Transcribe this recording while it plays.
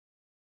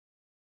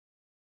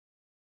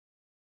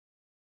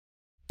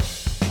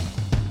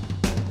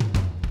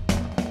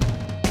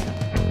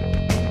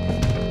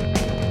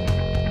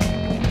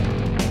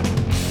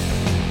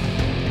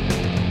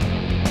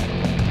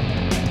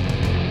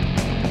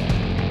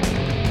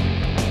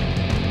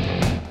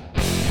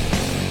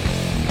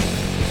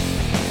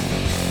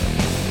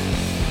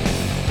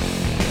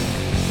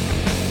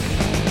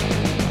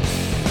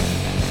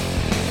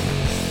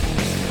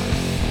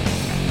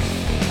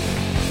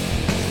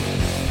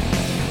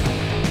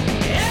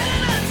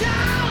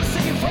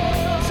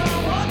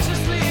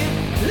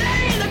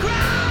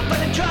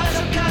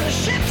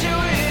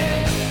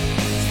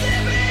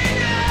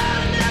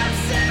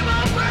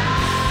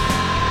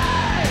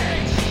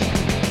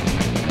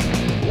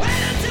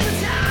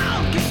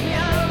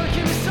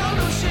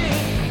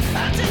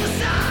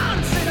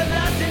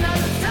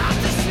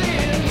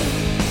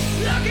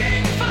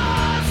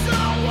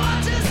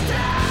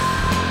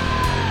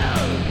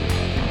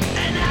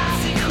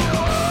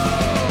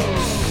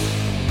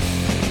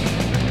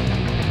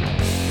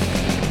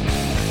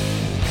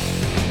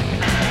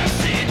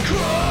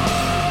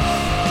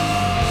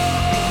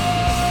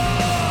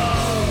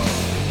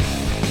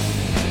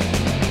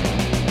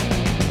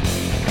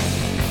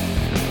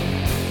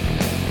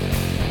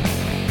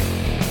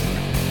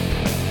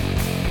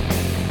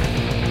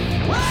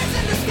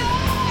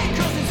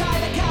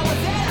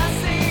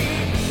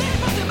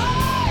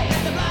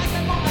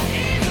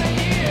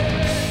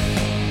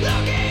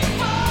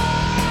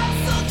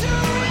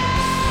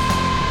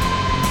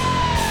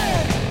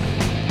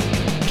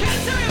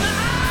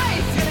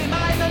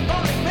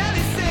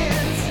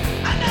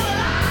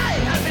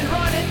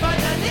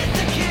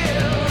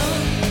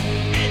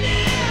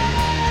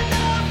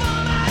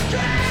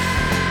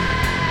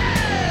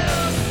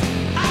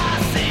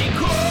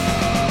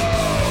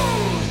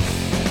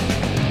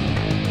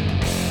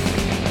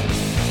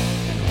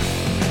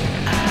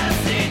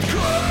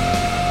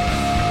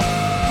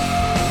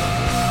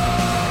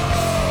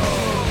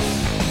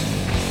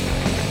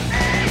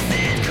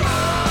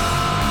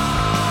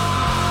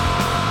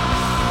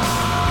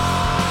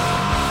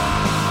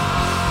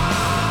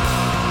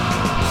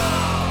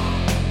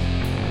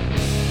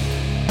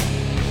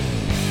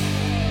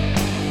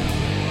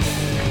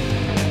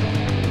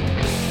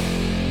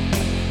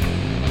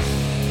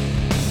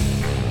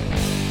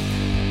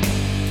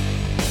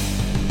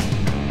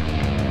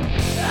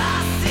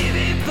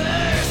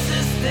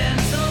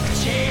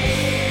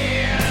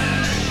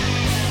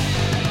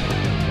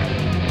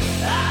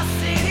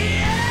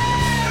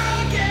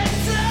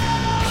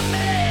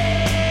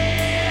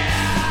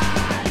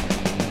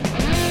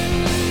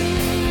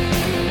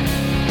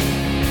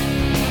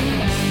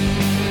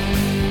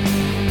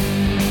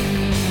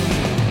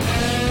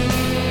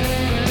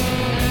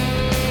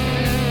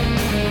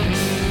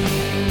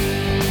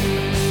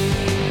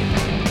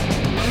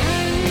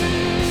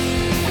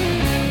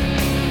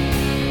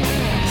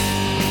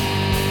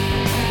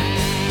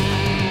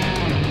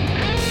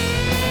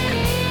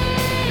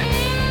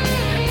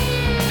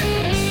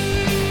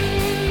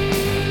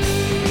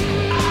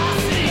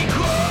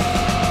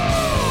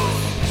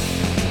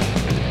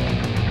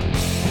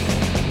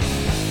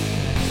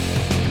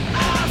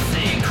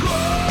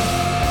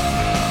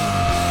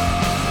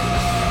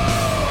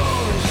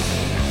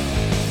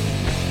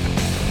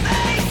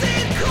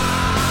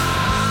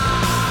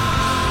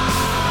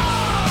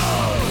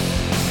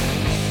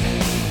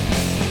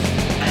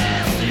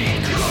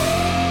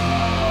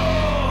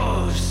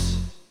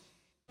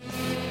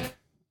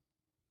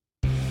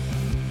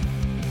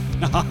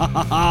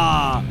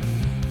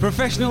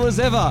Professional as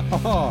ever.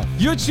 Oh.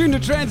 You're tuned to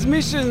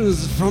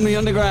Transmissions from the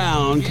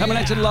Underground, coming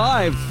at you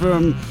live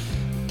from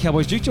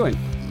Cowboys Juke Joint.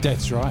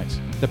 That's right.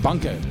 The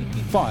bunker.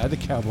 Fire the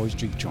Cowboys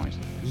Juke Joint.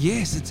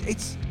 Yes,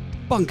 it's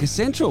Bunker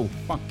Central.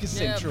 Bunker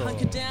Central.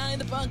 Bunker down in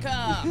the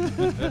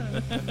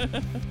bunker.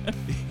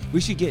 We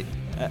should get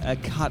a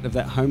cut of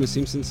that Homer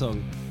Simpson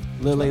song.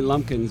 Lillian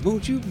Lumpkins,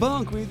 won't you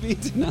bunk with me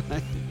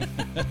tonight?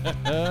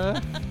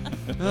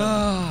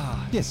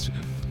 Yes.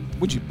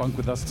 Would you bunk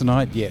with us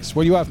tonight? Yes.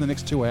 Well, you are for the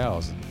next 2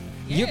 hours.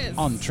 Yes.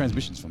 On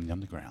Transmissions from the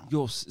Underground.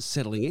 You're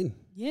settling in.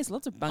 Yes,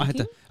 lots of I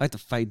bunking. had to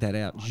fade that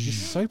out. Oh, you're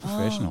so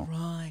professional.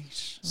 Right.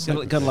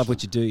 Gotta love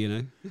what you do, you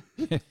know.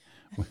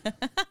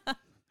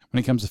 When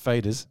it comes to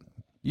faders,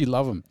 you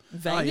love them.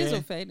 Vaders yeah.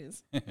 or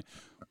faders?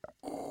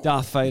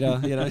 Darth Vader,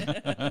 you know.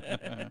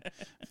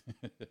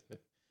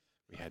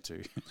 We had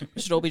to.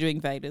 We should all be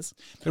doing Vaders.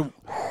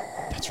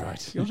 That's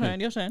right. Your turn,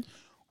 your turn.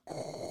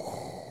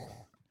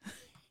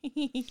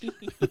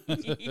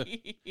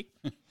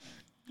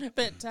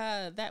 But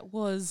that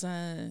was,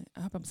 I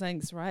hope I'm saying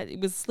this right, it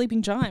was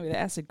Sleeping Giant with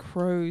Acid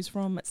Crows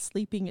from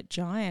Sleeping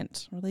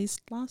Giant,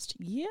 released last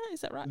year,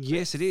 is that right?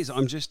 Yes, it is.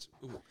 I'm just,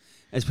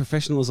 as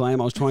professional as I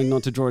am, I was trying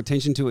not to draw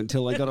attention to it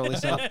until I got all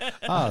this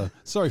up.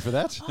 Sorry for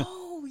that.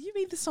 Oh, you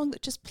mean the song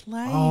that just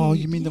played? Oh,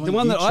 you mean the The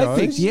one you that I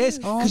picked, chose? yes.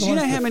 Oh, Because the you one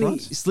know at how the many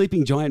front.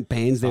 Sleeping Giant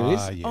bands there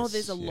is? Yes, Oh,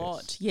 there's a yes.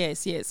 lot.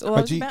 Yes, yes. Well,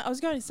 But I was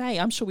going to say,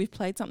 I'm sure we've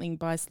played something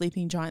by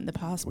Sleeping Giant in the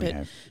past, We but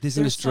have. There's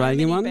there an are so Australian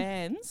many one.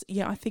 bands.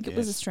 Yeah, I think it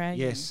was Yes. Australian.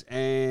 Yes,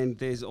 and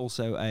there's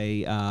also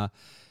a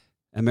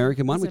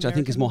American one, There's which I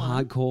think is more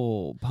American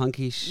hardcore,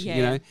 punkish, Yeah,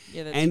 you know.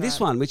 yeah, that's And this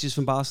right. one, which is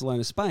from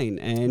Barcelona, Spain.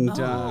 And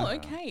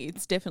Okay.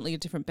 It's definitely a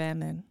different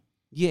band then.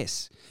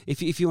 yes,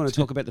 if you want to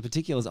talk about the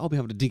particulars, I'll be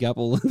able to dig up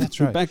all That's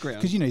the right.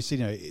 background. Because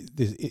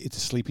it's a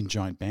Sleeping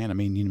Giant band. I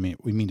mean,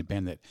 we mean a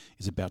band that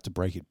is about to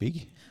break it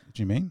big.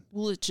 Do you mean?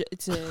 Well, it's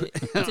a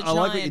I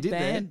like what you giant did there.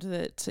 band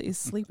that is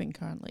sleeping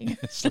currently.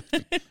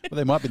 Well,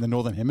 they might be in the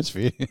Northern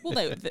Hemisphere.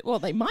 well,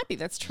 they might be.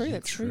 That's true.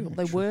 That's true.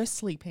 They were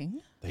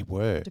sleeping, They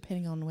were.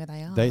 depending on where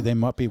they are. They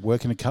might be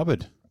working a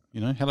cupboard. You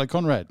know, hello,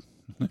 Conrad.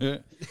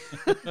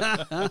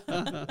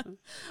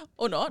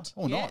 or not.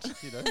 Or Yeah.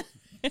 not. You know.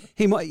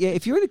 He might, yeah.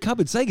 If you're in a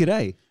cupboard, say good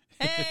day.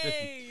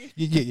 Hey.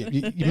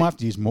 You might have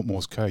to use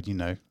Morse code. You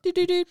know. Do,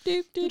 do, do,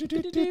 do, do,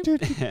 do, do, do.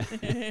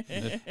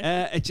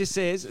 It just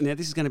says, now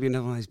this is going to be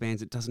another one of those bands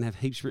that doesn't have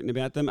heaps written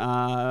about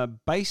them.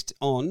 Based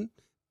on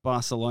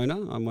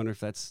Barcelona. I wonder if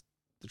that's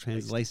the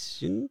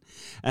translation.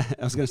 I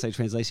was going to say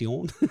translation.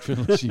 No,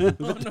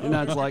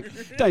 it's like,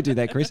 don't do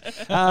that, Chris.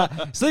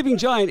 Sleeping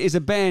Giant is a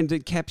band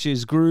that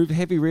captures groove,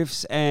 heavy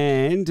riffs,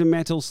 and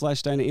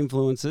metal/stoner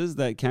influences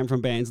that came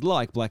from bands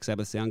like Black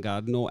Sabbath,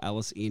 Soundgarden, or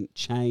Alice in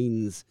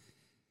Chains.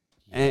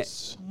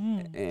 Yes.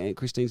 And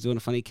Christine's doing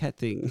a funny cat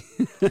thing.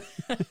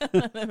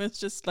 That was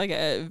just like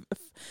a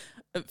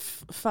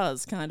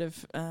fuzz kind of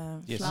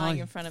flying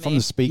in front of From me.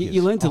 the speakers.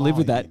 You learn to live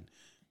with you that. mean.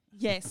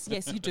 Yes,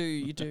 you do.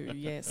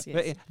 Yes,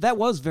 But yes. that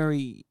was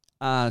very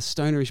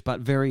stonerish,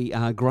 but very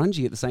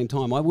grungy at the same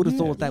time. I would have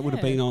thought that would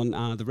have Yeah. been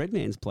on the Red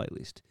Man's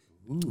playlist.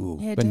 Ooh,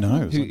 Yeah, but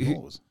no, it's definitely.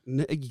 not yours.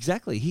 No,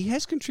 exactly. He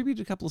has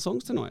contributed a couple of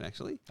songs tonight,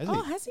 actually. Has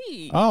Oh, he? has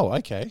he? Oh,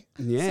 okay.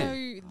 Yeah.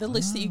 So the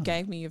list that you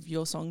gave me of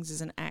your songs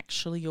isn't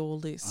actually your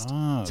list.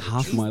 Ah, It's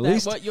half Is my that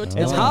list. what you're It's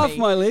telling half me?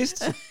 my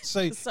list.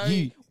 so, So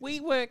you we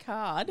work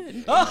hard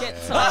and get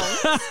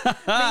songs.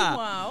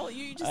 Meanwhile,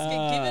 you just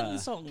get given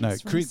songs No,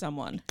 from Chris-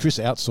 someone. Chris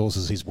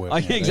outsources his work. Oh,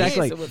 yeah, nowadays.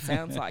 exactly. Yes, it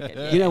sounds like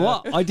it. You know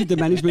what? I did the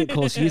management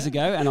course years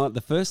ago, and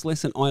the first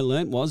lesson I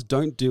learnt was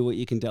don't do what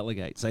you can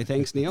delegate. So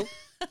thanks, Neil.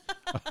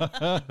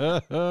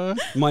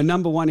 My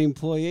number one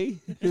employee,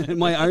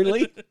 my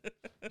only.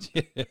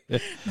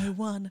 My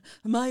one,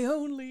 my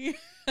only.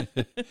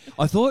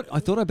 I thought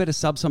I'd better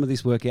sub some of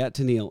this work out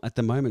to Neil at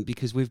the moment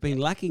because we've been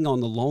lacking on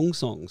the long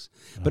songs.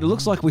 But it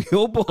looks like we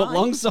all bought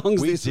long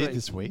songs We this did week.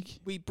 this week.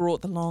 We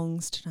brought the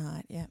longs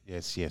tonight, yeah.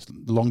 Yes, the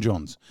Long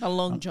Johns. The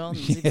long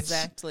johns, yes.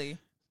 exactly.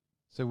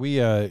 So we,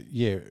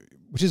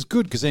 which is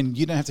good because then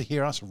you don't have to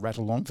hear us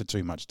rattle on for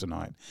too much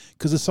tonight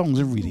because the songs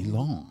are really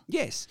long.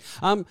 Yes.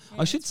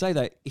 I should say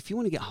though, if you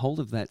want to get hold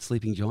of that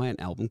Sleeping Giant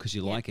album because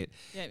you like it,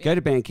 Yeah, go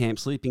to Bandcamp,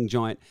 Sleeping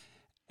Giant,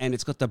 and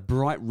it's got the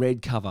bright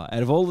red cover.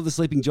 Out of all of the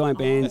Sleeping Giant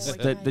bands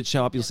okay. that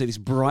show up, you'll see this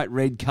bright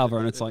red cover,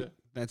 and it's like,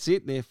 that's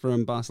it. They're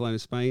from Barcelona,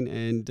 Spain,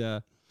 and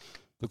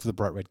Look for the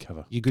bright red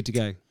cover. you're good to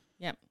go.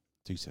 Yep.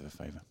 Do yourself a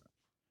favour.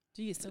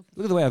 Do yourself.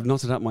 Look at the way I've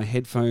knotted up my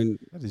headphone,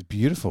 That is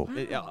beautiful.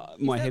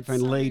 my that headphone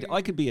so- lead.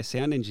 I could be a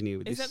sound engineer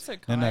with Is this.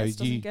 that so No, no, Caius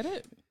doesn't you- get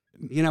it?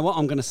 You know what?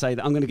 I'm going to say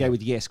that. I'm going to go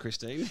with yes,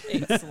 Christine.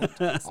 Excellent.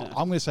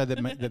 I'm going to say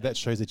that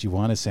shows that you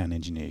aren't a sound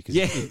engineer. Because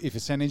Yeah. if a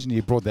sound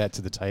engineer brought that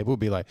to the table, it'd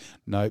be like,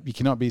 no, you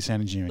cannot be a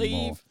sound engineer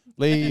anymore.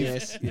 Leave.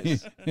 Yes.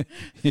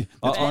 That's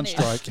on Vanished.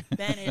 strike.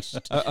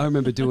 Vanished. I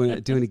remember doing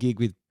a gig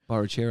with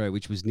Borrachero,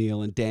 which was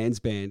Neil and Dan's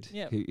band,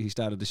 Yep. who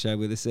started the show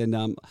with us. And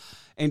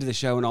end of the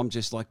show, and I'm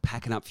just like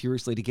packing up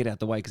furiously to get out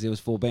the way because there was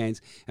 4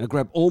 bands. And I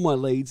grabbed all my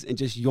leads and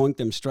just yoinked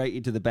them straight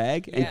into the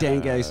bag. And Yeah.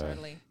 Dan goes,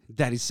 Totally.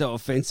 that is so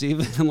offensive.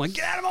 And I'm like,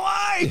 get out of my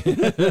way!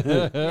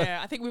 Bye. Yeah,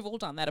 I think we've all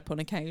done that upon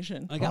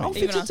occasion. I go, Oh. I'll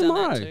Even fix it I've done that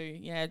tomorrow. too.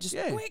 Yeah, just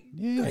Yeah. quick,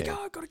 Yeah.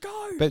 gotta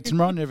go. But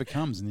tomorrow never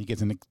comes, and you get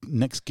to the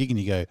next gig, and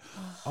you go,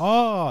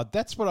 "Oh,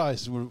 that's what I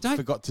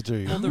forgot to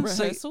do." Or the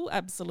So- rehearsal,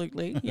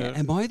 absolutely. Yeah.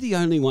 Am I the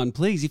only one?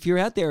 Please, if you're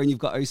out there and you've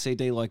got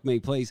OCD like me,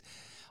 please.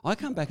 I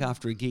come back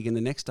after a gig and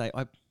the next day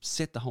I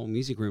set the whole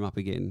music room up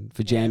again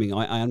for jamming.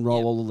 I unroll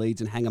Yep. all the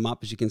leads and hang them up,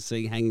 as you can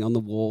see, hanging on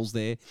the walls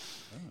there.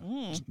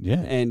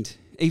 Yeah, And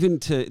even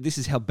this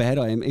is how bad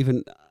I am,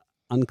 even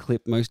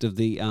unclip most of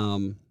the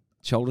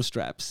shoulder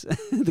straps,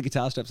 the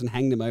guitar straps, and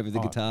hang them over the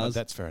Oh, guitars.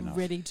 That's fair enough.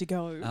 Ready to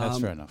go. That's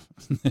fair enough.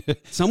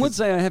 Some would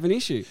say I have an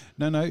issue.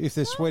 No, if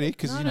they're sweaty,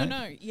 because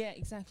no. Yeah,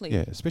 exactly.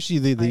 yeah, especially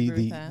I agree with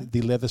the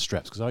that. leather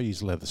straps, because I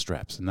use leather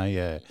straps, and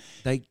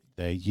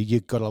They you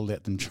got to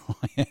let them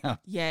dry out.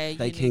 Yeah, you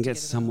they need can to get it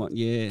somewhat,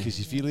 yeah. Because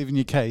if you leave in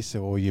your case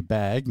or your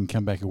bag and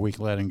come back a week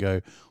later and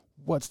go,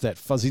 "What's that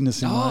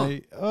fuzziness in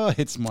my? Oh,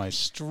 it's my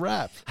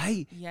strap."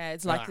 Hey, out. Yeah,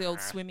 it's like the old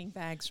swimming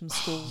bags from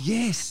school.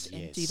 yes.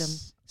 Empty them.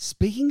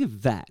 Speaking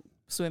of that,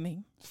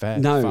 Swimming. Fat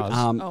no, fuzz.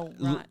 Oh,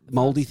 right.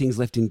 mouldy things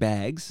left in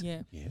bags.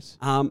 Yeah. Yes.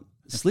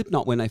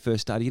 Slipknot, when they first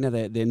started, you know,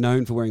 they're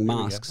known for wearing Here we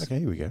go. masks. Okay,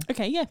 here we go.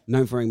 Okay, yeah.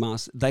 Known for wearing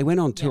masks. They went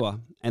on Yeah. tour,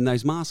 and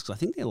those masks, I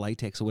think they're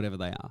latex or whatever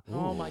they are.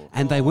 Oh my god.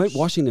 And they weren't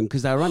washing them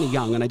because they were only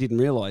young and they didn't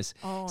realise.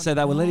 Oh, So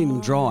they were letting them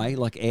no. dry,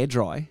 like air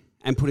dry,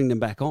 and putting them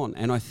back on.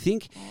 And I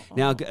think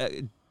now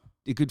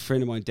a good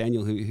friend of mine,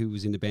 Daniel, who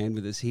was in the band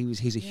with us,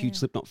 he's a huge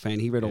Slipknot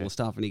fan. He read all Yeah. the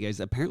stuff and he goes,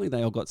 apparently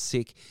they all got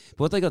sick. But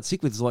what they got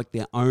sick with is like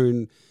their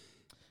own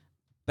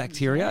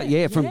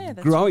bacteria, from yeah,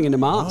 that's growing into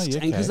right. masks. Oh,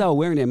 yeah, And because okay. they were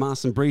wearing their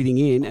masks and breathing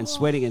in and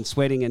sweating and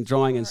sweating and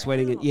drying and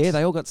sweating, and Far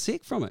they all got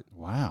sick from it.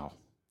 Wow.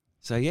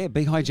 So yeah,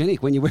 be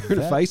hygienic when you're wearing a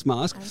That- face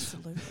mask.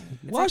 Absolutely.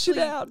 It's Wash it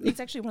actually- out. It's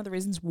actually one of the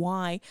reasons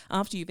why,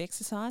 after you've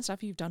exercised,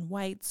 after you've done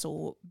weights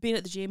or been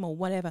at the gym or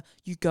whatever,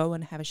 you go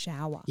and have a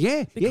shower.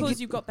 Yeah, Because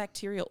you've got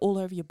bacteria all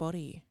over your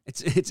body.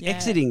 it's Yeah.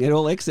 exiting. It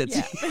all exits.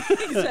 Yeah,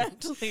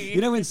 exactly.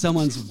 You know when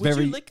someone's Would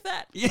very you lick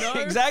that? Yeah,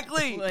 No?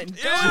 exactly. Then go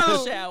Ew.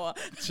 in the shower.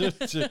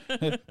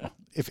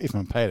 If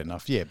I'm paid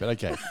enough, yeah, but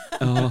okay.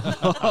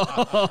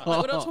 Like,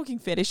 we're not talking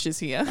fetishes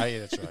here. Oh, yeah,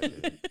 that's right.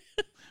 Yeah.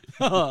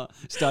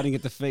 starting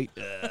at the feet.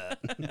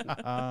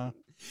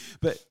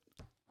 But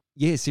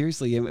yeah,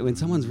 seriously, when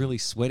someone's really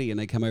sweaty and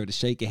they come over to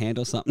shake your hand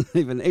or something,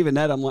 even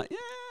that, I'm like, yeah,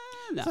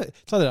 no.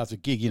 It's like that after a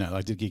gig,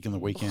 I did a gig on the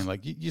weekend. Like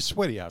you're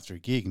sweaty after a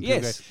gig, and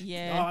Yes. people go,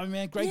 Yeah. "Oh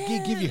man, great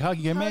gig!" Give you a hug.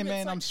 You go, Hug, "Man, it's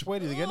man, like, I'm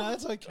sweaty." They go, "No,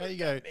 it's okay." You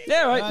go,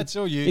 Yeah, right. "No, it's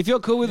all you." If you're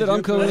cool with it, If I'm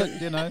you're cool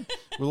with it.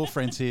 We're all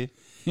friends here.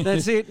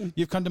 That's it.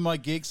 You've come to my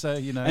gig, so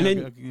And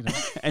then-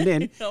 And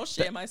then I'll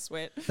share my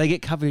sweat. they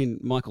get covered in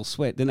Michael's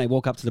sweat. Then they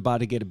walk up to the bar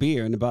to get a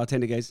beer, and the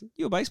bartender goes,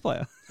 "You're a bass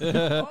player."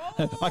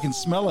 I can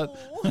smell it.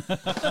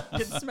 I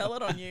can smell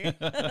it on you.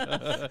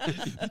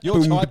 Your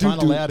Boom, type doo,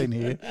 aren't doo. allowed in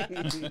here.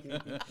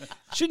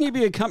 Shouldn't you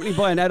be accompanied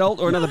by an adult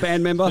or another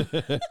band member?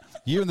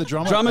 You and the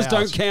drummer. Drummers out.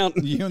 don't count.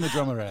 You and the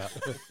drummer out.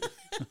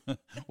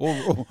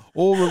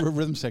 all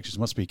rhythm sections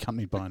must be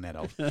accompanied by an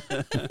adult.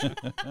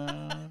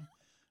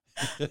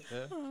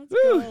 Oh, it's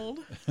gold.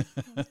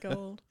 It's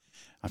gold.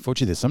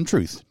 Unfortunately, there's some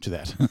truth to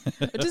that.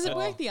 But does it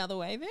work the other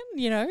way then?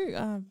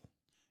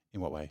 In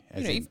what way?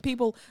 You know, if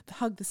people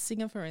hug the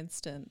singer, for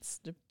instance,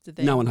 do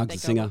they, No one hugs they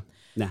the go singer. up?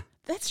 Nah.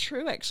 That's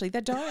true, actually. They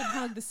don't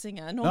hug the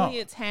singer. Normally,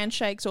 it's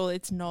handshakes or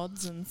it's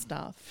nods and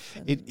stuff.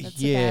 And that's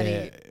about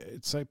it.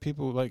 It's like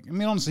people like. I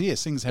mean, honestly, yeah,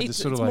 singers have It's, this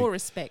sort it's of like more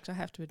respect, I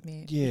have to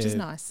admit, which is Yeah,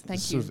 nice. Thank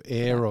this you. sort of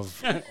air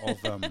of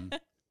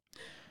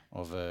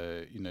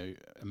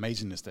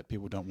amazingness that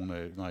people don't want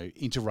to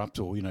interrupt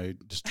or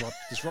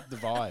disrupt the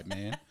vibe,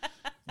 man.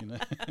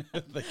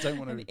 They don't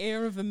want An to.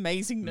 air of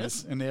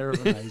amazingness. An air of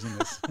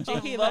amazingness. Did you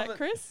hear love that, it.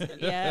 Chris?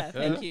 Yeah,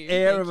 thank you.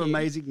 Air thank of you.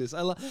 amazingness.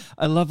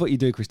 I love what you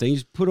do, Christine. You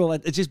just put all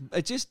that. It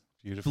just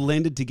Beautiful.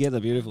 blended together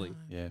beautifully.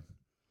 Yeah.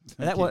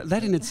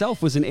 That in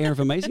itself was an air of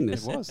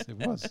amazingness. It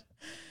was.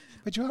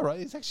 But you are right.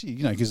 It's actually,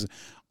 because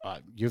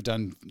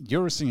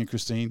you're a singer,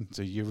 Christine,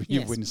 so you've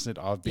Yes. witnessed it.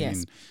 I've been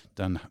Yes.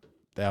 done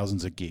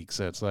thousands of gigs.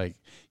 So it's like,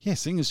 yeah,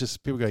 singers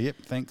just, people go, yep,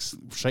 thanks,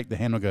 shake the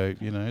hand or go,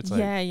 it's like.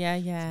 Yeah.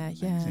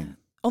 amazing.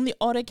 On the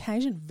odd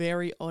occasion,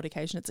 very odd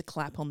occasion, it's a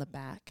clap on the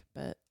back,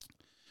 but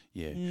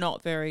Yeah.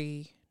 not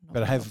very. Not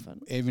But I very have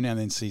often. every now and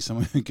then see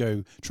someone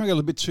go, try and go a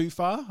little bit too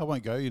far. I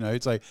won't go,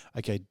 it's like,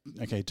 okay,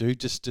 dude,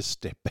 just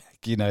step back,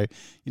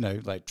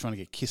 like trying to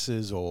get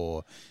kisses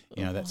or,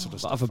 that sort of But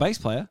stuff. of a bass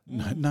player.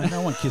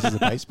 No one kisses a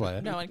bass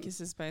player. No one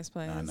kisses bass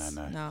players.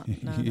 no. No.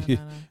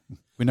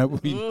 We know,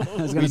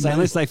 I was going to say,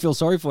 unless they feel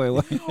sorry for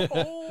you.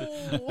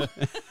 Oh.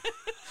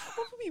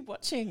 What were we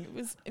watching? It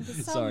was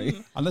some.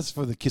 Sorry. unless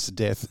for the kiss of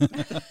death.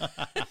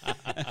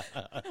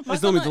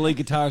 It's normally the lead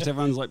guitarist.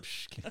 Everyone's like,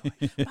 Psh, get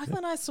away. Michael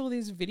and I saw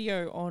this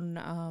video on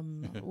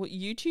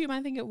YouTube,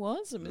 I think it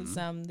was. It was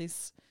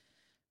this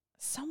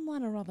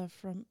someone or other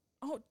from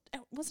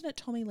wasn't it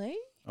Tommy Lee?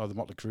 Oh, the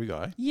Motley Crue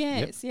guy.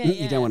 Yes, yeah.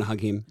 You don't want to hug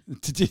him.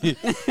 Who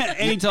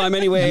Anytime,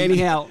 anywhere,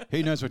 anyhow.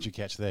 knows what you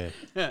catch there?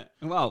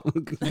 Well,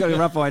 got a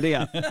rough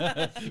idea.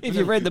 If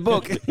you've read the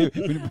book.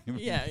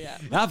 Yeah.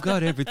 I've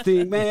got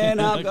everything, man.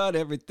 I've got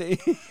everything.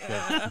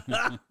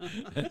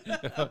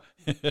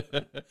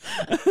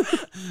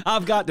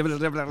 I've got...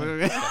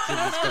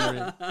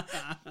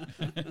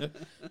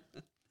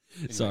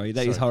 Sorry,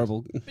 that is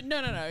horrible. But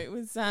no. It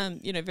was,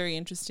 very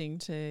interesting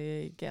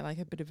to get like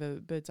a bit of a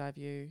bird's eye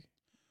view.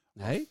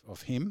 Hey?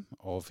 Of his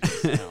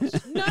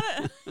house. No.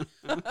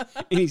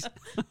 He's...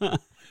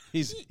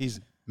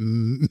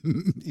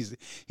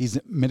 his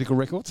medical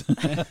records.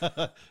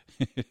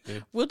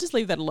 We'll just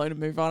leave that alone and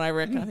move on, I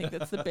reckon. I think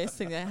that's the best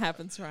thing that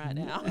happens right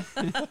now.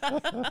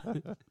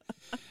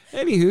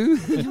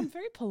 Anywho. I'm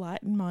very polite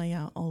in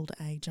my old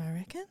age, I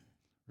reckon.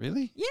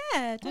 Really? Yeah,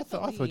 I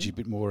definitely. thought you'd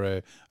be a bit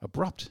more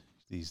abrupt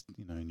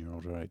in your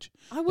older age.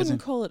 I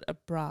wouldn't call it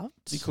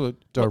abrupt. You call it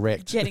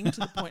direct. Getting to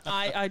the point.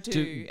 I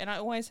do, and I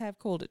always have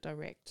called it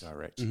direct.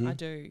 Direct. Mhm. I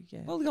do, yeah.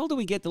 Well, the older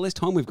we get, the less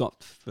time we've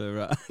got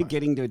for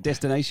getting to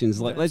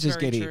destinations. Like, let's just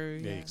Very get here.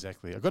 true, Yeah,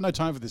 exactly. I've got no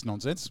time for this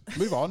nonsense.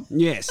 Move on.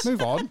 Yes.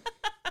 Move on.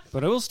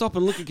 But I will stop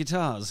and look at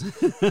guitars.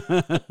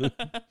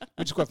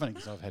 Which is quite funny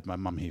because I've had my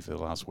mum here for the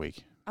last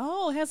week.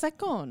 Oh, how's that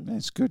gone? Yeah,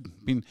 it's good.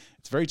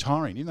 It's very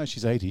tiring, even though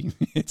she's 80.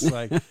 It's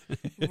like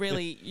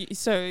Really?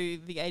 So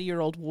the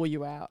 80-year-old wore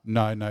you out?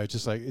 no,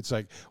 it's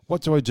like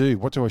what do I do?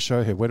 What do I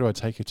show her? Where do I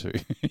take her to?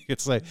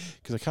 It's like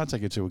because I can't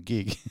take her to a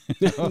gig.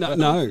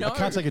 No. I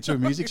can't take her to a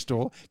music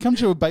store. Come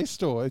to a bass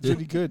store. It's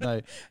really good.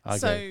 No, okay.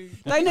 So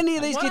Don't any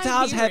of these What I'm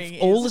guitars have hearing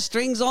all is- the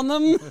strings on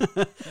them?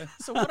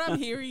 So what I'm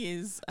hearing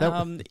is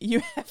That-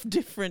 you have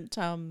different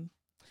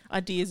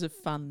ideas of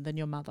fun than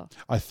your mother.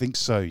 I think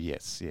so.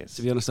 Yes.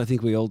 To be honest, I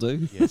think we all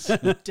do. Yes.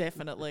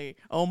 Definitely.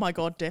 Oh my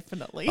God,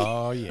 definitely.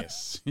 Oh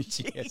yes. Yes,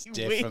 Gee whiz.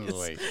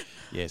 definitely.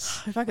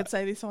 Yes. If I could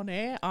say this on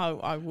air,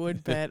 I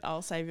would, but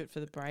I'll save it for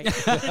the break.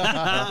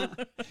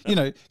 You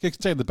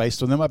take the bass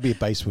store. There might be a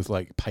bass with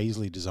like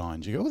paisley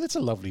designs. You go, oh, that's a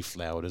lovely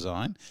flower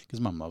design because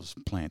Mum loves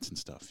plants and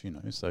stuff.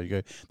 So you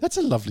go, that's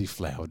a lovely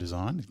flower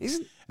design.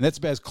 Isn't- And that's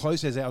about as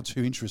close as our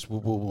two interests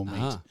will meet.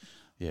 Ah,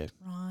 Yeah,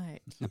 Right.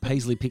 a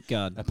paisley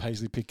pickguard. a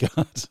paisley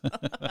pickguard.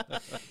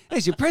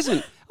 There's your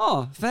present.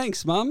 Oh,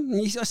 thanks, Mum.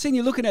 I seen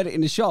you looking at it in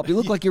the shop. You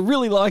look like you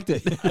really liked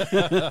it.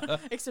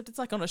 Except it's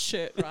like on a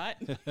shirt, right?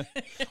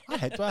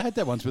 I had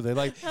that once with her.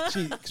 Like,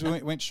 because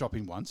we went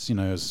shopping once. I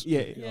was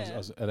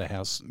at a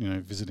house,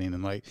 visiting,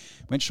 and like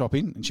went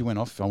shopping, and she went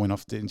off. I went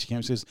off, and she came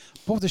and says,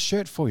 "Bought this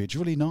shirt for you. It's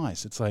really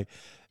nice." It's like,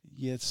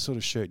 yeah, it's the sort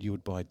of shirt you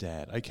would buy,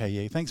 Dad. Okay,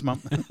 yeah, thanks, Mum.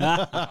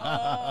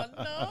 Oh,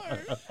 no.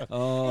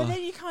 Oh, And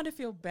then you kind of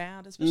feel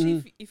bound,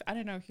 especially if I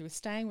don't know if you were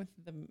staying with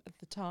them at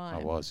the time.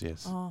 I was,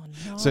 yes. Oh,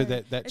 no. So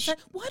that It's like,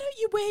 why don't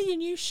you wear your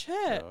new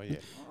shirt? Oh yeah.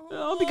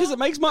 oh, because it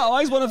makes my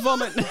eyes want to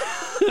vomit.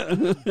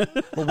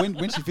 Well,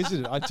 when she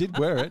visited, I did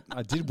wear it.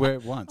 I did wear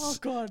it once. Oh,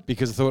 God.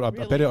 Because I thought I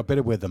Really?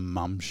 better wear the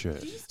mum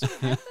shirt. Do you still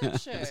have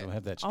that shirt? So I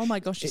have that. Oh, my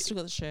gosh, you still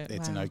got the shirt.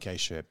 It's Wow. an okay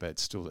shirt, but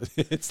it's still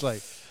it's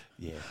like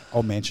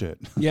old man shirt.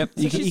 Yep,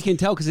 you can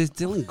tell because it's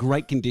still in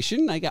great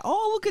condition. They go,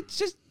 oh, look, it's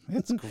just,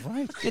 It's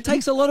great. it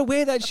takes a lot to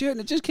wear that shirt and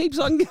it just keeps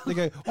on going. They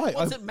go, oh,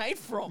 What's it made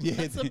from?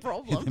 That's the And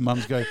problem. the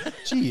mums go,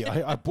 gee,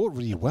 I bought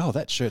really well.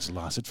 That shirt's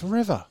lasted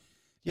forever.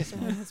 Yes,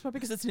 That's probably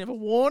because it's never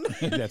worn.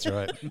 that's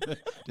right.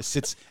 Just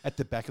sits at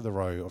the back of the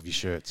row of your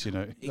shirts.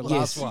 The Yes.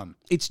 last one.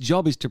 Its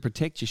job is to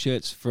protect your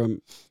shirts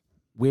from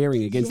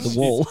wearing against the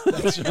wall.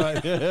 That's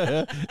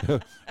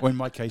right. Or in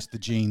my case, the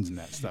jeans and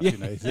that stuff.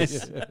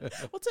 Yes.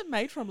 What's it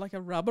made from? Like a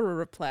rubber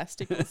or a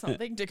plastic or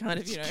something to kind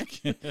of,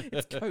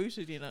 it's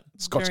coated in it.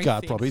 Scotch Very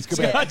guard thin. probably. It's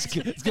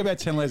got about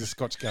 10 layers of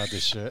Scotch guard,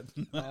 this shirt.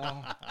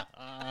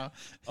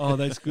 Oh,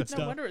 that's good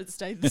No wonder it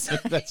stayed the same.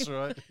 That's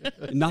right.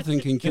 Nothing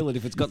can kill it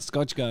if it's got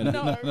Scotch guard.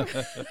 No,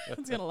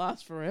 it's going to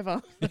last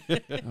forever.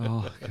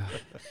 Oh, God.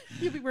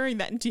 You'll be wearing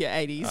that into your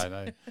 80s. I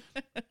know.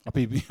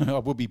 I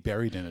will be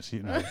buried in it,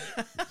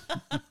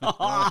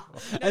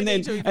 and then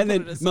need to even and then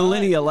put it aside.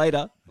 millennia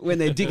later, when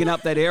they're digging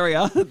up that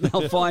area,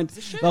 they'll find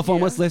shirt they'll find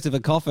here. what's left of a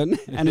coffin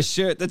and a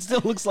shirt that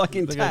still looks like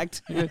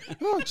intact.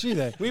 Oh, gee,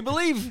 there. We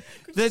believe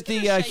that just gonna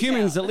the shake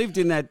humans out. that lived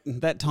in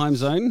that time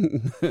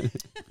zone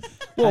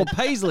wore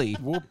paisley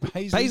Wore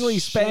paisley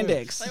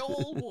spandex. They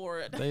all wore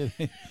it.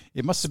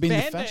 It must have been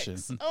the fashion.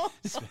 Spandex. Oh.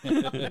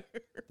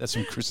 That's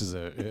from Chris's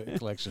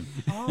collection.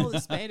 Oh, the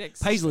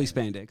spandex. Paisley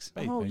spandex.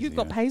 Oh, you've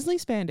got paisley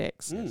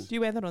spandex. Do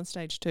you wear that on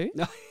stage too?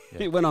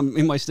 When I'm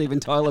in my Steven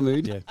Tyler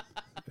mood. Yeah.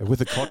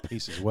 With a cot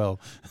piece as well.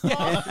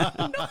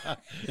 Now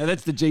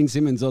that's the Gene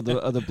Simmons or the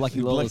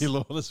Blackie Lawless.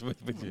 Blackie Lawless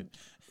with you.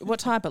 What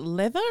type of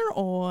leather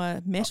or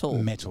metal?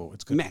 Metal.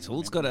 It's got Metal.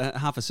 It's got a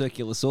half a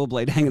circular saw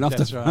blade hanging off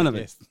That's the right, front of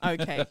it. Oh,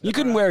 Okay. You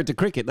couldn't wear it to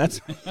cricket. That's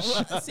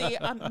Well, see,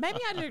 maybe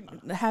I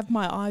don't have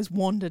my eyes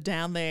wander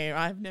down there.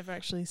 I've never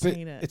actually But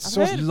seen it. it's I've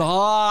sort heard of of it.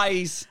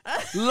 lies.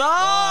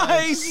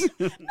 Lies.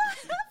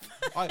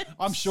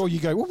 I'm sure you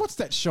go, well, what's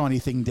that shiny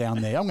thing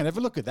down there? I'm going to have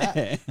a look at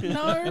that.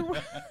 No,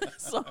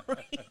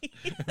 sorry.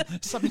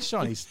 Something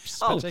shiny.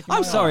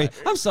 I'm sorry,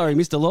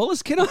 Mr.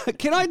 Lawless.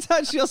 Can I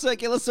touch your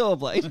circular saw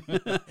blade?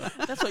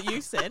 That's what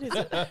you said. Is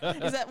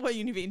that why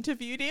you've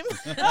interviewed him?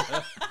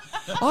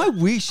 I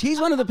wish he's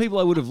one of the people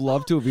I would have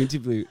loved to have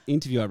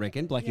interview. I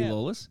reckon Blackie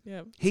Lawless.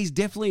 Yeah. He's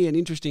definitely an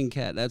interesting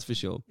cat. That's for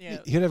sure. Yeah.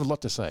 He'd have a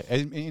lot to say,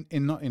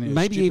 not in a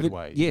Maybe stupid even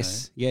way.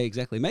 yes, yeah,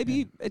 exactly.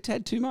 Maybe a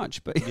tad too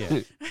much, but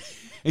Yeah.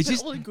 it's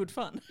just all in good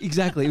fun.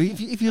 exactly.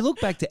 If you look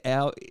back to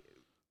our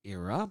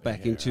era,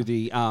 into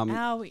the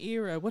Our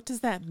era. What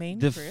does that mean,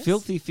 the Chris?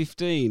 Filthy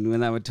 15,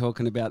 when they were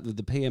talking about the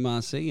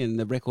PMRC and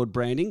the record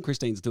branding.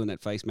 Christine's doing that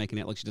face, making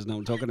out like she doesn't know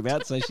what I'm talking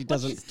about, so she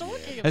doesn't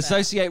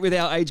associate with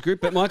our age group.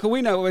 But Michael,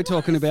 we know what we're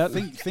talking about.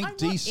 Think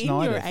D.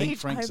 Snyder. Think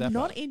Frank I'm Zappa.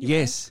 not in your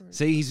Yes, age group.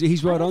 see,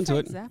 he's right onto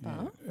it.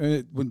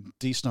 Zappa. When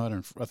D. Snyder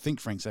and I think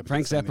Frank Zappa.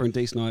 Frank Zappa and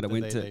D. Snyder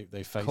went to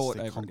they faced court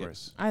the over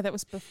Congress. Oh, that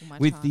was before my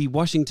with time. the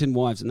Washington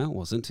Wives. No, it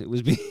wasn't. It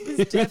was.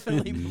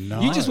 Definitely. No.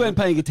 You just weren't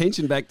paying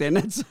attention back then.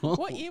 That's all.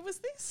 What year was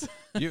this?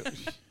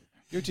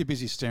 You're too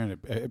busy staring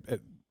at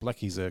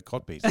Blackie's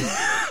codpiece.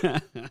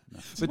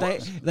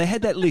 But they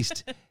had that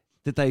list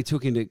that they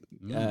took into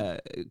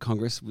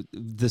Congress, with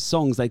the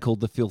songs they called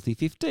the Filthy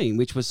 15,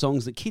 which were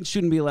songs that kids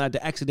shouldn't be allowed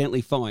to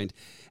accidentally find.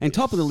 And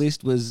top of the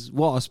list was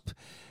Wasp,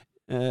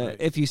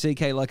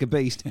 F-U-C-K like a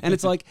beast. And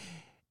it's like,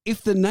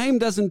 if the name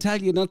doesn't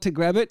tell you not to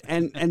grab it,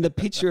 and the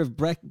picture of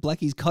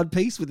Blackie's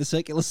codpiece with the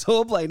circular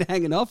saw blade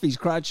hanging off his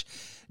crutch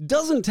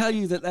doesn't tell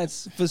you that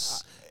that's for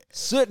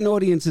certain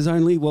audiences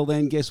only, well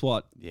then guess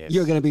what? Yes.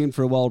 You're going to be in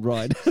for a wild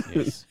ride.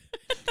 Yes.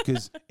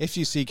 Because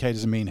F-U-C-K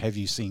doesn't mean have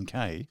you seen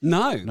K?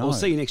 No. We'll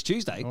see you next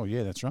Tuesday. Oh,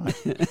 yeah, that's right.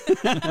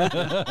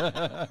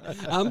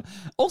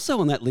 Also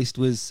on that list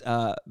was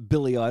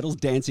Billy Idol's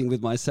Dancing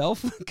With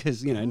Myself,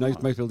 because,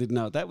 most people didn't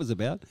know what that was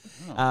about.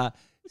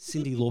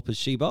 Cyndi Lauper's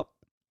She Bop,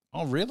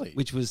 Oh, really?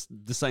 which was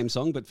the same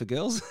song but for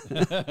girls.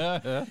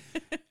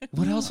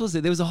 What else was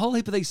there? There was a whole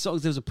heap of these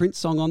songs. There was a Prince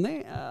song on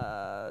there.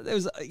 There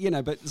was,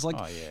 but it's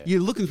like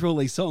you're looking through all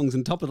these songs,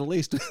 and top of the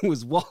list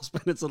was Wasp,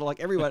 and it's sort of like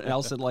everyone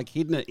else had like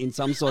hidden it in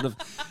some sort of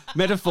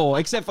metaphor,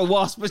 except for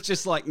Wasp. It's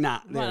just like,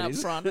 nah, there Right it up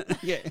is. front.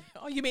 Yeah.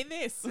 Oh, you mean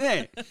this?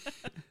 Yeah.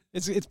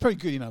 It's pretty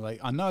good, like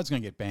I know it's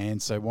going to get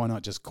banned, so why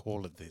not just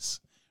call it this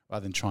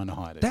rather than trying to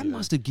hide it? That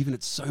must have given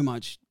it so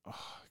much.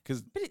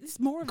 Because But it's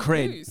more of a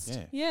Cred. boost.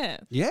 Yeah.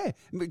 Yeah.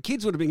 Yeah,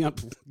 kids would have been up.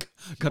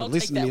 Got to I'll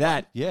listen take to me.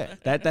 that That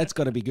yeah, that's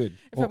got to be good.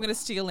 If I'm going to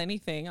steal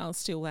anything, I'll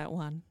steal that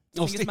one.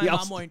 I'll Because steal- my I'll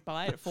mum steal- won't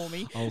buy it for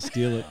me. I'll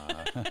steal it.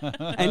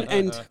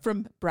 and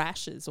From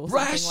Brashes or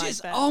something Brashes. like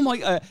that. Oh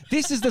my!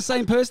 This is the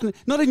same person.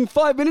 Not even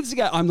 5 minutes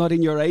ago. I'm not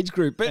in your age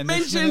group, but And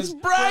mentions this is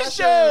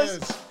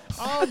Brashes.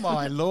 Oh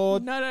my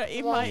lord! No,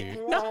 in my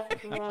no.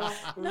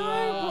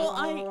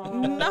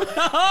 No.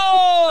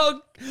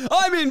 Oh,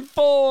 I'm in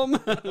form.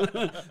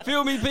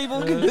 Feel me,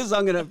 people, because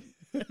I'm gonna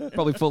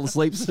probably fall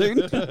asleep soon.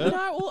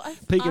 No, well,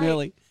 Peaking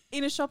early.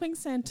 In a shopping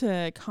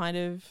centre kind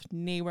of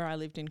near where I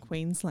lived in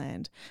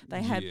Queensland,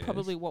 they had Yes.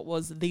 probably what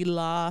was the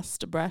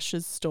last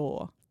Brashes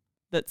store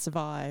that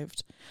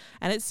survived.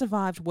 And it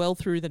survived well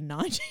through the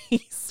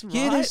 90s, right?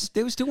 Yeah,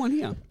 there was still one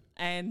here.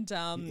 And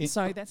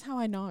so that's how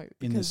I know, in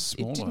the because it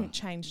smaller- didn't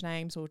change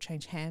names or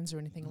change hands or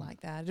anything like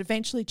that. It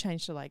eventually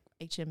changed to like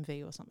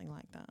HMV or something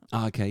like that.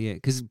 Oh, okay, yeah,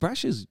 because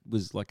Brashes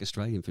was like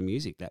Australian for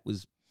music. That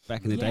was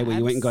back in the day Yeah, where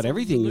you went and got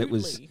everything that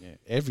was absolutely. Yeah,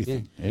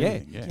 everything. Yeah.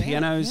 Everything, yeah.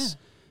 pianos,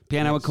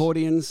 piano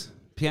accordions,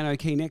 piano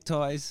key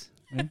neckties,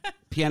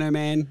 piano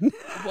man.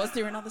 Was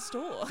there another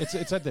store?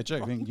 It's at that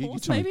joke. I mean, you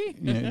Horse, told me,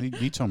 maybe?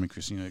 you told me,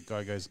 Chris.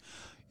 Guy goes,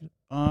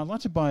 I'd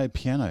like to buy a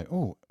piano.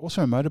 Oh,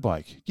 also a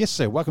motorbike. Yes,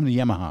 sir. Welcome to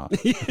Yamaha.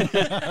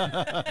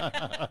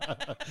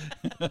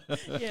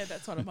 Yeah,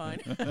 that's one of mine.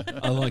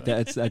 I like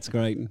that. That's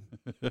great.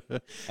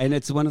 And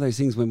it's one of those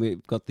things when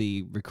we've got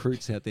the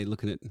recruits out there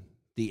looking at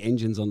the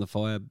engines on the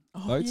fire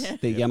boats, yeah.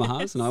 the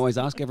Yamahas, and I always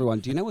ask everyone,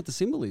 do you know what the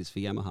symbol is for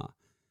Yamaha?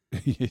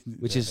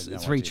 Which is No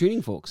three idea.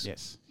 tuning forks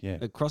Yes, yeah.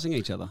 crossing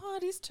each other. Oh,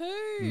 it is too.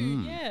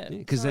 Yeah.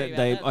 Yeah, 'cause Sorry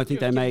they- about that. I think You were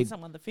they giving made-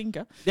 someone the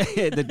finger.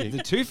 Yeah,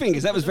 the two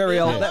fingers. That was very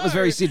old. That was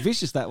very Sid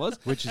Vicious. That was.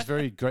 Which is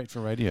very great for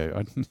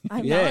radio.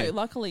 I Yeah. know.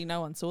 Luckily,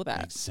 no one saw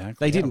that. Exactly.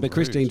 They didn't, How but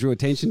Christine rude. drew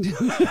attention to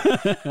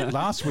it.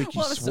 Last week you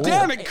Well, I was swore.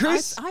 Damn it,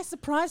 Chris. I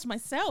surprised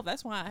myself.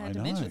 That's why I had I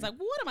to mention. It's know. like,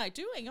 what am I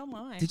doing? Oh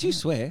my. Did you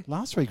swear?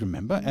 Last week,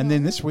 remember? And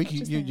then this week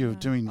just you're then,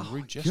 doing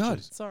rude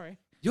gestures. Sorry.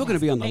 You're going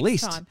to be on the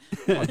Next list. time.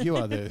 Oh, you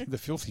are the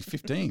filthy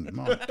 15.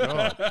 My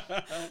God.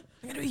 I'm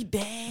going to be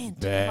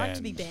banned. I'd like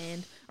to be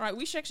banned. All right,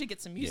 we should actually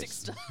get some music Yes.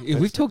 stuff. Yeah,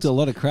 we've talked a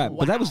lot of crap,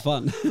 but that was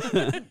fun.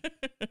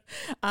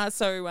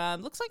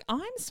 Looks like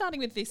I'm starting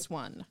with this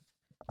one.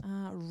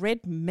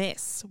 Red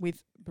Mess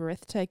with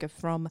Breathtaker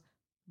from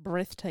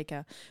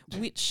Breathtaker,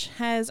 which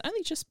has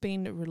only just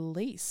been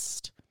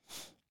released.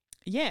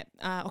 Yeah,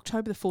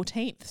 October the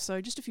 14th. So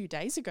just a few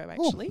days ago,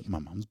 actually. Oh, my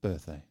mum's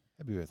birthday.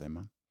 Happy birthday,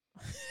 Mum.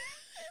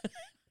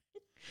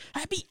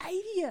 Happy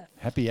 80th.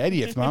 Happy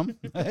 80th, Mum.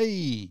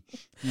 Hey.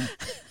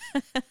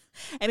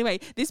 Anyway,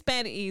 this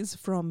band is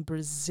from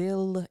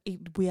Brazil.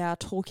 We are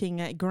talking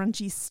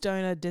grungy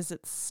stoner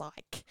desert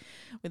psych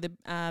with a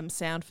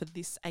sound for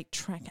this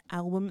 8-track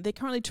album. They're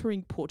currently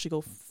touring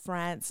Portugal,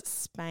 France,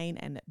 Spain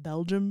and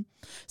Belgium.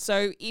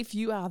 So if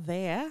you are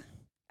there,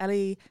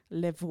 allez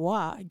les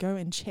voir, go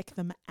and check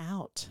them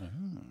out.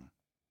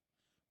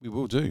 We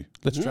will do.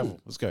 Let's travel.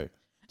 Let's go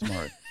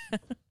tomorrow.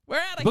 We're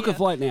out of Book here. a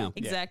flight now.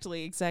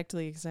 Exactly. It's a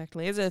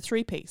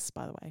 3-piece,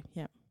 by the way.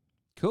 Yeah.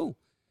 Cool.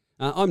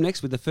 I'm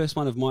next with the first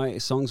one of my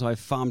songs I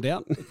farmed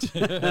out with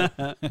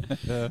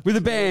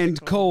a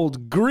band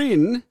called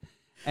Grin,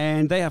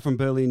 and they are from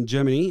Berlin,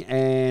 Germany,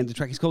 and the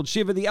track is called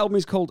Shiver. The album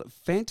is called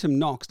Phantom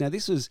Knox. Now,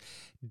 this was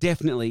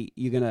definitely,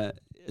 you're going to,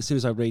 as soon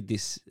as I read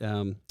this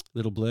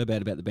little blurb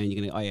out about the band,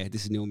 you're going to, oh yeah,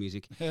 this is new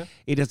music. Yeah.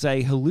 It is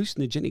a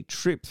hallucinogenic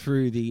trip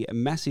through the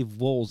massive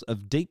walls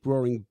of deep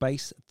roaring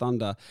bass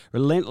thunder,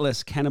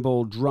 relentless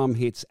cannonball drum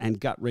hits, and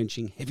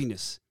gut-wrenching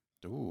heaviness.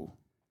 Ooh.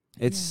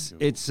 I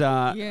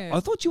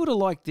thought you would have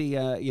liked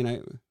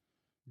the,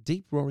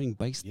 deep roaring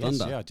bass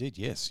thunder. Yeah, I did.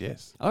 Yes.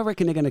 I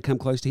reckon they're going to come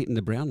close to hitting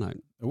the brown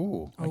note.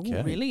 Ooh, okay.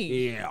 Oh,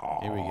 really? Yeah.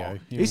 Here we go.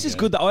 This is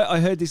good. I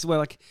heard this where,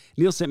 like,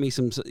 Neil sent me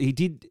some, he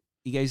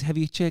goes, have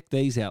you checked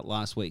these out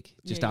last week,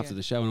 just after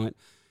the show? And I went,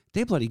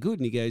 they're bloody good.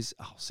 And he goes,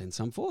 I'll send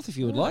some forth if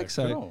you would like.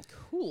 So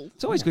cool.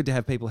 It's always good to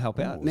have people help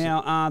out.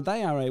 Now,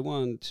 they are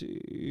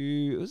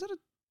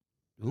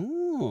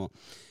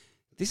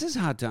this is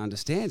hard to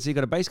understand. So you've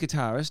got a bass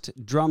guitarist,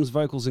 drums,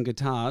 vocals, and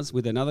guitars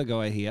with another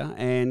guy here,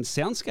 and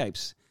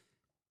soundscapes,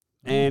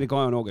 and a guy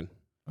on organ.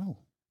 Oh.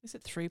 Is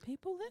it 3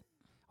 people then?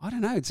 I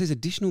don't know. It says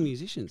additional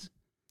musicians.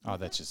 Oh,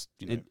 that's just,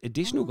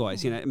 additional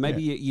guys.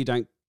 Maybe you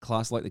don't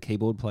class like the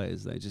keyboard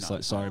players. They're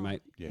just sorry,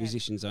 mate,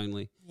 musicians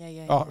only.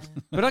 Yeah.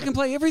 But I can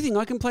play everything.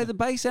 I can play the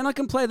bass and I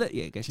can play the...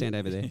 Yeah, go stand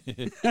over there.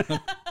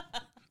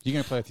 You're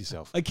going to play with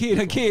yourself. A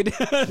kid.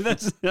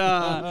 That's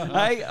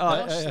hey,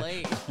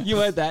 you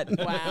heard that.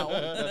 Wow.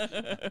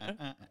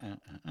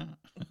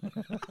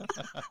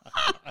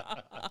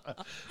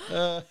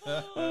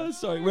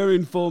 Sorry, we're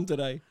informed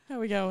today. How are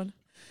we going?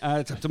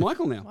 It's up to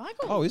Michael now.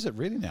 Oh, is it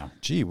really now?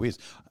 Gee whiz.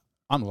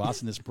 I'm the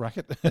last in this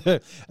bracket.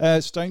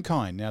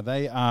 Stonekind. Now,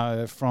 they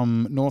are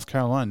from North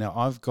Carolina. Now,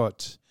 I've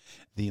got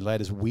the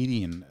latest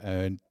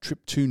Weedian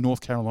trip to North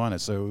Carolina.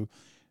 So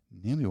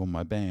nearly all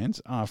my bands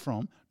are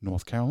from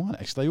North Carolina.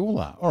 Actually, they all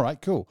are. All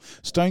right, cool.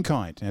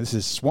 Stonekind. Now, this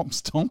is Swamp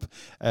Stomp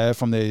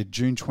from their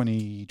June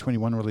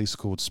 2021 release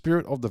called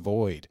Spirit of the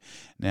Void.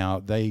 Now,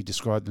 they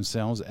describe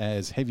themselves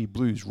as heavy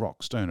blues,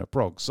 rock, stoner,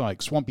 prog,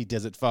 psych, swampy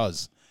desert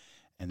fuzz.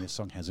 And this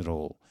song has it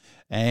all.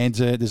 And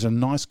there's a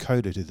nice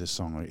coda to this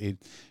song.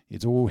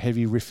 It's all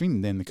heavy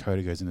riffing, then the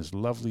coda goes in this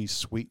lovely,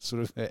 sweet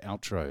sort of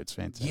outro. It's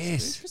fantastic.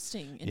 Yes.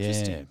 Interesting.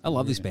 Yeah. I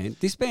love this band.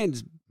 This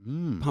band's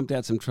pumped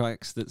out some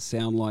tracks that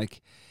sound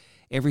like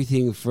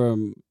everything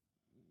from...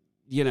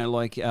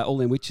 All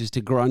Them Witches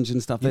to grunge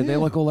and stuff. They're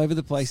like all over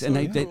the place, So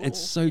and cool.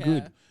 it's so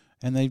good.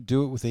 And they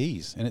do it with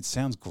ease, and it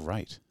sounds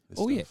great.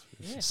 Yeah.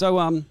 So,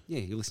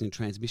 you're listening to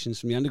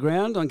Transmissions from the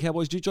Underground on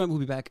Cowboys Juke Joint. We'll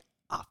be back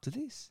after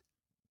this.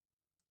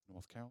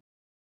 North Carolina.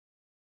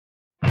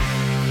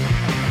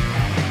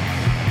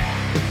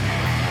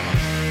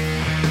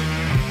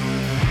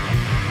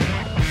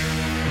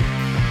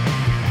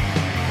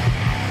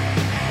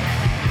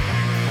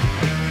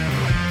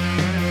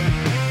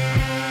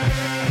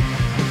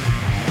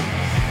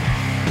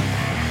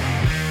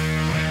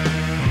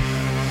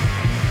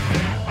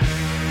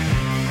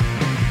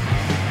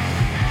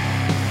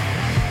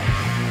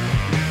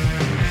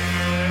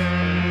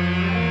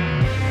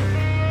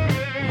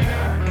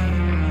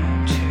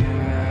 Into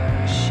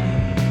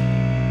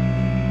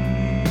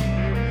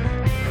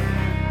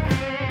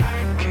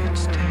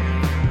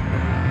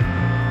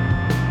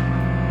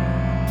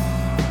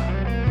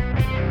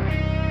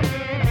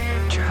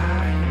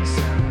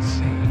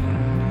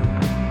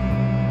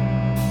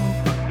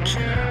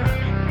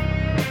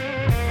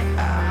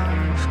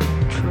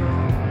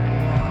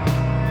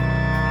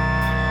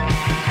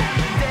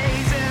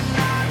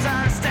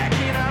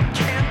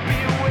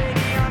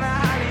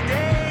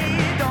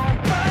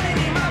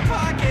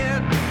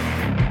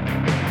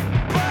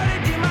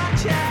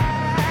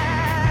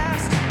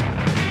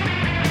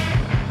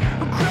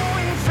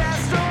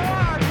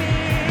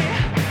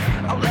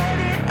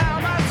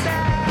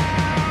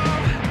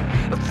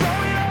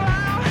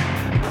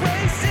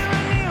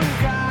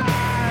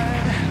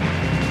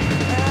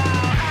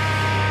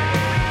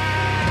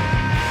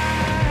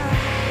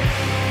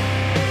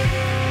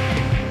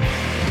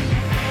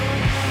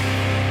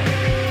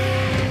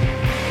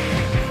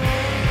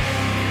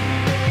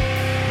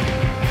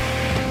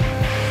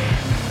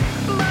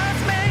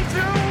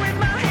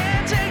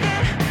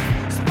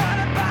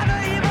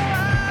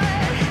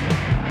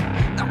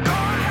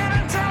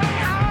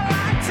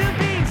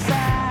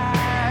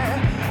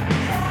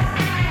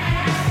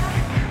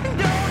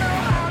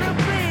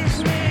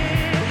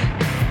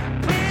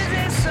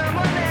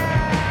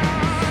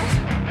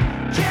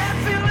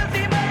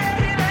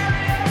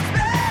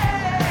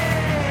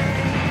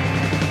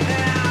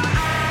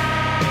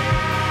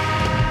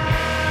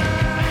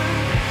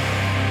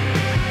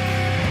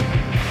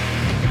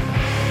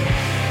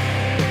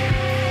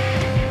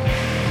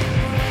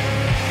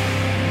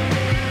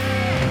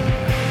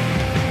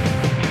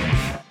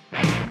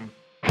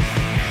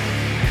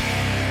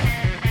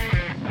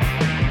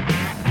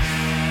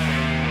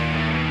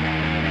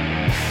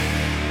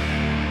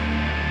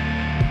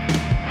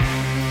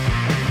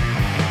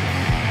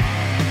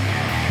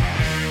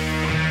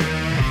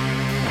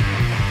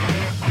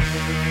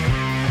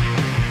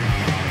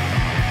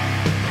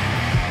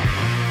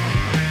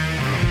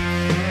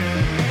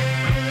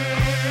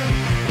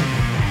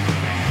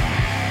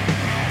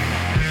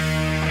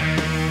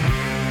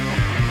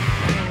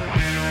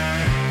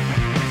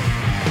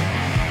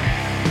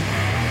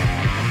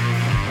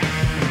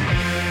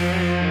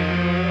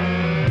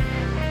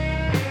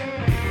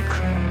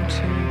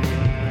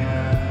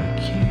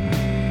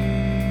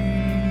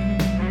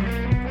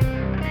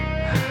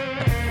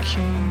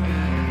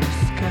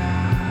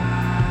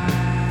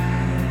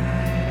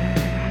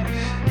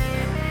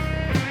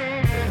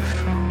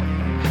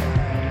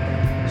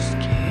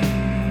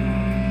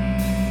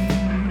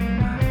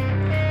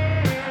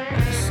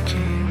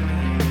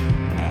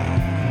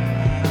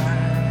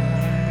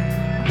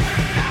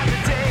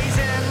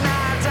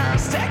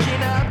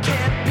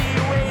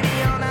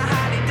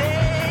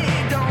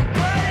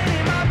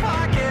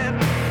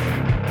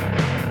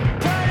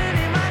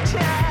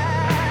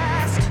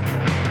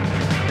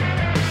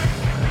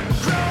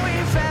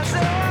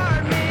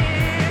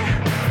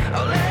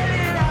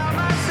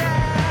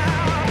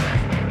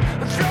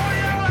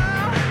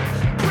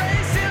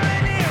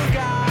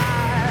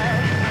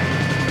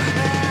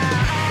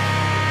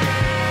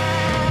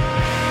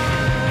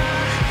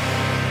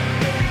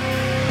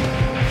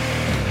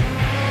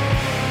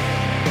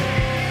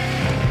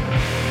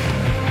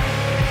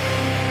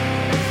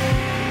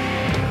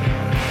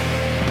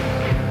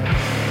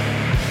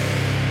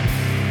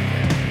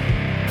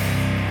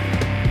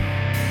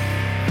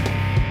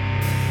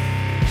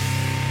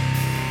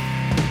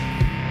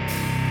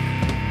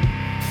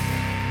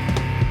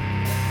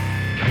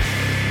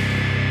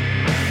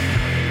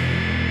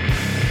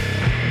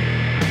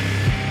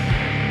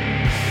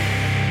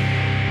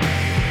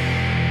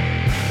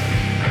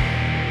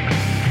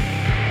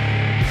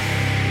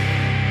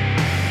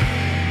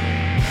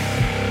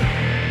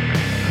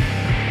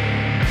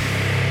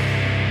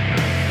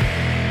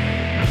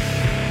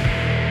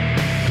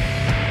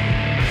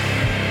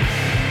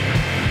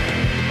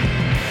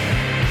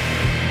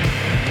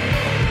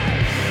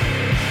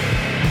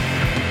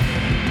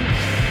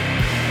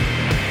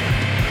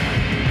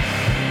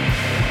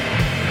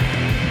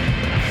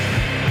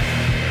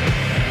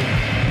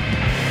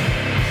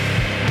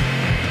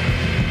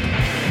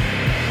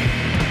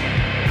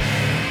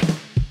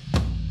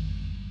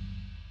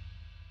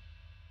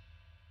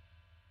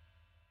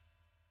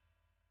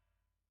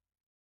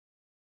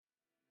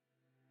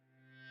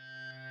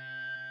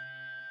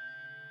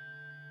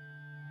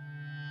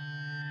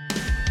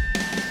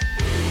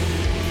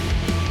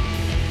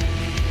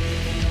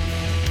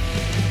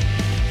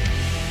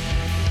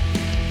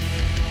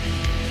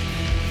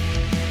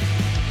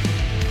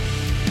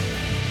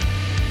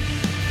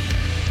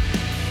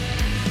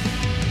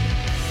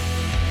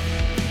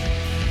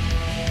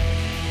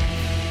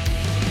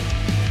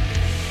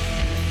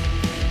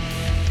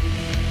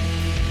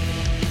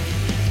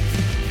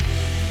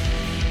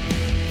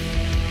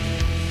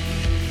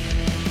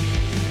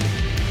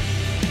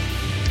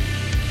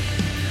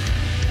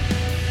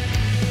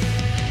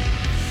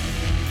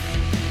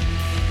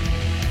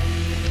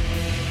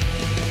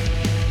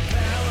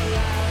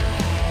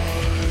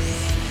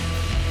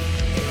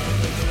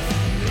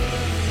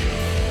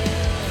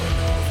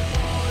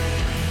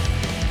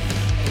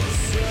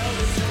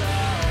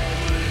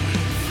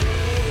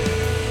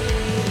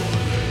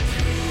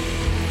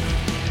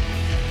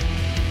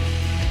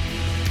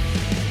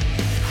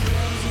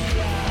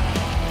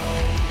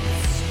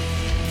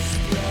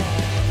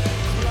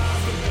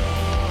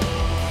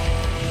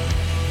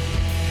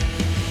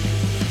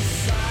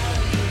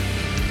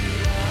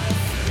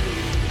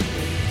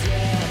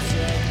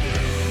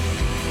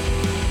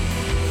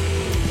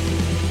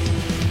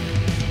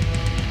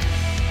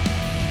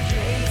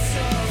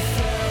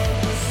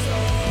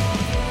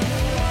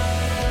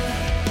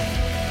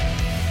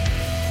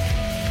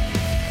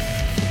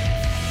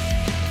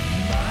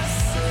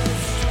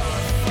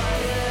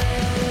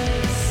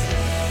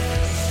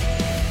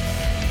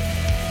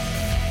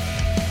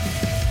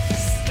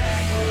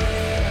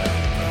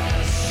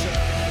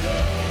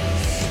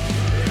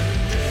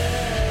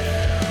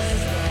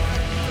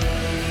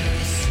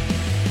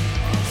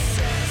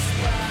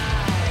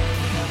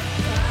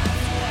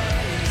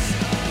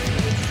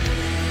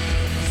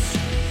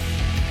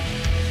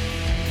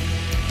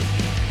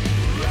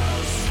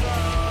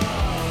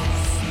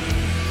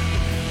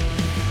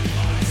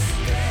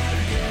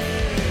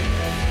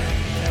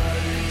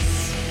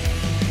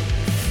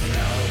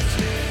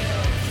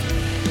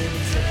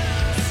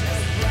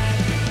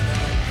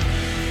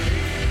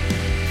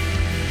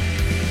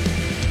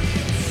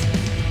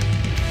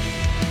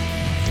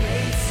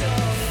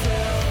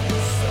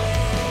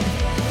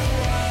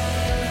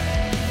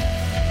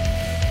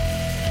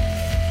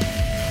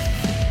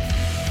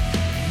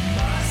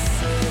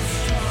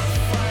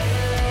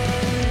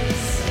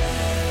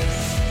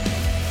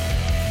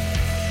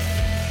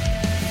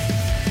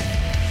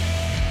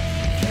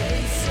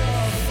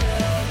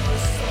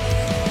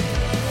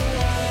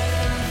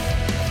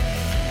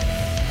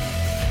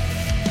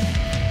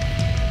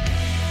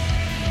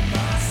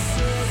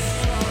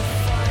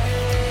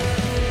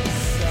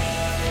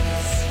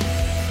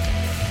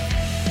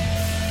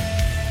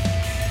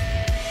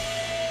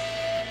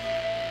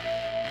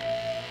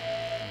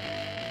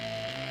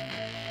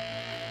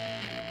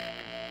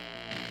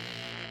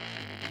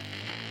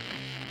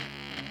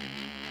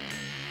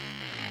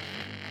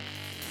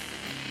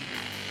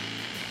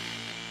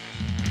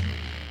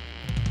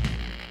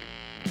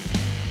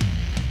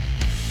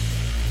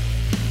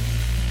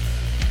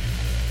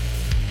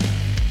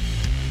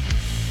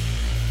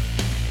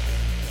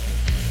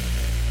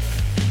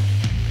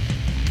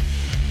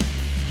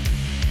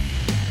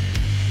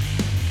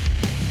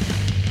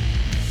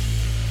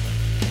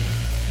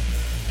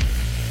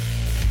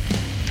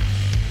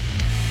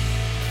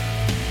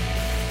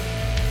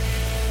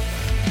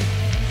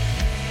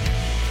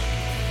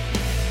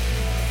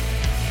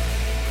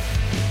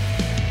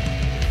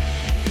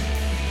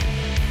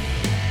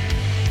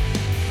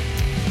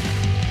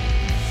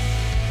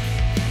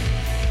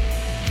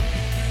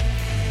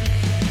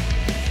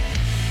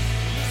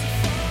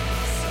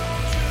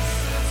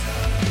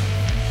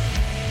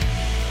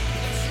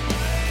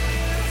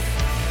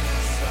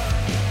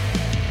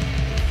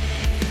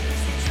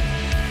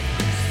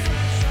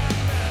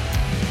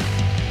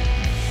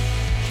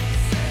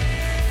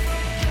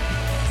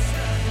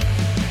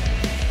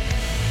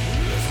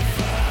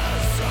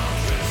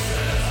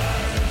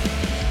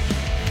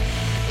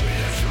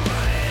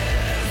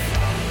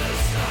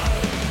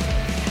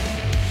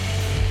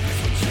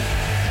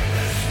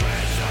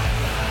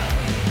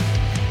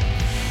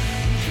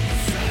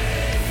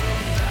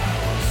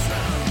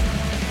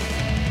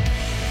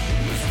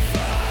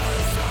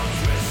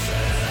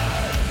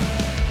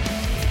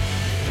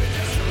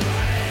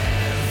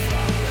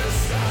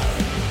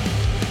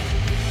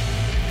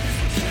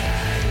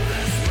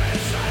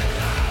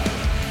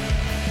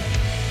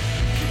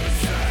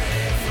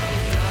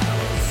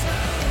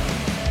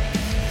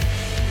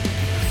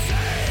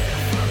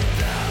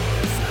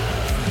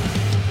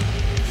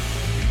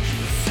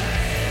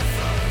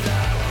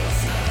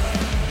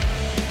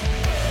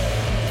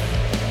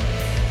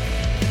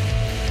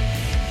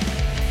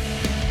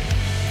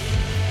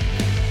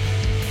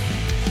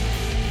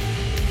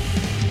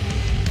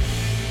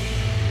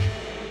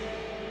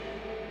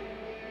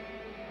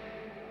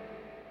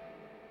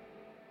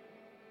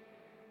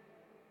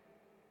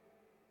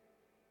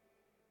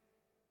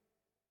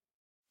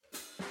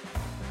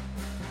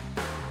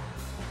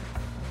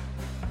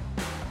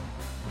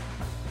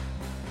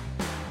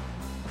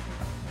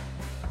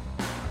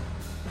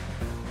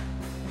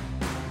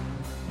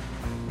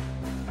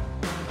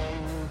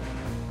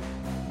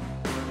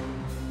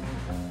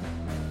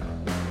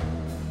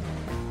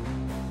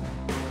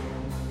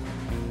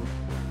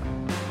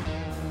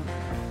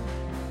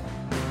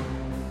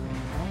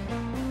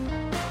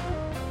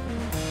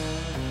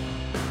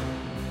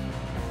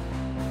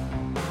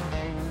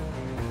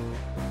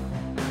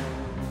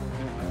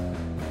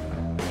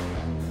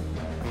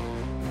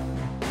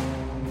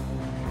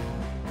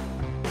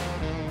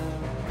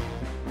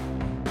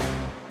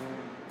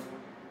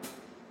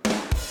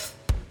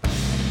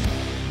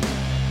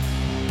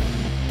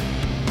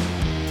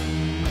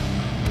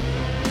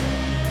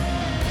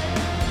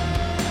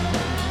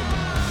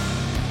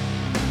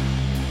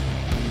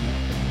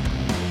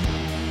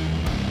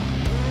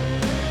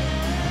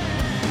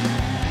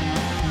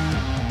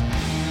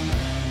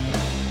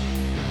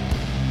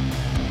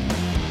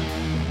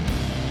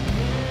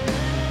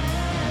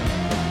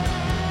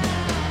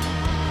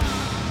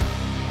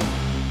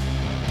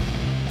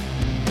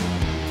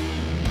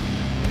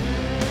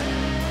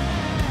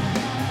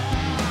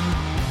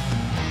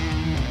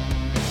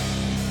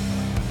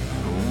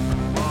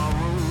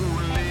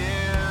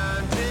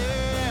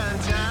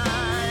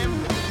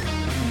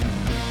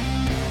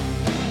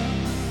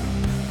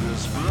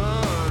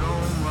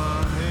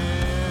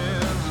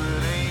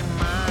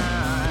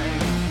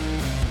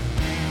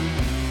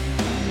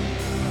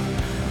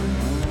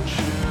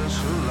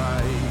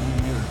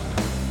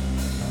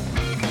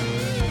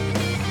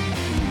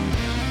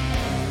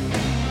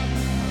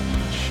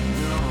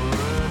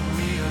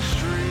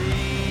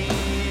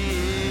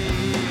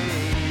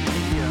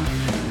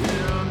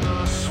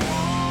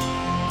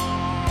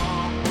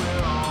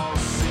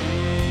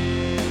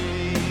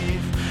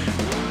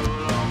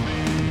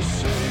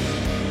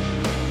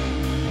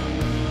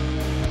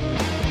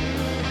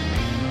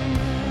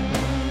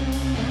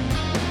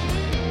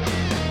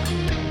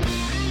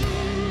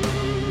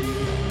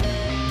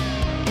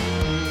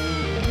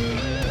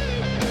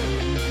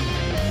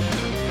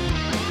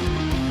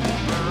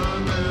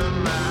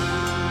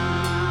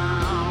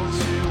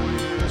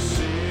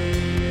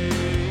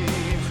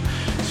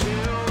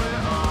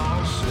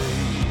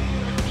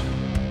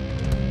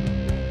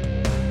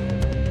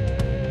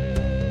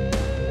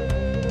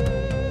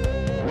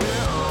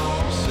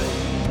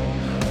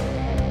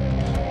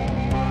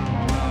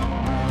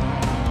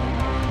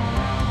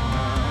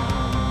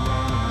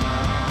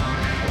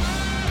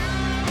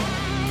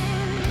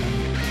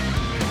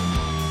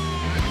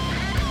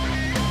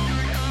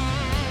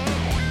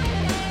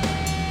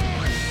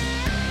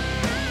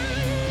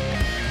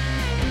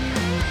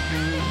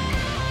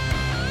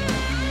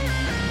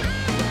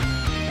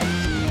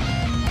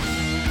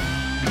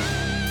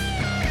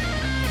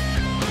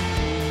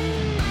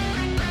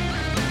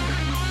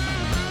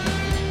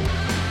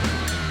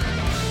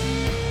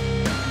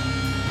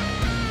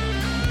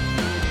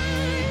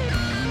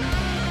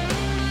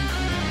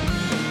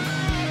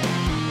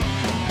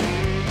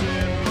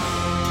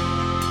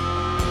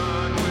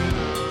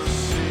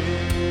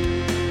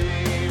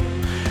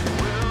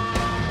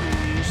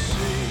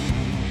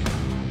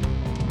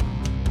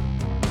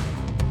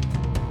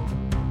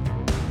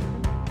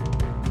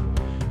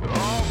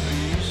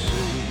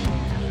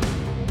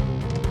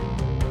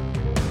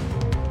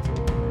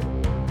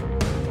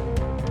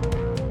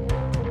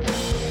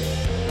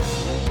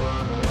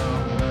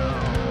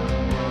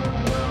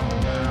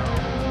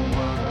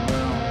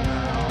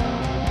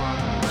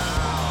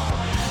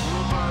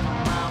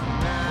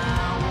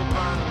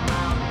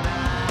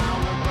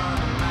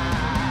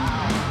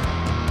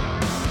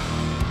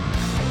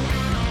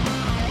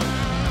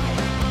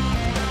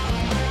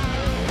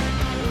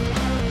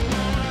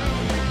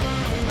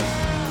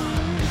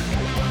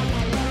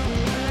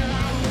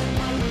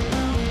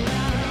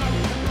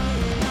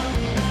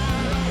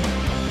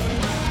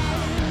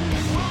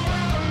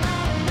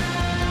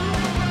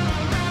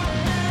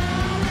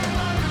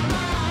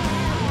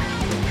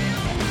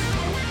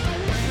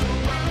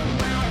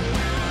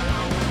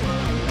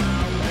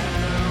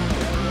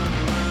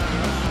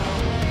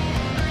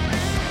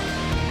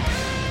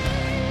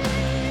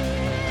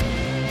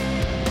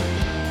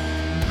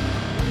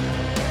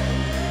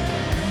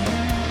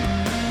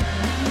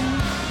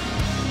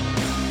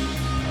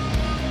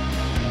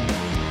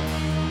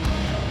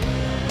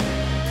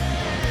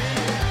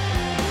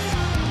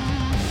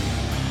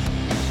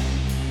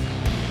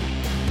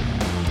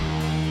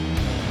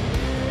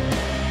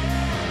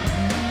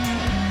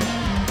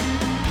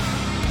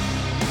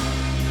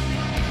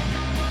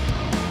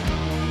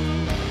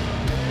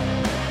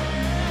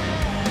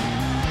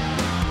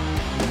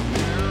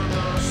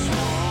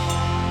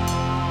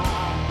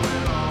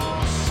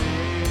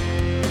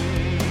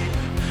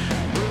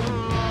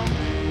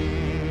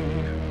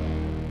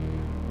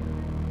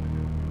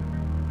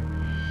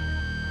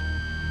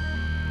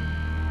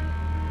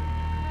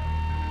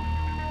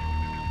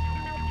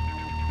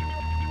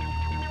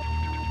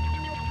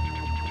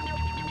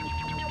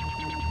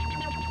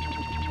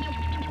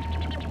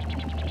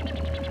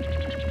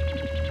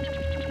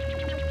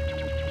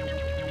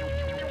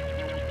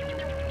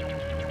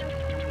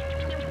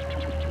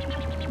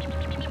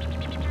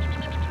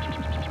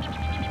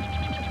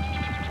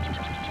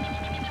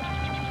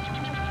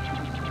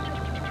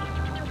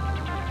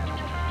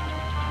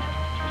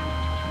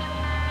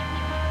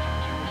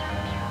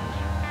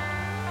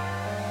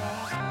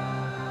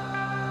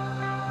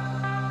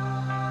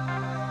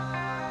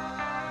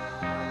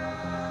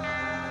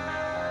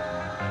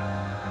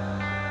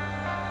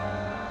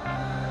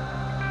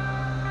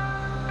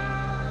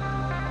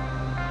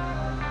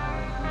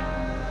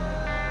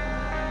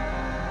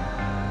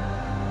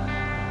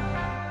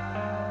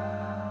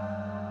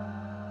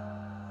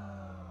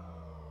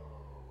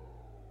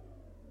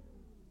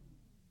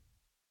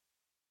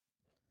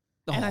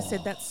And I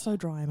said, that's so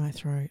dry in my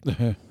throat.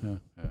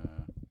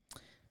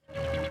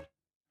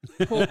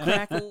 Poor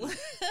Crackle.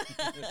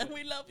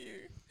 We love you.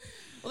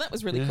 Well, that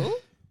was really cool.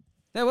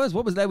 That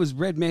was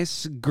Red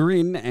Mess,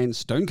 Grin, and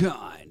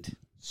Stonekind.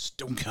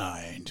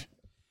 Stonekind.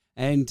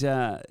 And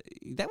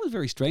that was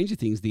very Stranger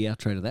Things, the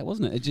outro to that,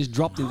 wasn't it? It just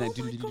dropped in that.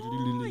 My God,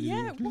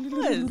 yeah, it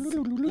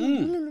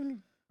was.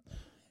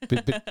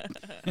 But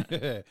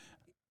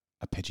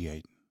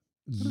arpeggiate.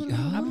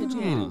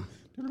 Arpeggiate.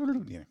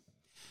 Yeah.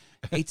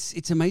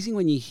 It's amazing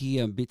when you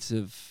hear bits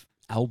of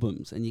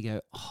albums and you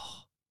go,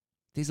 oh,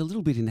 there's a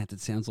little bit in that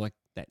sounds like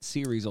that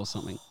series or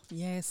something.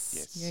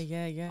 Yes.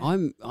 Yeah.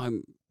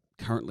 I'm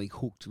currently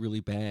hooked really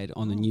bad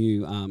on the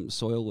new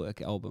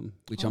Soilwork album,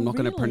 which I'm not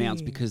going to pronounce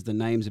really? because the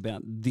name's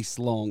about this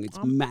long. It's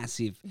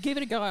massive. Give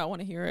it a go. I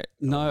want to hear it.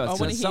 No,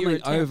 it's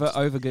something over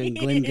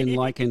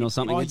Glengen or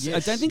something. I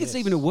don't think it's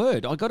even a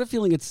word. I got a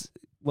feeling it's,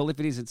 well, if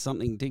it is, it's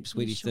something deep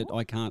Swedish that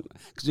I can't,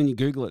 because when you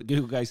Google it,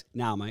 Google goes,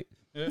 nah, mate.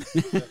 Or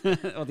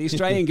the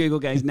Australian Google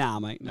goes, nah,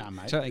 mate. Nah,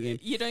 mate. Try it again.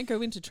 You don't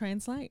go into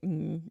Translate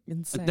and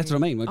say... That's what I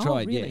mean. I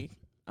tried, really?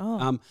 yeah.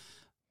 Oh,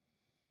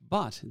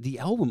 But the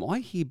album, I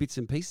hear bits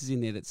and pieces in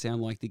there that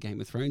sound like the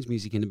Game of Thrones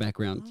music in the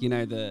background. You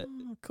know, the...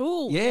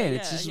 cool.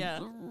 It's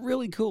just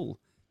really cool.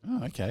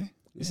 Oh, okay.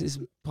 This is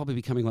probably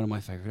becoming one of my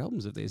favourite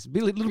albums of theirs. A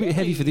little bit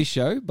heavy for this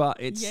show, but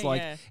it's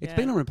it's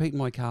been on repeat in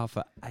my car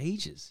for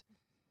ages.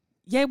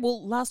 Yeah,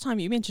 well, last time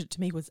you mentioned it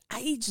to me was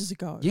ages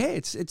ago. Yeah,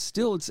 it's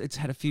still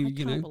had a few, I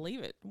can't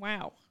believe it.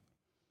 Wow.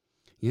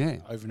 Yeah.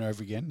 Over and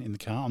over again in the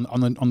car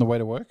on the way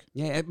to work.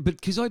 Yeah, but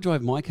because I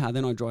drive my car,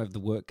 then I drive the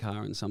work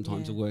car, and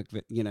sometimes a work,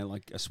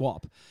 like a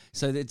swap.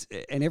 So that's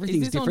and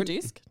everything's Is this different. on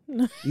disc?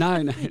 No,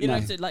 You don't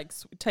have to like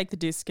take the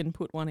disc and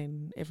put one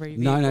in every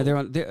vehicle. No, they're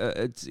on.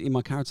 It's in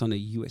my car. It's on a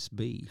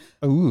USB.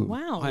 Oh,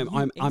 Wow.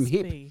 I'm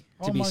hip USB.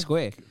 to be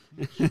square.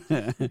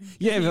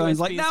 Yeah, everyone's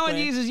like, USB no one square.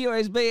 uses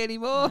USB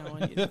anymore. No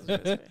one uses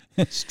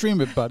USB.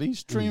 stream it, buddy.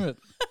 Stream it.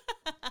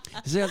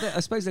 So I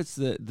suppose that's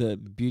the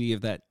beauty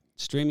of that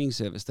streaming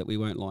service that we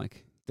won't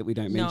like, that we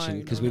don't mention,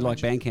 because we like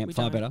Bandcamp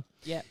far better.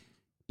 Yeah.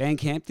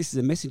 Bandcamp, this is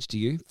a message to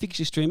you. Fix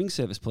your streaming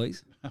service,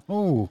 please.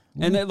 Oh,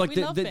 And We love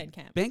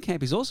Bandcamp.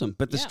 Bandcamp is awesome,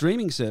 but the Yeah.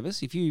 streaming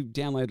service, if you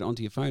download it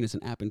onto your phone as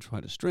an app and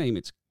try to stream,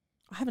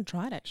 I haven't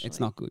tried actually.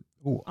 it's not good.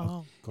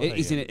 Oh.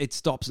 It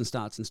stops and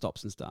starts and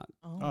stops and starts.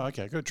 Oh,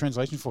 okay. Got a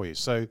translation for you.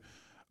 So,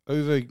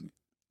 over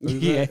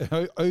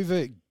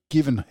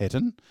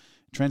Givenhetten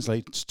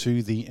translates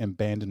to the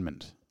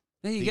abandonment.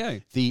 There you go.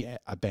 The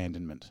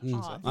abandonment.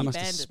 I must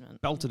have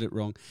spelted it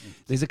wrong.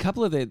 There's a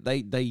couple of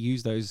they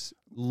use those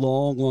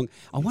long.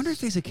 I wonder if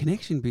there's a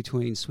connection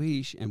between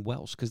Swedish and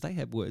Welsh, because they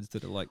have words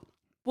that are like.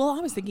 Well, I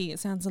was thinking it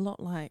sounds a lot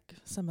like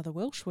some of the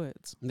Welsh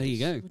words. There you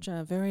go. Which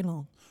are very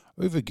long.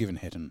 Over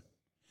Givenhetten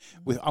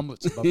with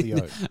umlets above the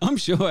O. I'm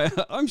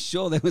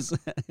sure there was.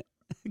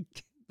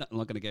 I'm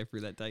not going to go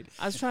through that date.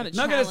 I was trying to.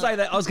 Not going to say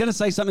that. I was going to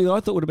say something that I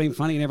thought would have been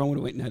funny, and everyone would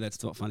have went, "No,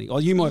 that's not funny." Oh,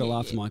 you might have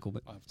laughed, Michael,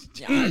 but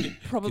I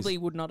probably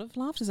would not have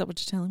laughed. Is that what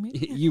you're telling me?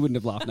 you wouldn't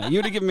have laughed. No, you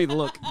would have given me the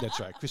look, That's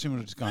right. Christian would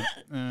have just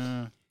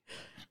gone,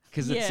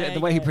 because the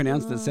way he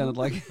pronounced it sounded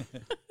like.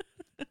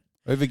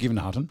 over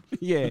Givenhetten.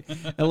 Yeah,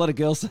 a lot of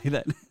girls say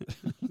that.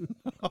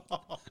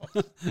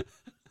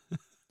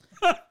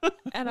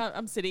 And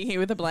I'm sitting here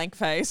with a blank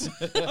face.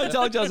 I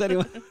told you I was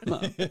anyway.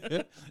 No.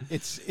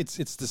 It's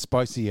the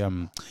spicy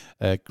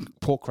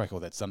pork crackle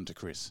that's done to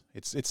Chris.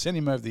 It's sent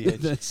him over the edge.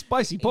 The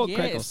spicy pork Yes,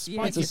 crackle. yes,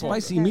 It's a yes.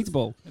 spicy Yes.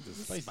 meatball. It's a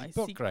spicy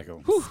pork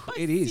crackle.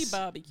 It is.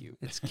 Spicy barbecue.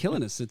 It's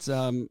killing us. It's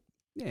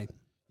yeah.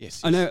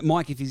 Yes. I know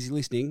Mike, if he's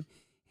listening,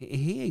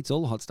 he eats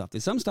all the hot stuff.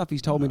 There's some stuff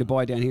he's told me to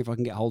buy down here if I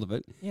can get hold of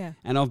it. Yeah.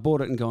 And I've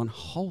bought it and gone,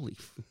 holy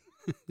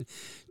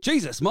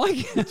Jesus,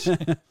 Mike.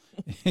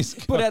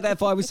 Put out that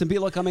fire with some beer.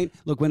 Like, I mean,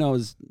 look, when I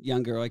was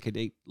younger, I could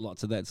eat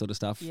lots of that sort of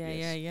stuff.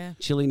 Yeah.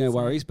 Chili, no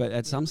worries. But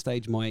at some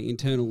stage, my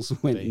internals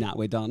went, nah,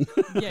 we're done.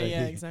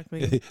 Yeah,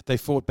 exactly. They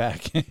fought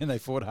back and they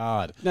fought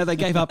hard. No, they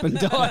gave up and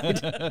died.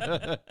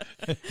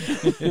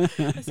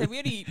 So we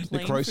only eat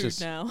plain Necrosis.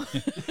 food now.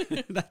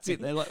 That's it.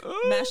 They're like,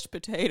 Mashed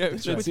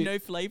potatoes with no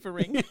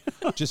flavouring.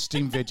 Just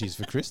steamed veggies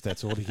for Chris.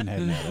 That's all he can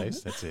have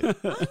nowadays. That's it.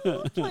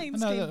 Plain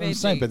No, steamed I'm veggies.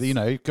 saying,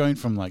 but going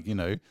from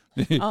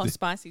Oh,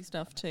 spicy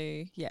stuff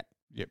too.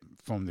 Yep.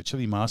 from the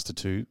chili master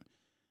to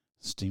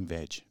steamed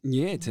veg.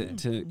 yeah,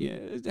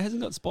 it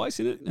hasn't got spice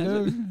in it.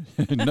 Has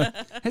it? No,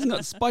 Hasn't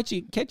got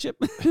spicy ketchup.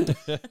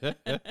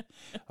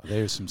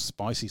 there are some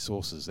spicy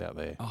sauces out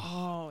there.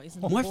 Oh,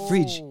 isn't My it?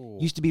 fridge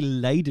used to be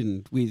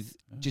laden with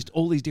just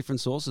all these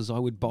different sauces I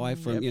would buy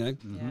from, Yeah.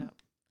 Mm-hmm.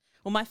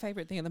 Well, my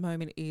favourite thing at the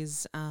moment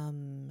is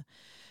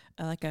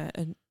like a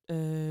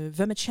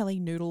vermicelli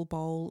noodle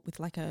bowl with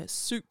like a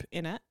soup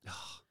in it,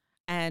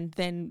 and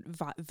then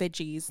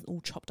veggies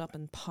all chopped up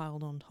and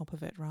piled on top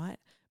of it, right?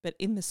 But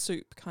in the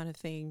soup kind of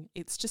thing,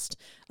 it's just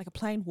like a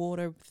plain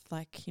water with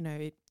like,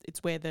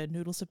 it's where the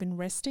noodles have been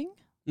resting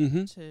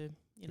to,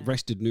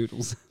 Rested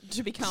noodles.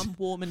 to become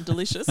warm and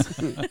delicious.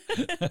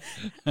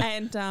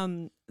 And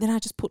then I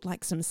just put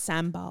like some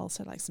sambal,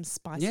 so like some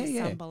spicy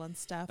sambal and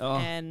stuff,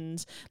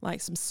 and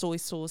like some soy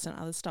sauce and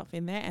other stuff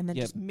in there, and then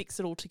just mix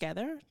it all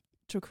together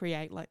to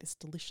create like this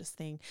delicious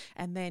thing,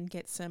 and then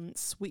get some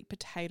sweet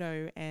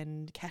potato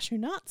and cashew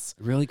nuts.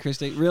 Really,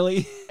 Christine?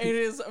 Really? It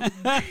is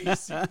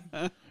amazing.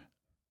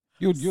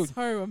 You're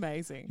So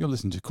amazing. You're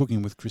listening to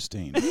Cooking with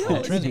Christine.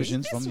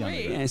 Transmissions from the sweet.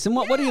 Underground. Yes. And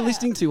what are you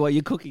listening to while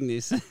you're cooking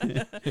this?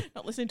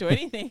 Not listening to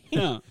anything.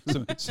 No.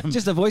 Some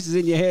Just the voices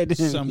in your head.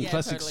 some Yeah,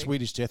 classic totally.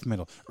 Swedish death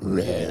metal. You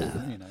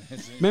know,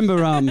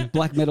 Remember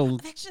black metal?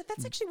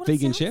 That's actually what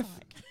Vegan it sounds chef?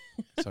 like.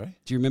 sorry,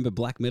 Do you remember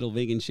black metal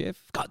vegan chef?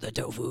 Got the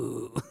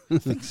tofu. I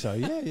think so.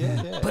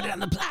 Yeah. Put it on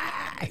the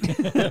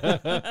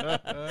plate.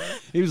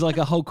 It was like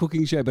a whole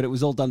cooking show, but it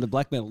was all done to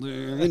black metal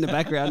in the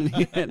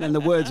background, and the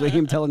words were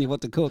him telling you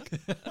what to cook.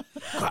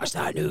 Crush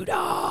the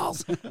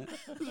noodles.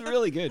 It was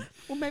really good.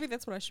 Well, maybe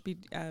that's what I should be,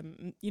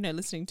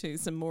 listening to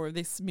some more of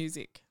this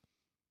music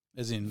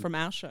As in, from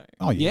our show.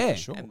 oh yeah, Yeah.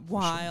 sure, and for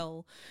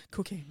while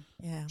cooking,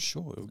 yeah.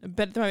 sure.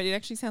 But at the moment, it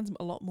actually sounds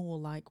a lot more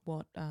like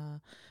what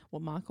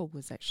Michael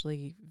was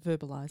actually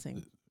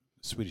verbalizing.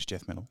 Swedish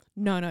death metal.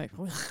 No.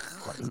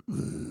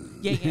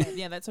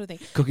 yeah, that sort of thing.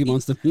 Cookie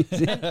Monster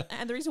music.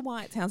 And the reason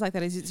why it sounds like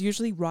that is it's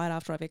usually right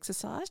after I've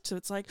exercised. So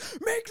it's like,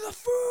 make the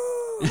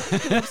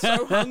food! I'm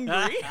so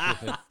hungry.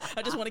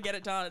 I just want to get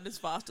it done as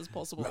fast as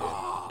possible.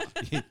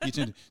 you tend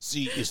to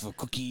C is for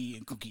cookie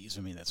and cookie is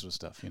for me, that sort of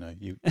stuff. You know,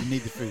 you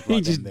need the food He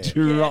right just then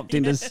there. dropped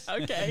into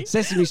Okay.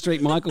 Sesame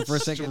Street Michael for a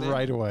second.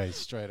 there.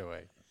 Straight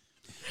away.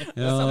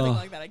 Something Oh.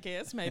 like that, I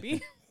guess,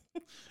 maybe.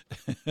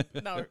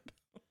 No.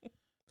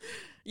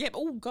 Yep.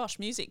 Oh, gosh,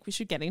 music. We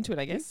should get into it,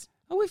 I guess.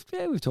 Oh, we've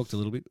talked a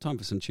little bit. Time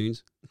for some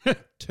tunes.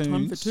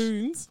 Time for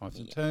tunes. Time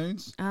for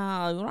tunes.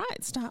 All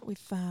right, start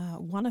with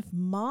one of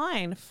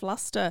mine,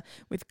 Fluster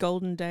with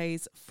Golden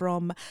Days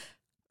from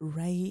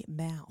Ray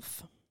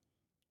Mouth.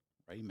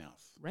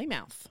 Raymouth.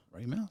 Raymouth.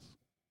 Raymouth?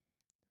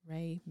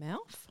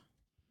 Raymouth?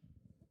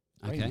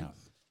 Okay.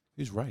 Raymouth.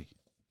 Who's Ray?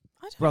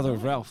 I don't Brother know.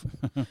 of Ralph.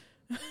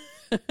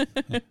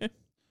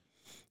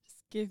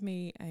 Just give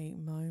me a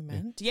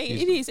moment. Yeah,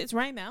 He's- it is. It's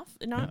Raymouth.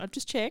 No, Yeah. I've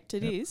just checked.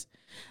 It Yep. is.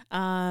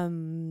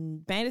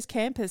 Banders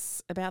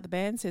Campus about the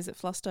band says that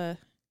Fluster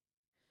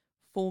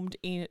formed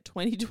in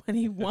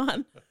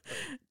 2021,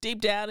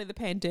 deep down in the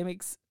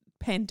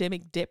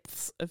pandemic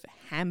depths of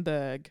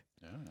Hamburg.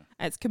 Yeah.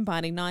 It's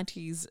combining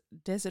 90s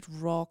desert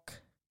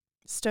rock,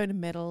 stoner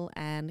metal,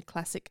 and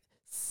classic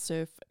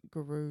surf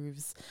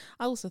grooves.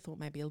 I also thought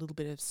maybe a little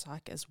bit of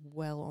psych as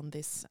well on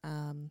this.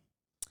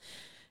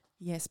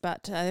 Yes,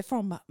 but they're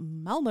from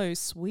Malmö,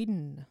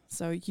 Sweden,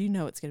 so you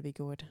know it's going to be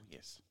good.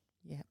 Yes.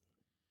 Yeah.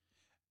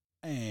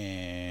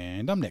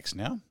 And I'm next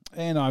now.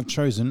 And I've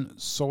chosen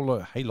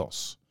Solar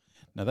Halos.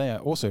 Now, they are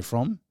also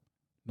from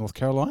North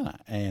Carolina,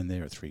 and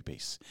they're a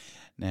three-piece.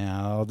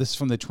 Now, this is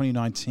from their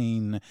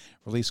 2019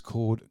 release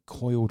called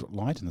Coiled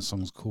Light, and the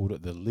song's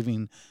called The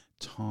Living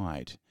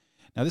Tide.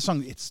 Now, this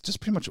song, it's just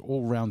pretty much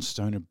all-round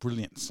stoner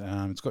brilliance.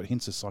 It's got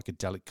hints of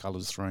psychedelic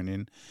colours thrown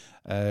in.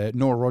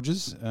 Nora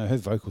Rogers, her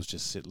vocals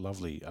just sit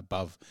lovely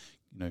above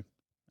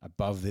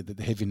the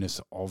heaviness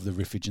of the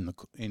riffage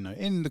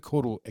in the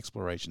chordal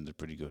explorations are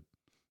pretty good.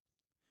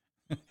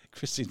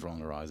 Christine's rolling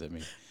her eyes at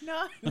me.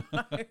 No.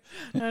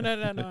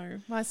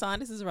 My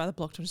sinuses are rather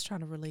blocked. I'm just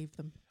trying to relieve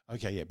them.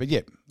 Okay, yeah, but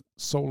yeah,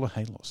 Solar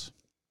Halos.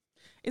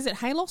 Is it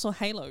Halos or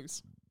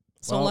Halos?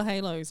 Well- Solar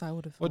Halos, I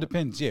would have thought. Well, it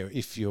depends, yeah.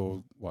 If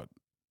you're,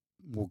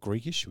 more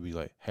Greekish, would be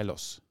like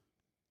Halos.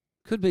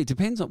 Could be.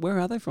 Depends on where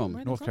are they from.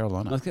 Where are they North from?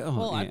 Carolina.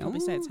 Well, I'd yeah.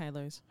 probably say it's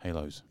Halos.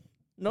 Halos.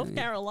 North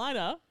Yeah.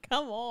 Carolina?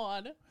 Come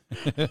on.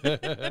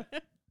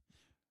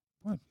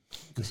 What?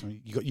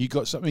 You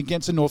got something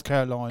against the North Are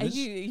Carolinas?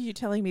 you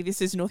telling me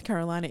this is North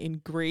Carolina in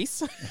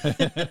Greece?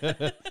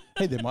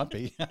 Hey, there might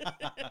be.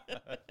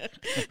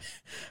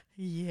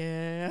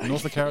 Yeah.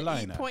 North Can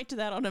Carolina. you point to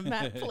that on a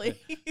map,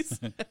 please?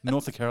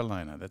 North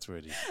Carolina, that's where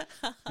it is.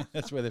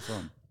 That's where they're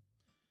from.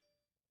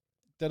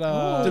 Oh.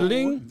 Ta-da!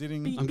 Diddle-ding.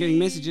 Diddling. I'm getting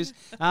messages.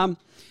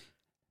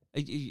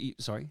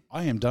 Sorry.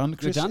 I am done.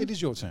 Chris, done? it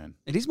is your turn.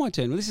 It is my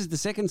turn. Well, this is the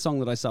second song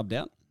that I subbed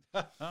out.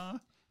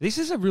 This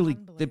is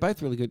they're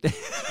both really good.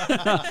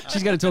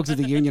 She's going to talk to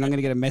the union. I'm going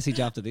to get a message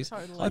after this.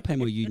 Totally. I pay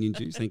my union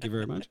dues. Thank you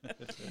very much.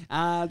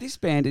 This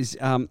band is,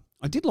 I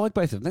did like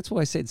both of them. That's why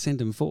I said send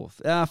them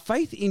forth.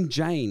 Faith in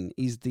Jane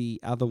is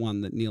the other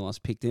one that Neil has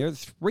picked. They're a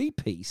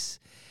three-piece.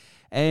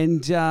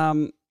 And,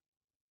 oh,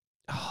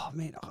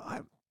 man,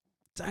 I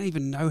don't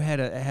even know how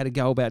to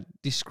go about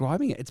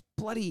describing it.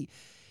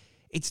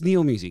 It's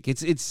Neil music.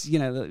 It's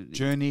Journey.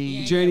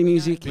 Journey we know.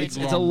 music. Big It's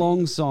a long-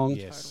 long song.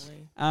 Yes. Totally.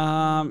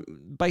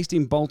 Based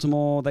in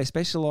Baltimore, they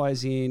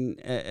specialize in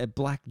a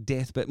Black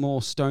Death, but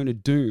more stoner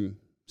doom.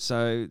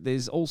 So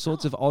there's all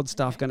sorts of odd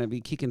stuff going to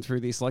be kicking through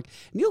this. Like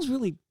Neil's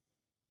really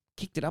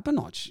kicked it up a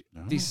notch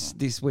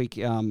this week.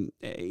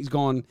 He's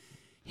gone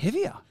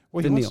heavier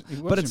Well, than he Neil.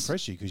 wants But to it's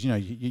impress you because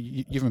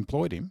you've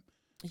employed him.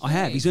 I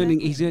have. Yeah, He's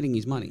exactly. earning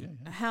his money.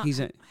 How he's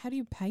how do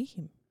you pay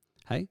him?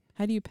 Hey,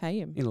 How do you pay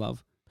him? in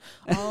love,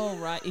 Oh,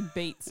 right, in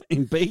beats.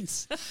 in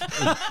beats.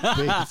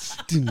 Beats.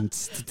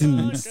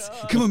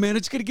 God. Come on, man! I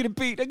just gotta get a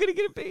beat. I gotta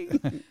get a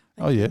beat. Thank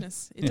Oh, yeah.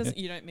 goodness. It doesn't.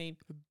 You don't mean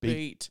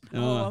beat.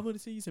 Oh. I want to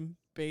see some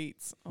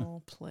beats.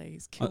 Oh,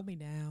 please kill me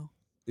now.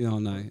 Oh,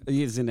 no.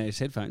 It's in his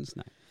headphones.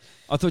 No.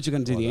 I thought you were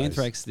going to do the those.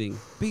 Anthrax thing.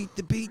 Beat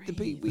the beat,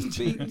 we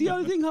beat. The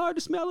only thing hard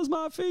to smell is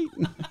my feet.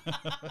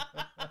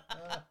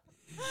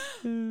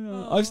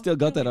 I've still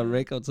got that on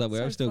record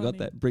somewhere. So I've still got funny.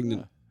 that. Bring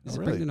the... Is it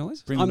really? Bring the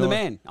Noise? Bring I'm the the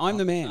Noise. man. I'm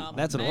the man. I'm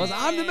That's the what it was.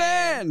 I'm the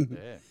man.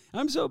 Yeah.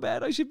 I'm so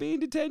bad I should be in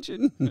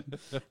detention.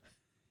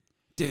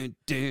 Dun,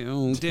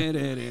 dun, dun,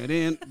 dun,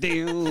 dun,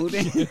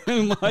 dun,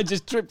 dun. I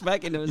just tripped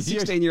back into a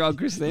 16-year-old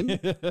Chris then.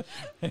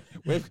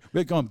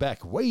 We're going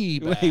back way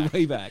back.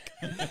 Way back.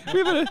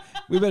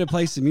 we better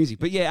play some music.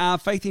 But yeah,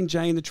 Faith in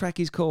Jane, the track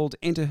is called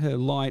Enter Her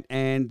Light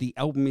and the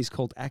album is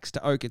called Axe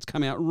to Oak. It's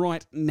come out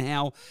right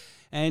now.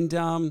 And,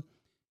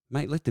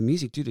 mate, let the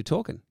music do the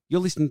talking.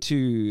 You're listening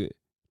to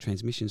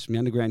Transmissions from the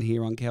Underground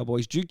here on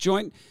Cowboys Juke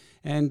Joint.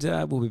 And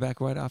we'll be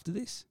back right after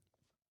this.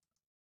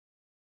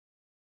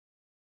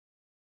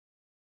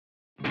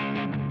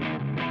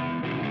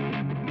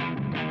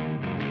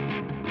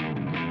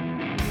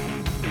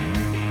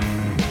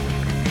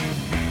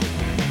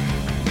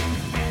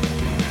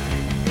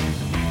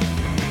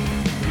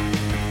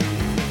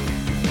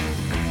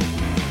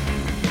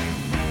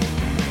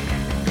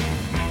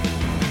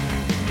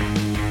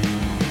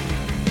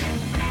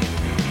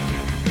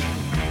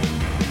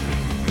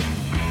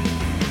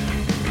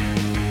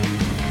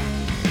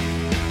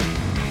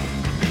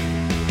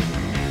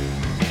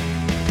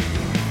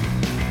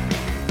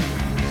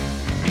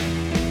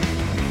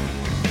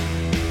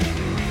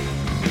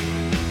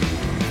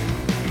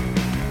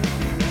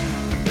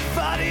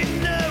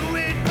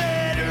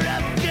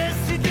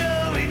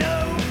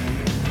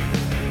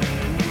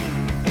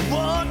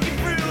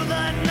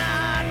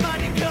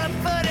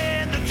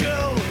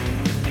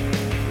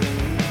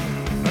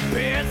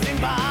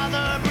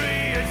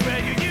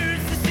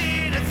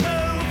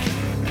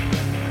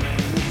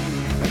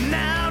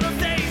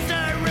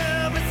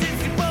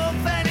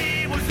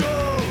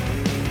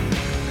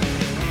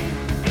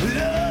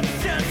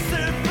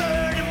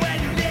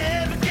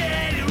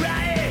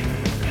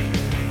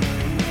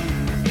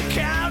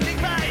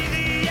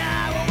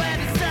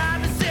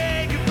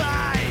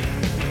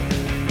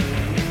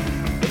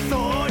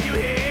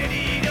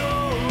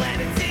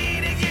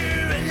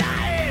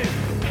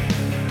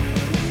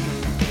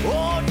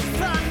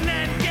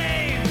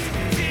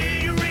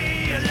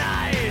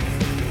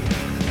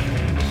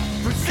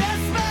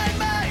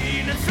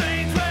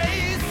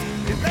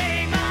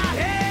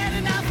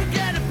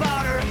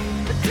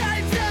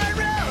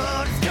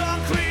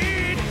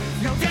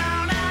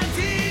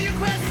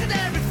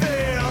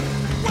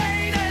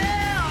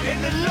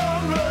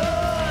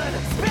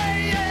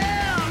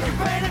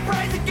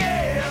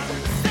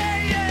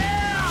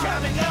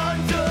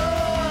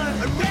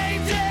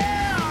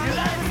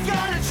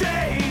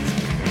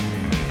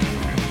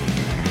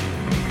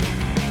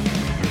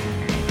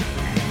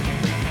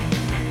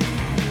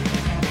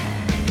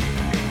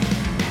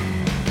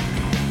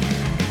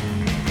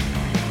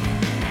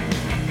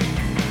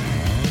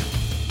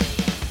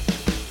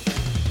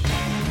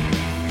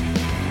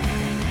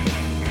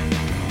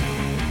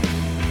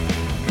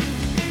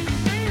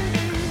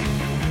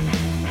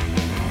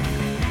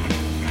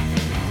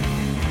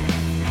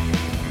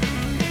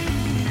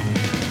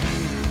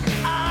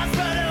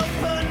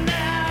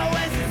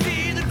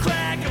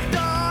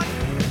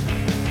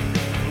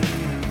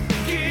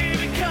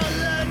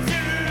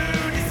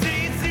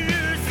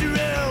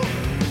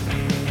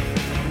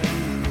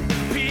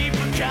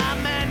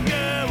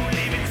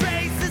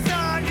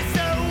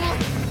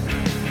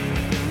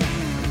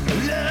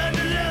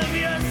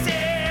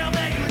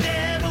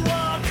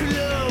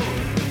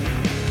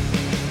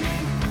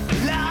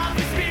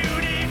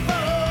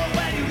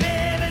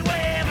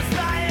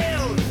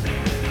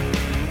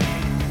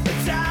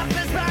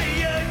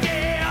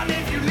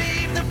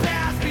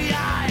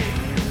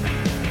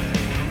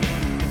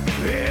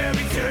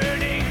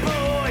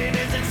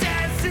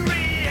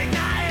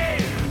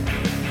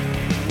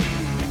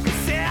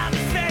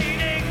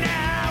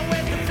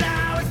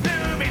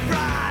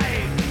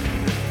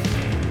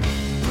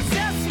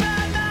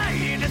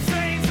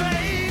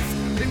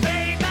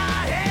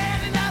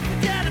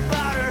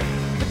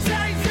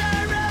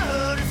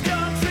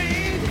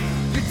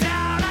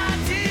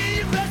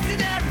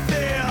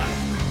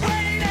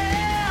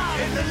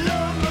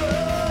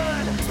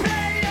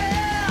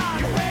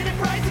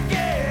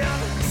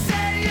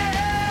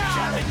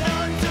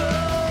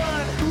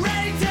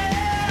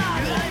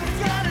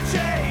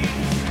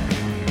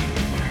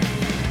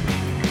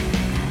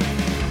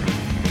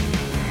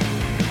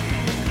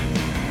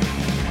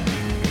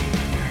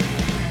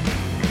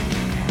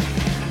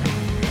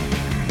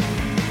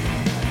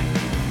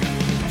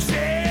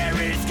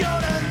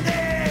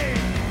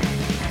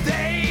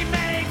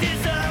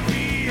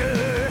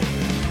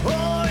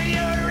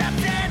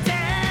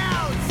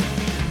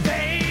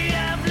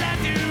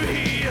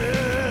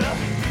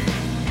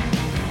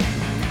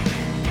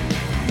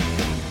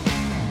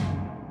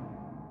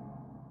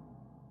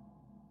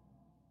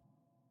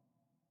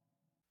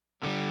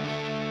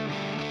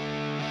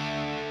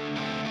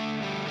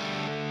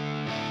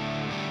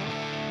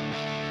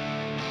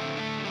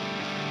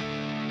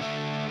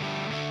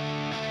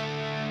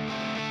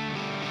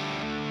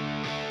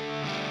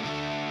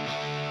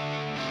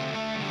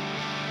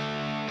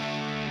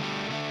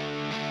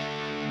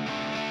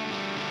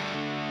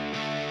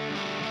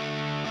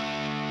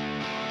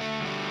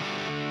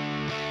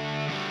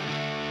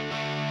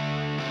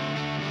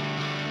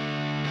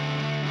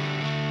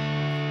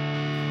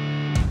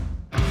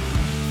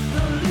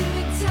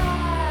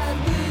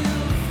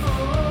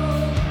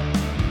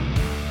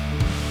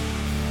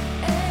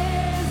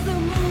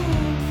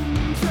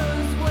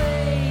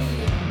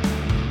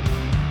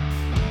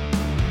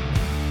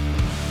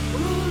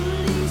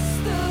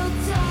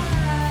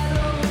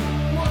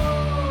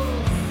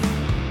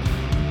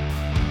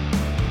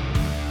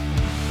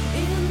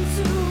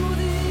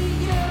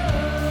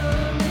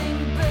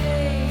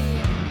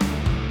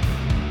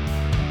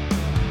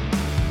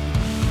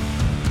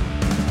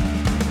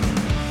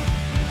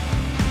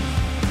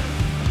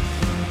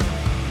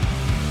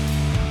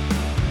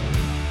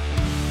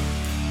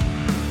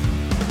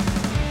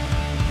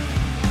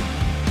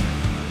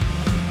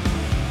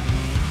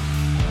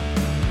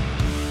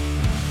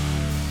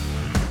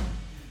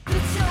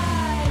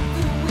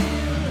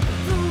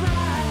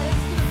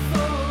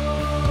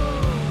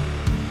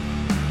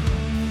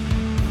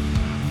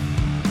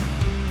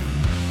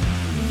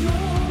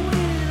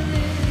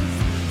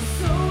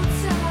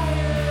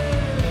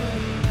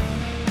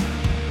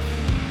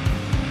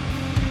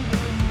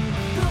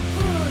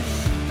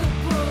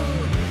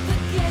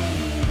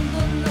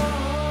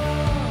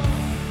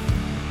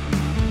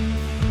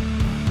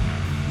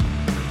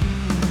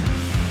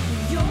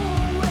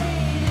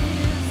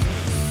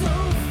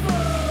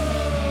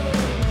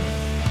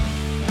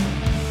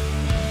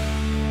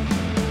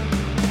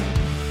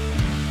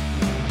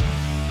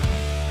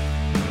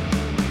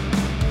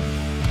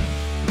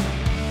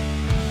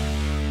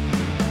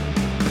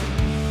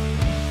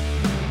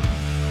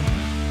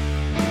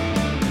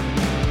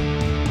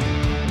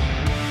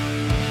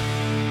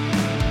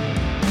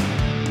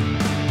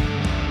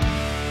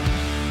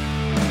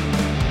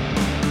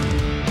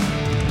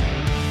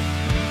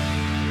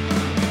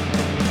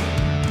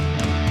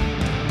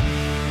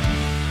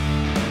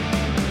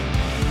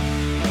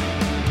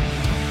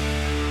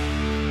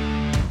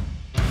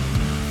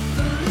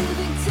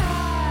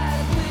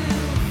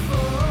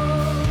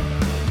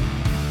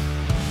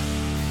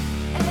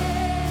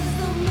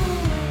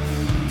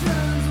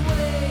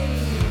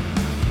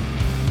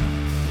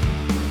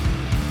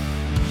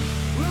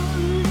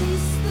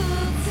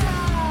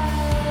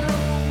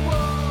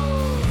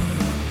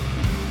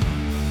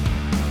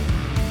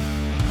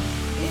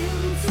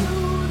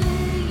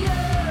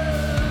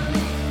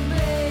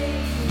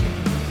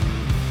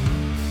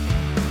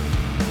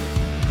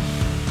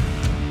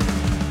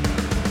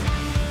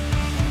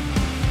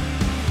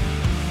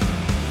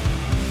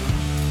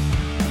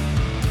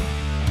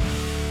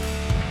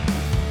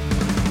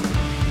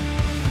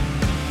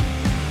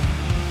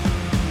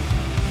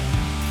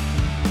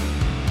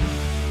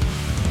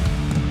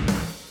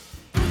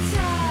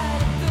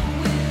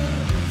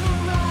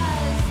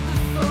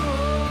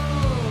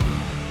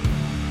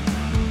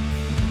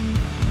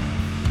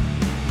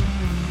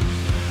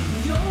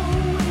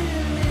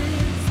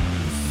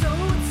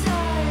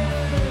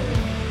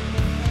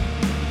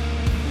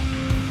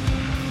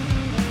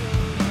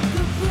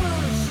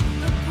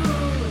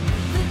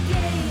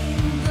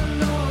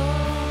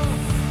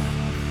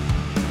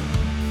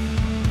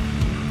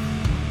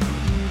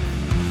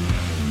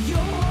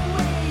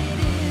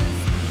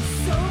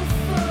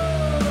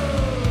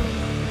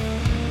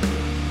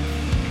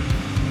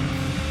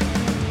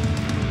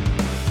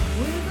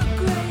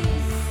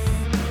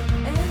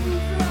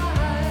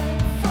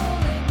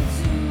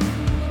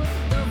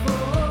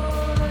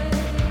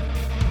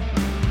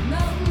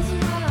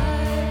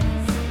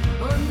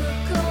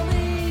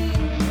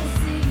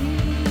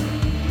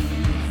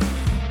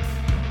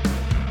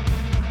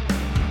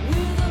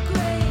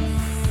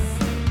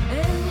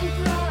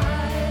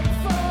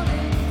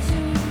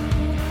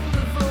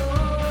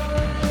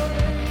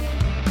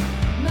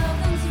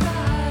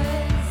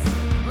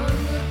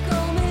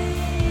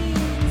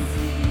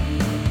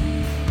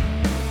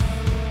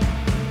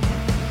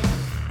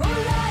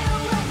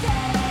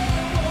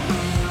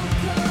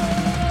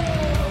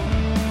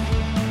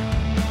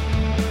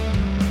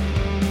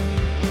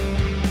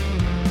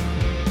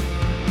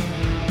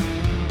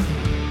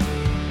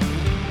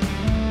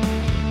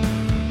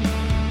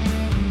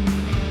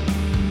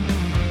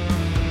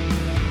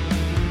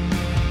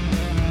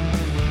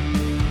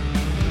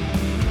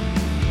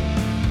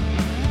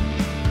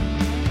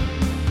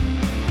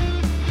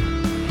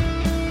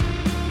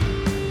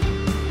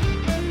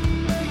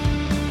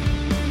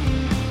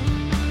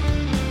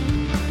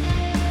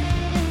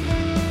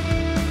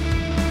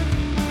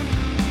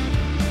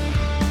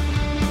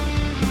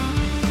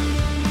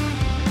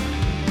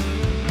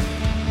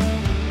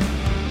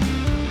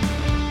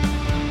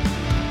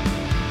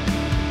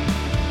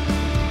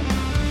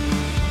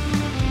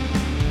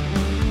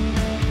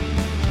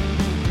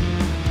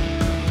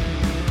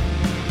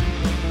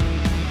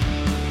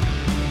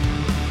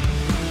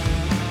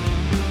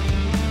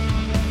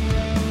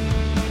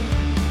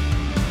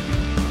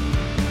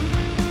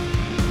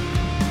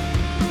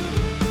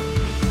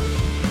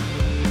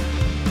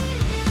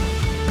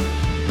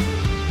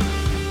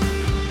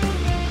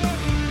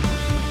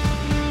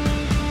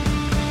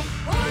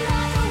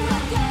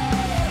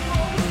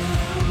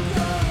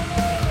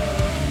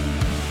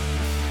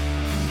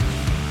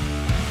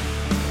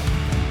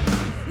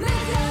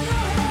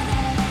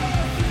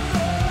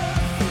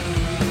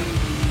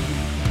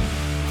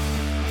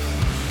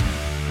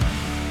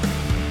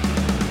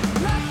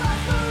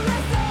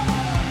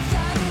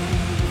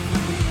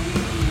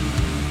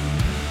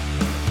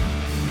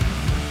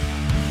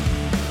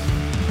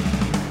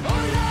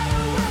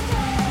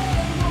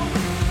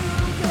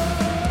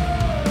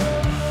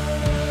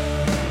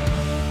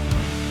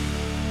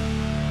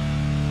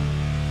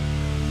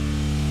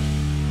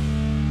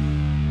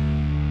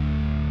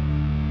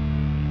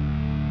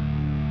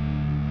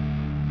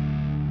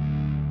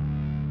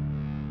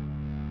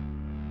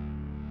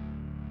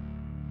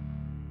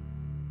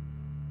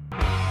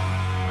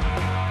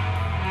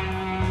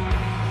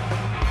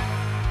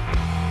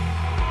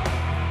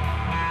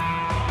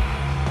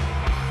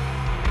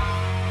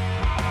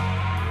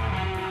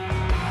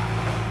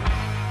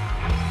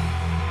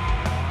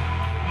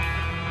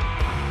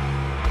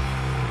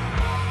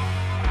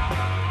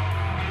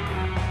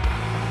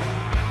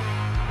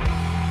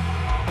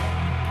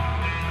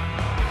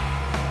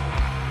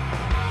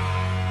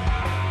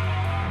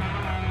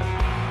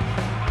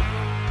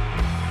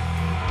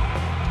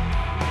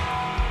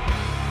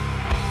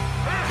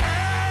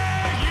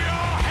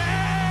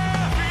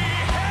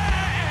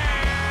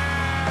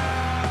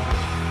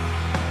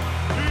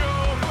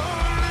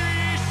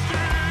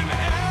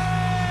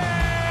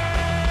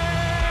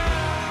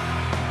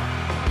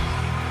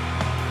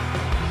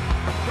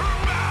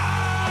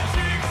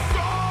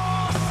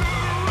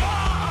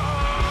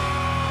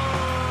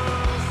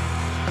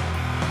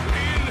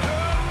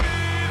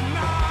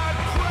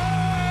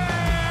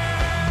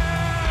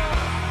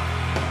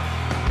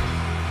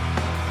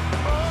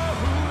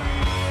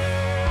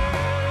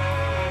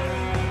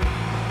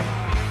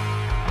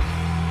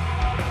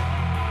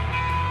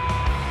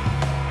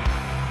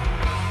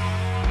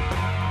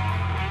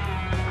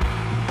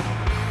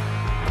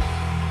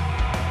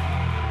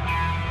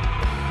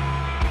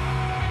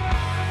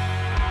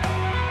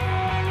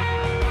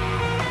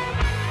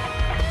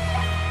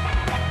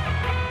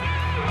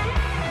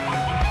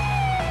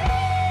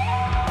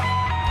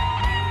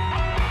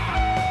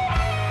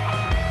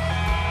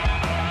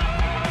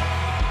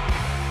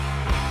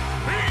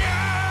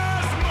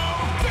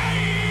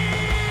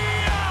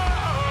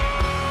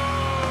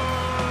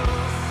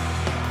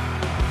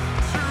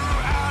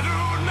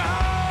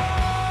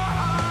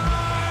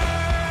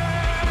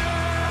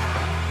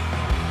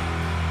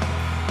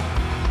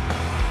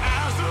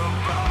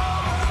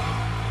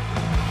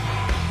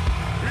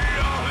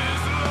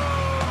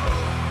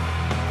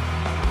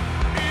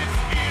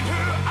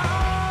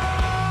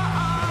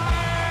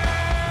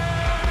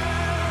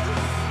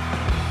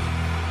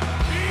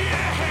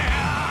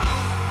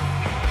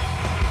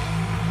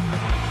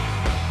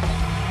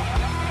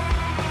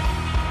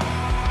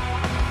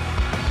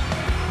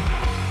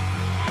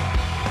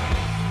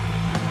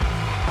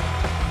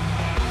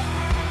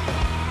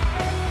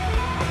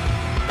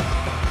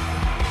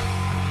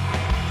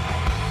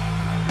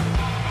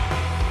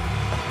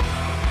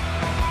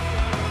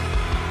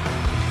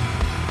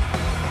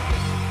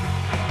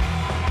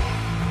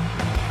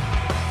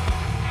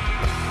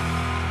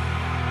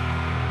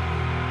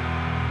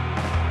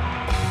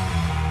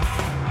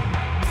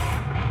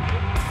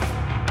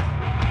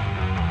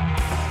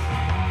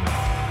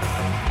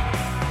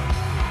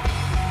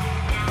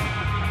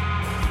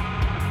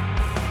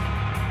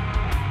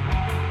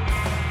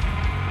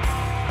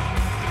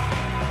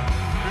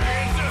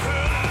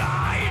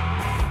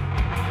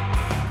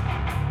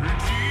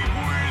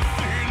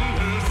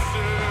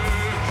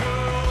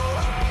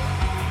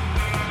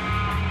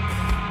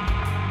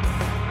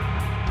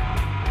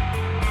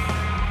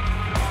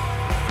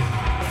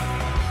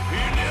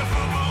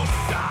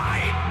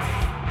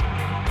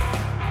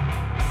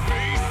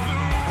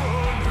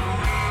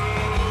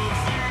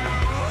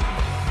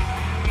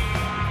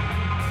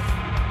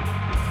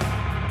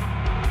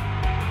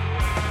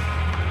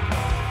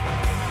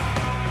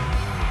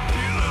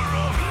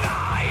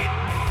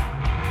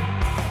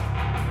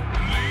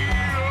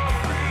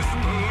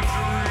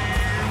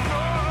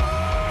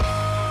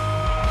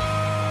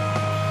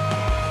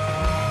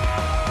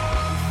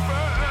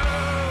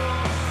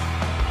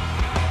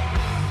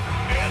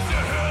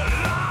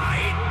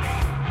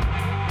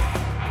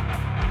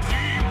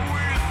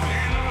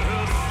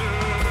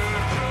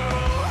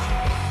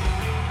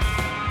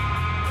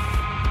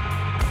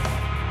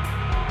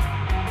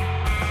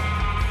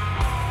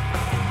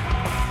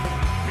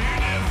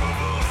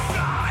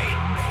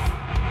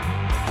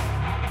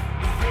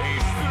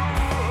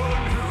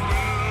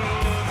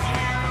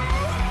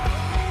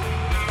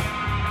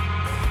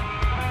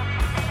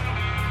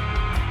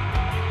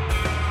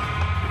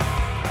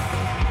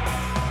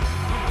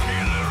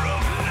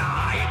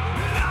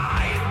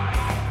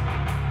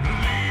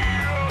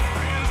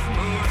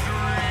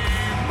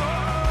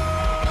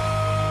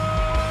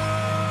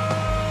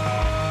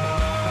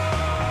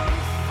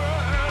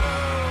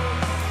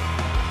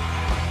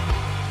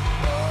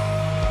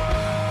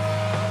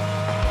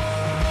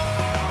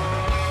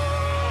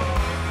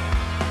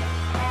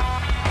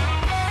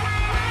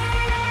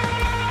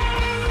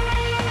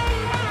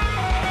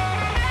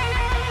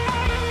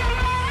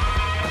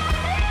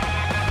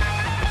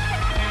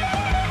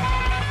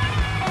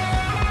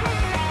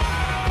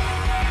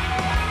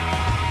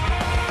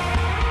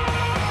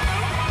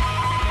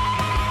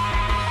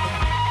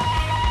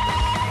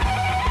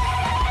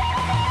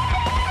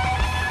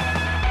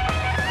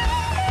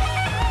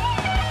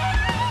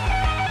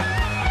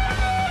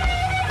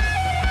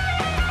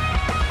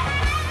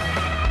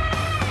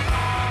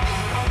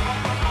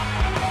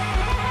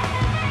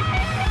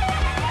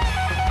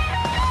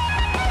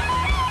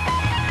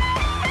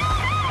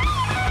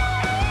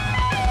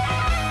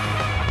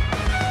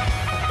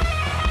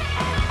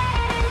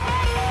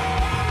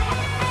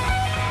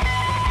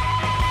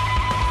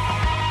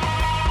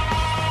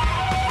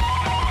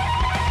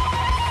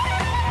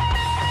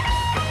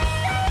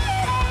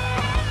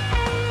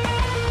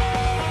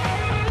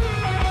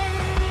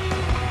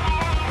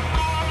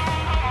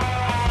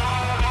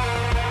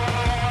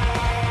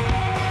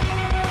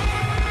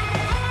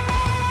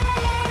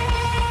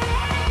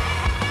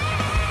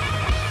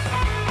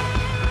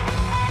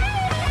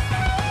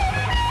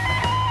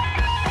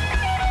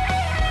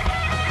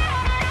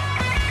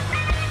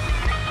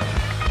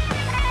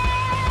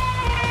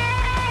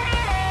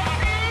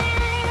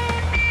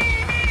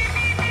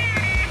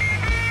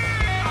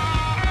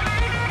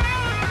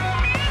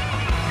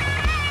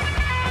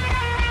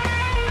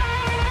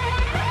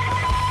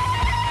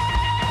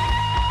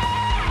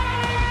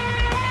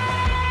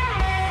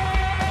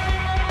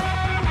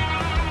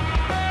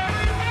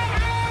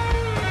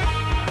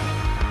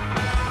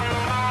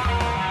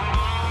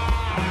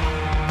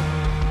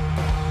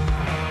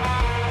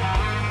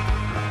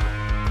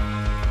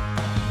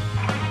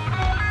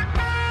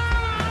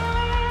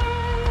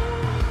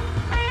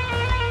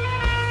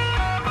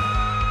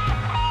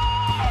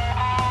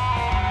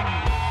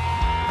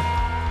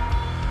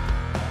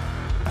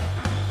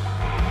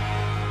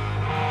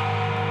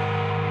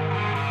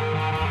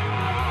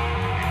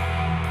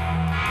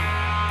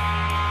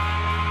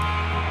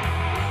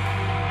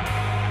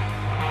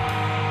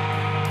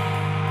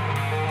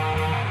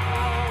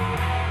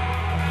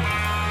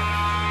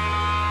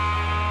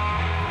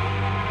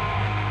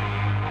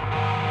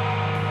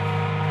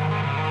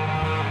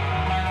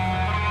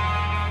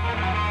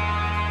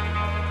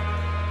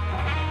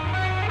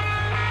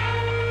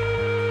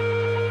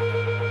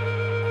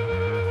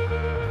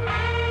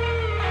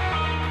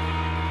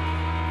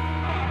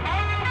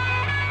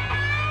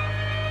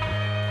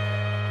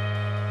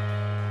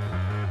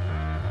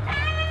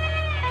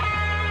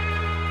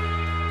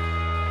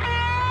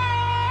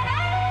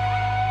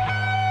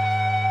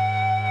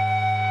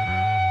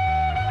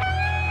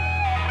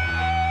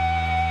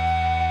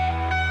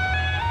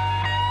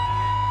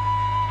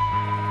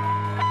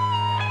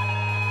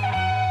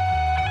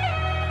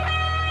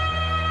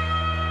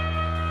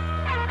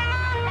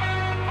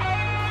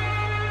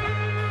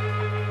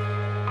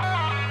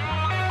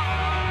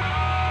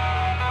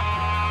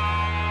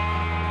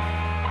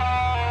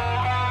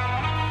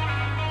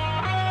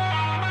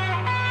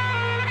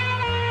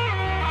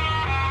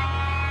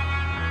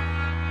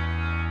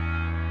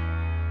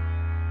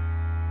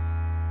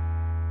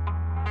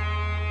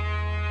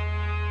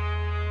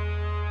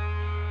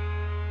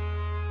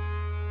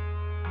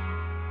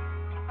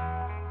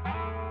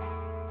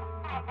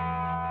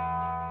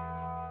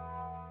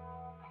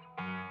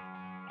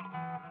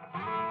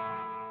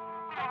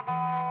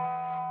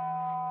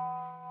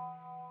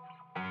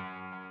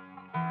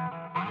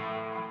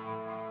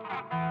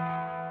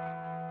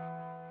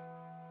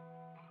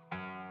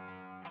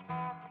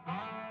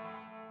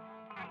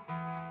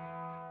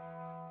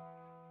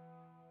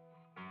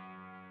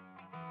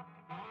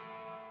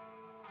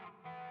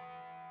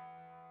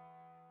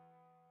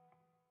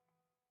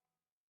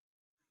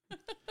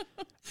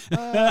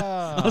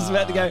 I was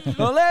about to go,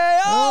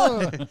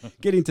 ole,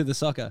 get into the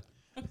soccer.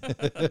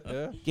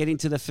 Get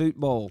into the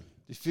football.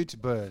 The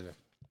football.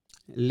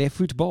 Le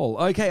football.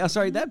 Okay,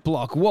 sorry, that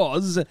block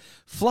was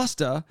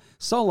Fluster,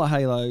 Solar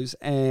Halos,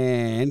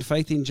 and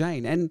Faith in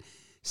Jane. And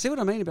see what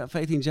I mean about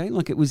Faith in Jane?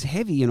 Like, it was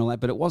heavy and all that,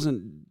 but it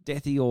wasn't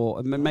deathy,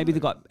 or maybe they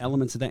got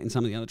elements of that in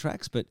some of the other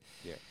tracks, but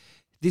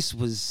this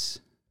was...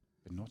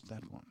 But not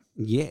that one.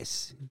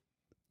 Yes.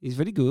 It's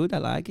very good. I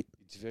like it.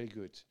 It's very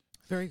good.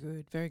 Very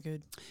good, very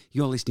good.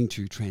 You're listening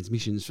to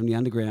Transmissions from the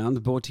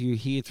Underground, brought to you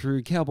here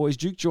through Cowboys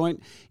Juke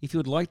Joint. If you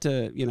would like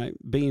to,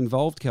 be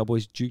involved,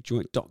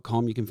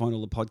 cowboysjukejoint.com. You can find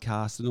all the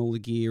podcasts and all the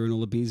gear and all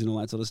the beers and all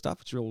that sort of stuff.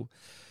 It's real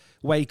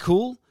way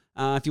cool.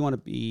 If you want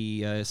to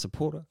be a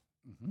supporter,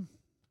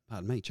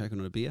 pardon me, choking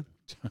on a beer.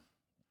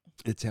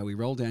 It's how we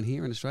roll down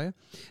here in Australia.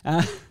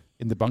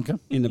 In the bunker?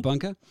 In the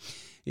bunker.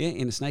 Yeah,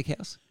 in a snake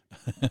house.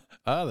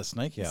 The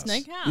snake house.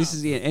 Snake house. This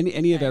is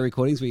any of our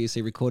recordings where you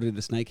see recorded at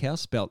a snake house,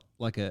 spelt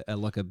like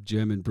a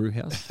German brew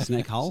house.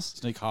 Snake house.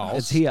 Snake house.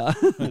 It's here.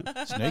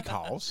 Snake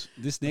house.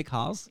 The snake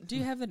house. Do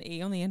you have an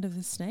E on the end of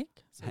the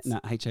snake?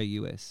 No,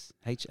 H-A-U-S.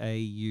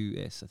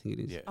 H-A-U-S, I think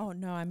it is. Yeah. Oh,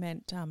 no, I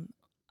meant on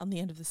the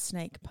end of the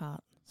snake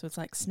part. So it's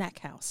like snack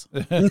house.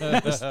 No,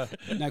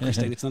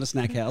 Christine, it's not a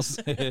snack house.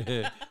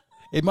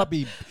 It might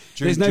be.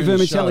 There's no during the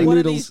vermicelli show. One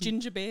of noodles. these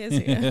ginger bears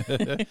here.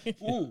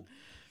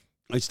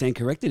 I stand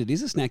corrected. It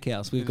is a snack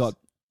house. We've got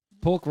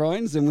pork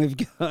rinds and we've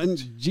got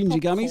ginger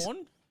gummies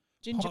Popcorn,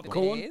 ginger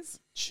Popcorn. bears.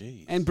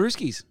 Jeez. and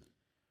brewskis.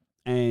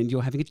 And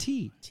you're having a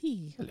tea.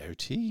 Tea. Hello,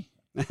 tea.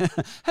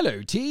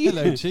 Hello, tea.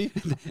 Hello, tea.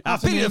 I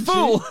pity the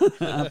fool.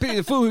 I pity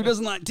the fool who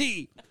doesn't like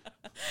tea.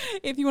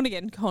 If you want to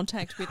get in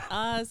contact with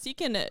us, you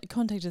can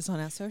contact us on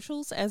our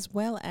socials as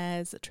well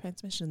as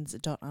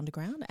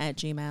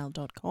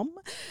transmissions.underground@gmail.com.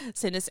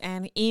 Send us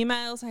an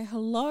email, say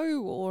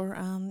hello, or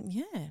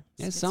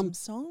submit some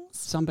songs.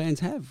 Some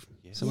bands have.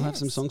 Yes. So we'll have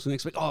some songs for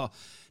next week. Oh,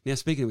 now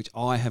speaking of which,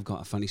 I have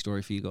got a funny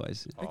story for you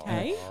guys.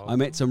 Okay. I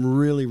met some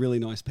really, really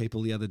nice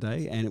people the other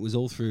day, and it was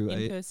all through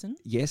In person.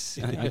 Yes,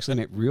 I actually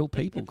met real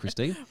people,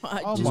 Christine.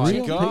 Oh Just my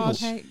real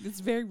gosh. people. Okay, it's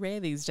very rare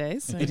these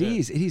days. So. It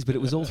is, but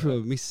it was all through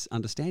a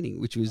misunderstanding,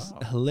 which was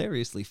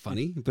hilariously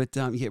funny. But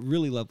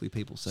really lovely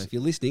people. So if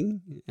you're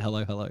listening,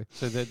 hello.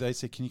 So they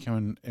said, can you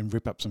come and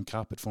rip up some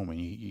carpet for me?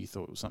 You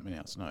thought it was something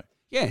else. No.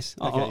 Yes,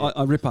 Okay,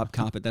 I rip up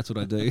carpet. That's what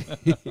I do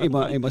in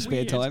my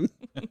spare time.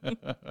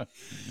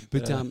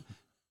 But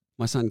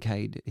my son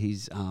Cade,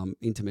 he's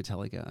into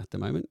Metallica at the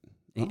moment,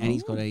 and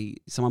he's got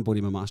someone bought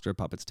him a Master of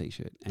Puppets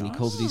T-shirt, and he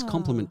calls it his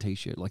compliment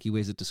T-shirt. Like, he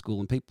wears it to school,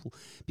 and people,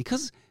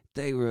 because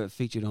they were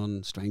featured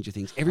on Stranger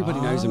Things,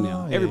 everybody knows them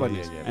now. yeah, Everybody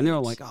yeah, knows, yeah. and they're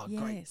all like, "Oh,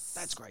 great, Yes.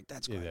 that's great,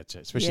 that's Yeah, great." that's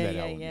it. Especially that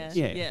Yeah, album. yeah.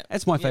 yes. Yeah,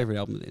 that's my favorite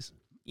album of theirs.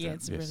 Yeah,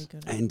 it's Yes. really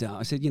good. And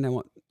I said, you know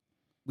what?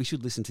 We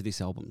should listen to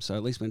this album. So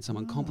at least when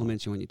someone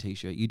compliments you on your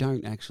T-shirt, you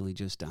don't actually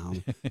just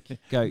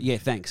go, yeah,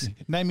 thanks.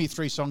 Name me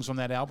 3 songs on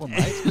that album,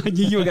 mate. I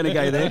knew you were going to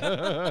go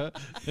there.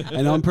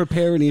 And I'm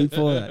preparing him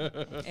for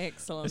that.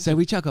 Excellent. So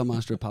we chuck on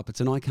Master of Puppets,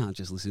 and I can't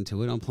just listen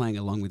to it. I'm playing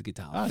along with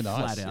guitar, Oh, nice.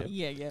 flat out.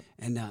 Yeah.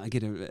 And I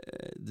get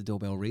the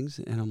doorbell rings,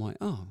 and I'm like,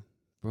 oh,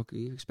 Brooke, are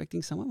you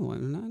expecting someone? I'm like,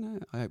 no.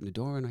 I open the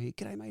door, and I hear,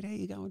 g'day, mate, how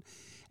you going?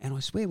 And I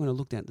swear, when I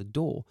looked out the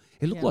door,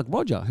 it looked like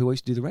Roger, who I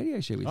used to do the radio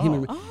show with.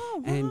 Him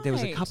and there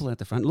was a couple out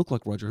the front, looked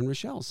like Roger and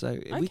Rochelle. So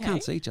we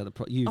can't see each other.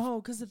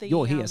 Because of the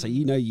You're here, so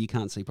you know you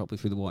can't see properly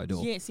through the wide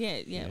door. Yes,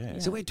 yeah.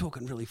 So we're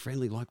talking really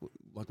friendly, like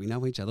we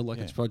know each other, like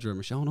it's Roger and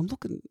Rochelle. And I'm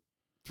looking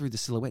through the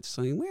silhouettes,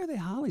 saying, where are their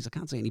Harleys? I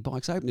can't see any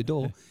bikes. I open the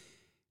door.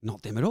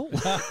 Not them at all.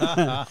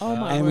 Oh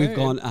my And word. we've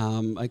gone,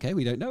 okay,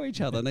 we don't know each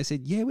other. And they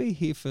said, yeah, we're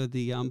here for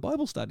the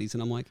Bible studies.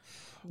 And I'm like,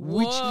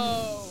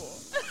 Whoa.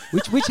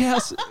 which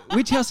house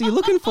are you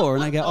looking for?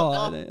 And they go,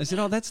 I said,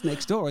 that's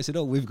next door. I said,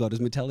 all we've got is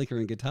Metallica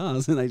and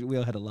guitars. And we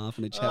all had a laugh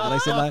and a chat. But I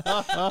said, no.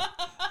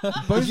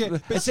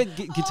 I said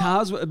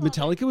guitars,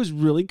 Metallica was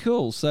really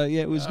cool. So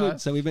yeah, it was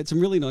good. So we met some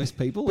really nice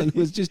people, and it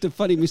was just a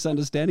funny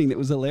misunderstanding that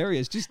was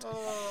hilarious.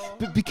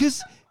 But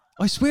because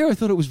I swear I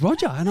thought it was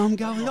Roger, and I'm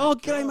going,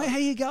 g'day mate, how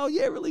you going?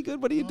 Yeah, really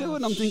good. What are you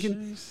doing? I'm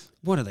thinking,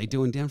 what are they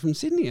doing down from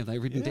Sydney? Have they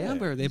ridden down?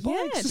 Where are their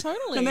bikes? Yeah,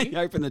 totally. And they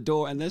open the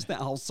door, and there's that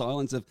whole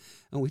silence of,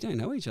 we don't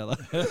know each other.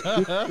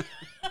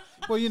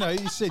 Well, you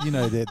said,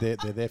 they're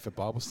there for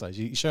Bible studies.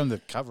 You show them the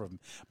cover of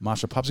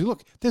Master of Puppets.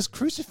 Look, there's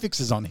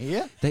crucifixes on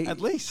here,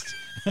 at least.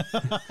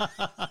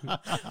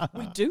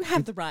 We do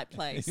have the right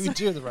place. We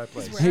do have the right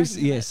place. We're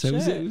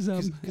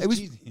It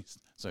was.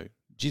 So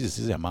Jesus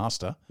is our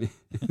master.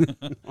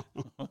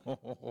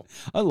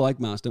 I like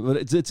Master, but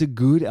it's a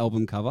good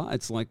album cover.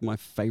 It's like my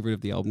favorite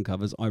of the album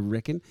covers, I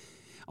reckon.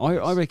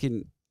 I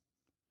reckon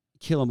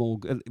Kill 'Em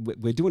All.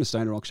 We're doing a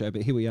stoner rock show,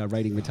 but here we are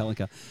rating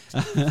Metallica.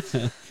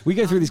 We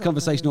go through this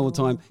conversation all the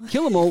time.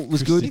 Kill 'Em All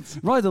was good.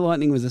 Ride the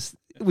Lightning was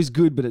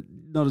good, but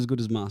not as good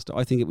as Master.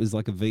 I think it was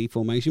like a V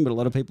formation, but a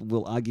lot of people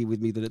will argue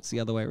with me that it's the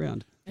other way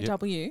around. A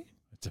W.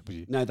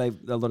 No,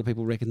 a lot of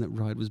people reckon that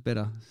Ride was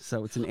better,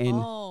 so it's an N.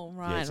 Oh,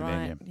 right, it's an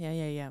right. N,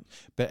 Yeah.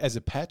 But as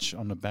a patch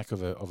on the back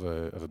of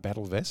a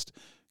battle vest,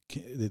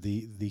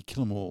 the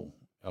Kill 'Em All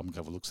album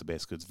cover looks the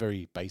best because it's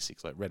very basic,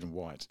 it's like red and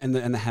white. And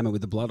the hammer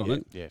with the blood on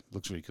it. Yeah,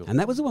 looks really cool. And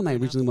that was the one they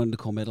originally wanted to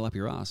call Metal Up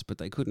Your Ass, but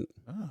they couldn't.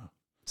 Oh.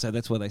 So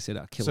that's why they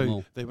said, kill them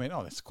all. They went,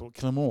 let's call it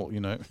Kill 'Em All,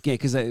 Yeah,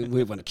 because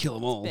we want to kill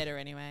them all. Better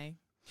anyway.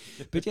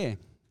 But yeah,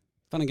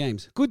 fun and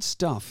games. Good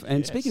stuff.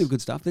 And speaking of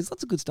good stuff, there's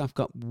lots of good stuff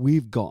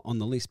we've got on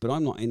the list, but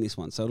I'm not in this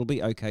one, so it'll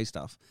be okay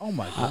stuff. Oh,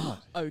 my God.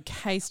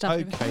 Okay stuff.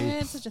 Okay. Never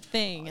had such a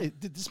thing.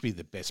 This be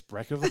the best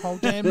bracket of the whole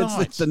damn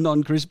night. It's the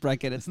non-Chris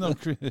bracket. It's not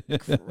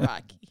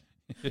Crikey.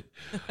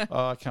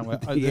 Oh, I can't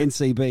wait. The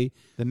NCB.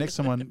 The next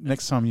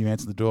time you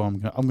answer the door, I'm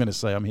going to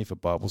say I'm here for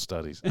Bible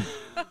studies.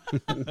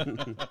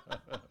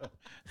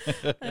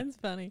 That's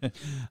funny.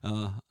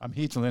 I'm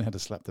here to learn how to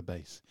slap the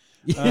bass.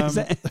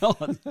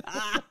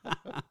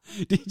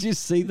 Did you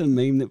see the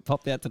meme that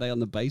popped out today on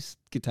the bass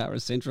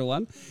guitarist central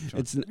one?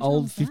 It's an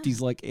old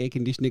 50s like air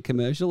conditioner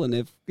commercial,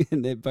 and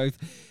they're both.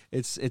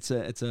 It's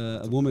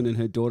a woman and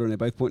her daughter, and they're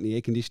both pointing the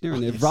air conditioner,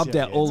 and they've rubbed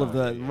out all of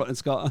the. Yeah.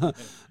 It's got,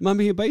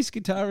 Mummy, a bass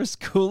guitarist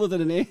cooler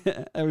than an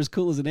air, are as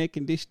cool as an air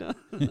conditioner.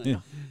 Yeah,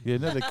 no,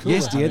 they're cooler.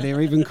 Yes, dear,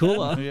 they're even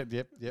cooler.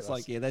 Yep. It's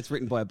like, that's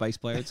written by a bass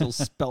player. It's all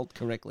spelt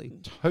correctly.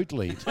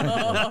 Totally.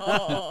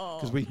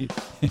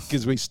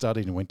 Because we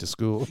studied and went to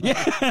school. Yeah.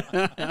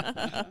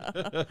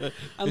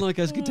 Unlike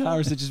us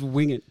guitarists that just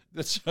wing it.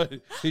 That's right.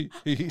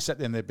 He sat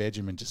there in their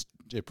bedroom and just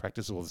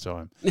practiced all the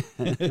time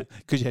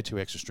because you had 2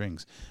 extra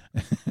strings.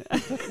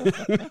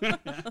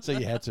 So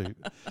you had to.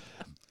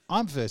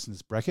 I'm first in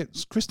this bracket.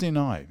 It's Christy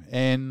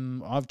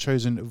and I've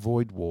chosen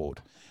Void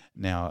Ward.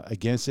 Now,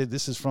 again, I said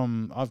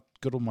I've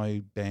got all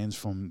my bands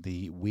from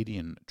the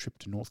Weedian trip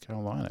to North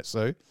Carolina.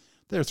 So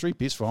there are 3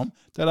 pieces from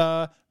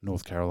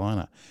North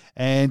Carolina.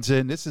 And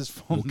this is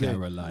from North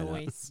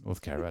Carolina.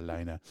 North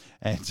Carolina.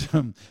 And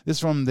this is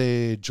from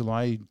their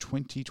July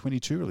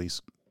 2022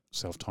 release,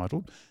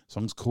 self-titled. The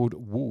song's called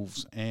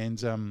Wolves. And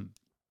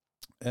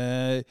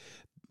they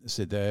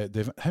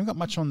haven't got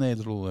much on their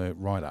little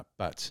write-up,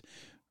 but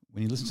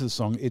when you listen to the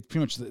song, it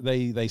pretty much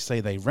they say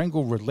they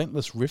wrangle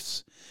relentless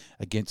riffs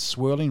against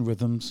swirling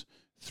rhythms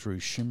through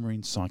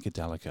shimmering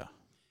psychedelica.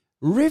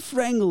 Riff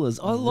Wranglers.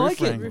 I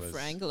like it. Riff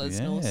Wranglers.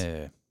 Yeah.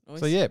 Nice.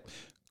 So, yeah,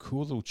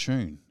 cool little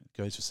tune. It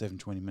goes for 7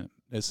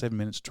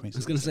 minutes, 20 I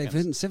was going to say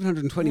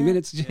 720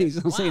 minutes.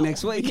 Jeez, I'll see you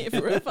next week. Yeah,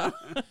 forever.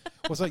 Well,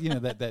 it's like,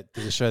 that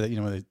there's a show that,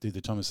 when they do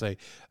the time and say,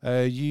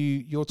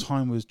 your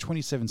time was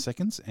 27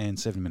 seconds and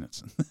 7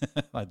 minutes.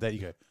 Like that, you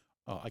go,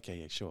 oh, okay,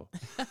 yeah, sure.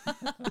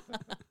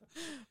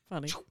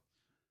 Funny.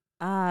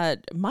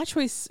 My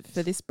choice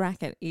for this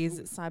bracket is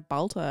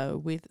Cybalta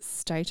with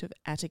State of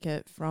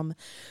Attica from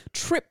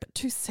Trip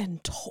to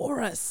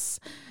Centaurus.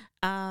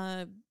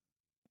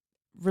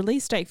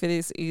 Release date for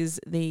this is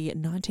the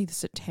 19th of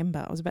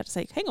September. I was about to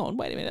say, hang on,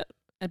 wait a minute.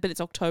 But it's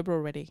October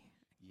already.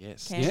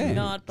 Yes.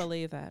 Cannot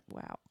believe that.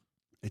 Wow.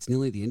 It's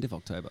nearly the end of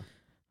October.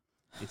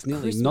 It's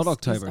nearly Christmas not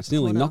October. It's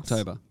nearly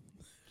Noctober.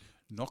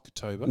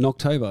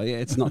 Noctober, yeah.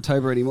 It's not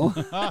October anymore.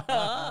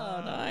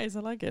 Oh, nice. I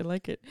like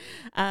it.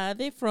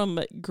 They're from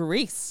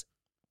Greece.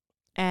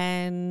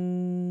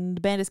 And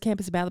the band is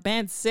Campus About. The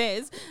band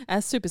says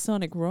a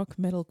supersonic rock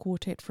metal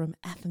quartet from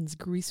Athens,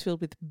 Greece,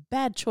 filled with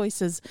bad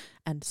choices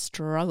and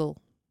struggle.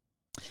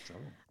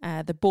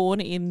 They're born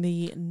in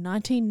the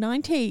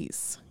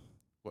 1990s.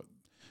 What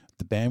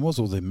the band was,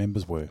 or the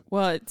members were?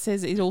 Well, it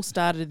says it all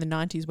started in the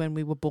 90s when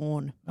we were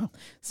born. Oh,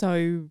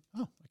 so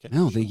okay.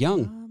 No, they're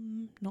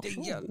young. Not They're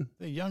sure. young.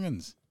 They're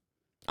young'uns.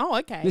 Oh,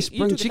 okay. They're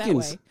spring You took it that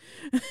chickens.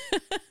 way.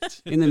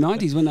 In the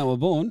 90s when they were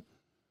born.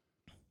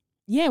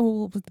 Yeah,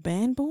 well, was the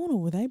band born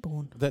or were they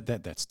born?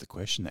 That's the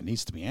question that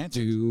needs to be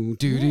answered.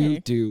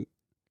 Do.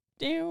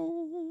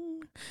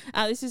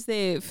 This is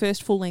their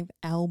first full-length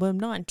album,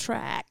 9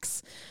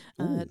 tracks,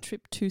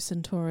 Trip to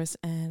Centaurus,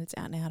 and it's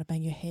out now to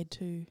bang your head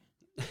to.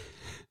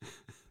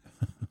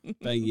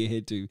 Bang your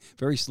head to.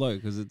 Very slow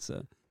because it's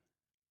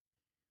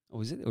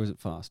is it or is it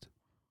fast?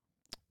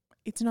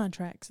 It's 9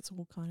 tracks. It's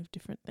all kind of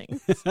different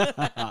things.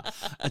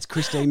 It's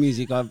Christine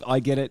music. I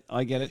get it.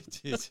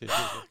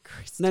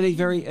 No,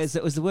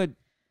 was the word.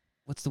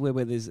 What's the word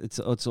where there's it's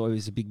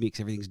always a big mix.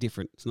 Everything's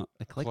different. It's not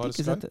eclectic.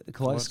 Is that the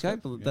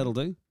kaleidoscope? Yeah. That'll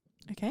do.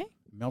 Okay.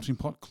 Melting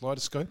pot,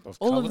 kaleidoscope of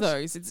all colours. of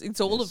those. It's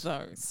all of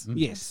those. Mm.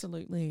 Yes,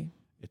 absolutely.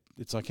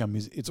 It's like our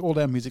music. It's all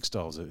our music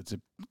styles. It's a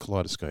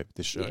kaleidoscope.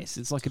 This show. Yes,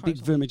 it's like a big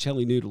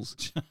vermicelli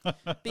noodles.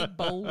 Big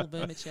bowl of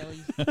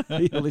vermicelli.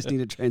 You're listening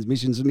to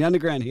Transmissions from the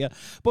Underground here.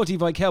 Brought to you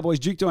by Cowboys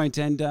Duke Joint,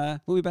 and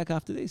we'll be back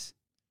after this.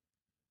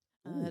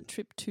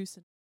 Trip to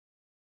Centaurus.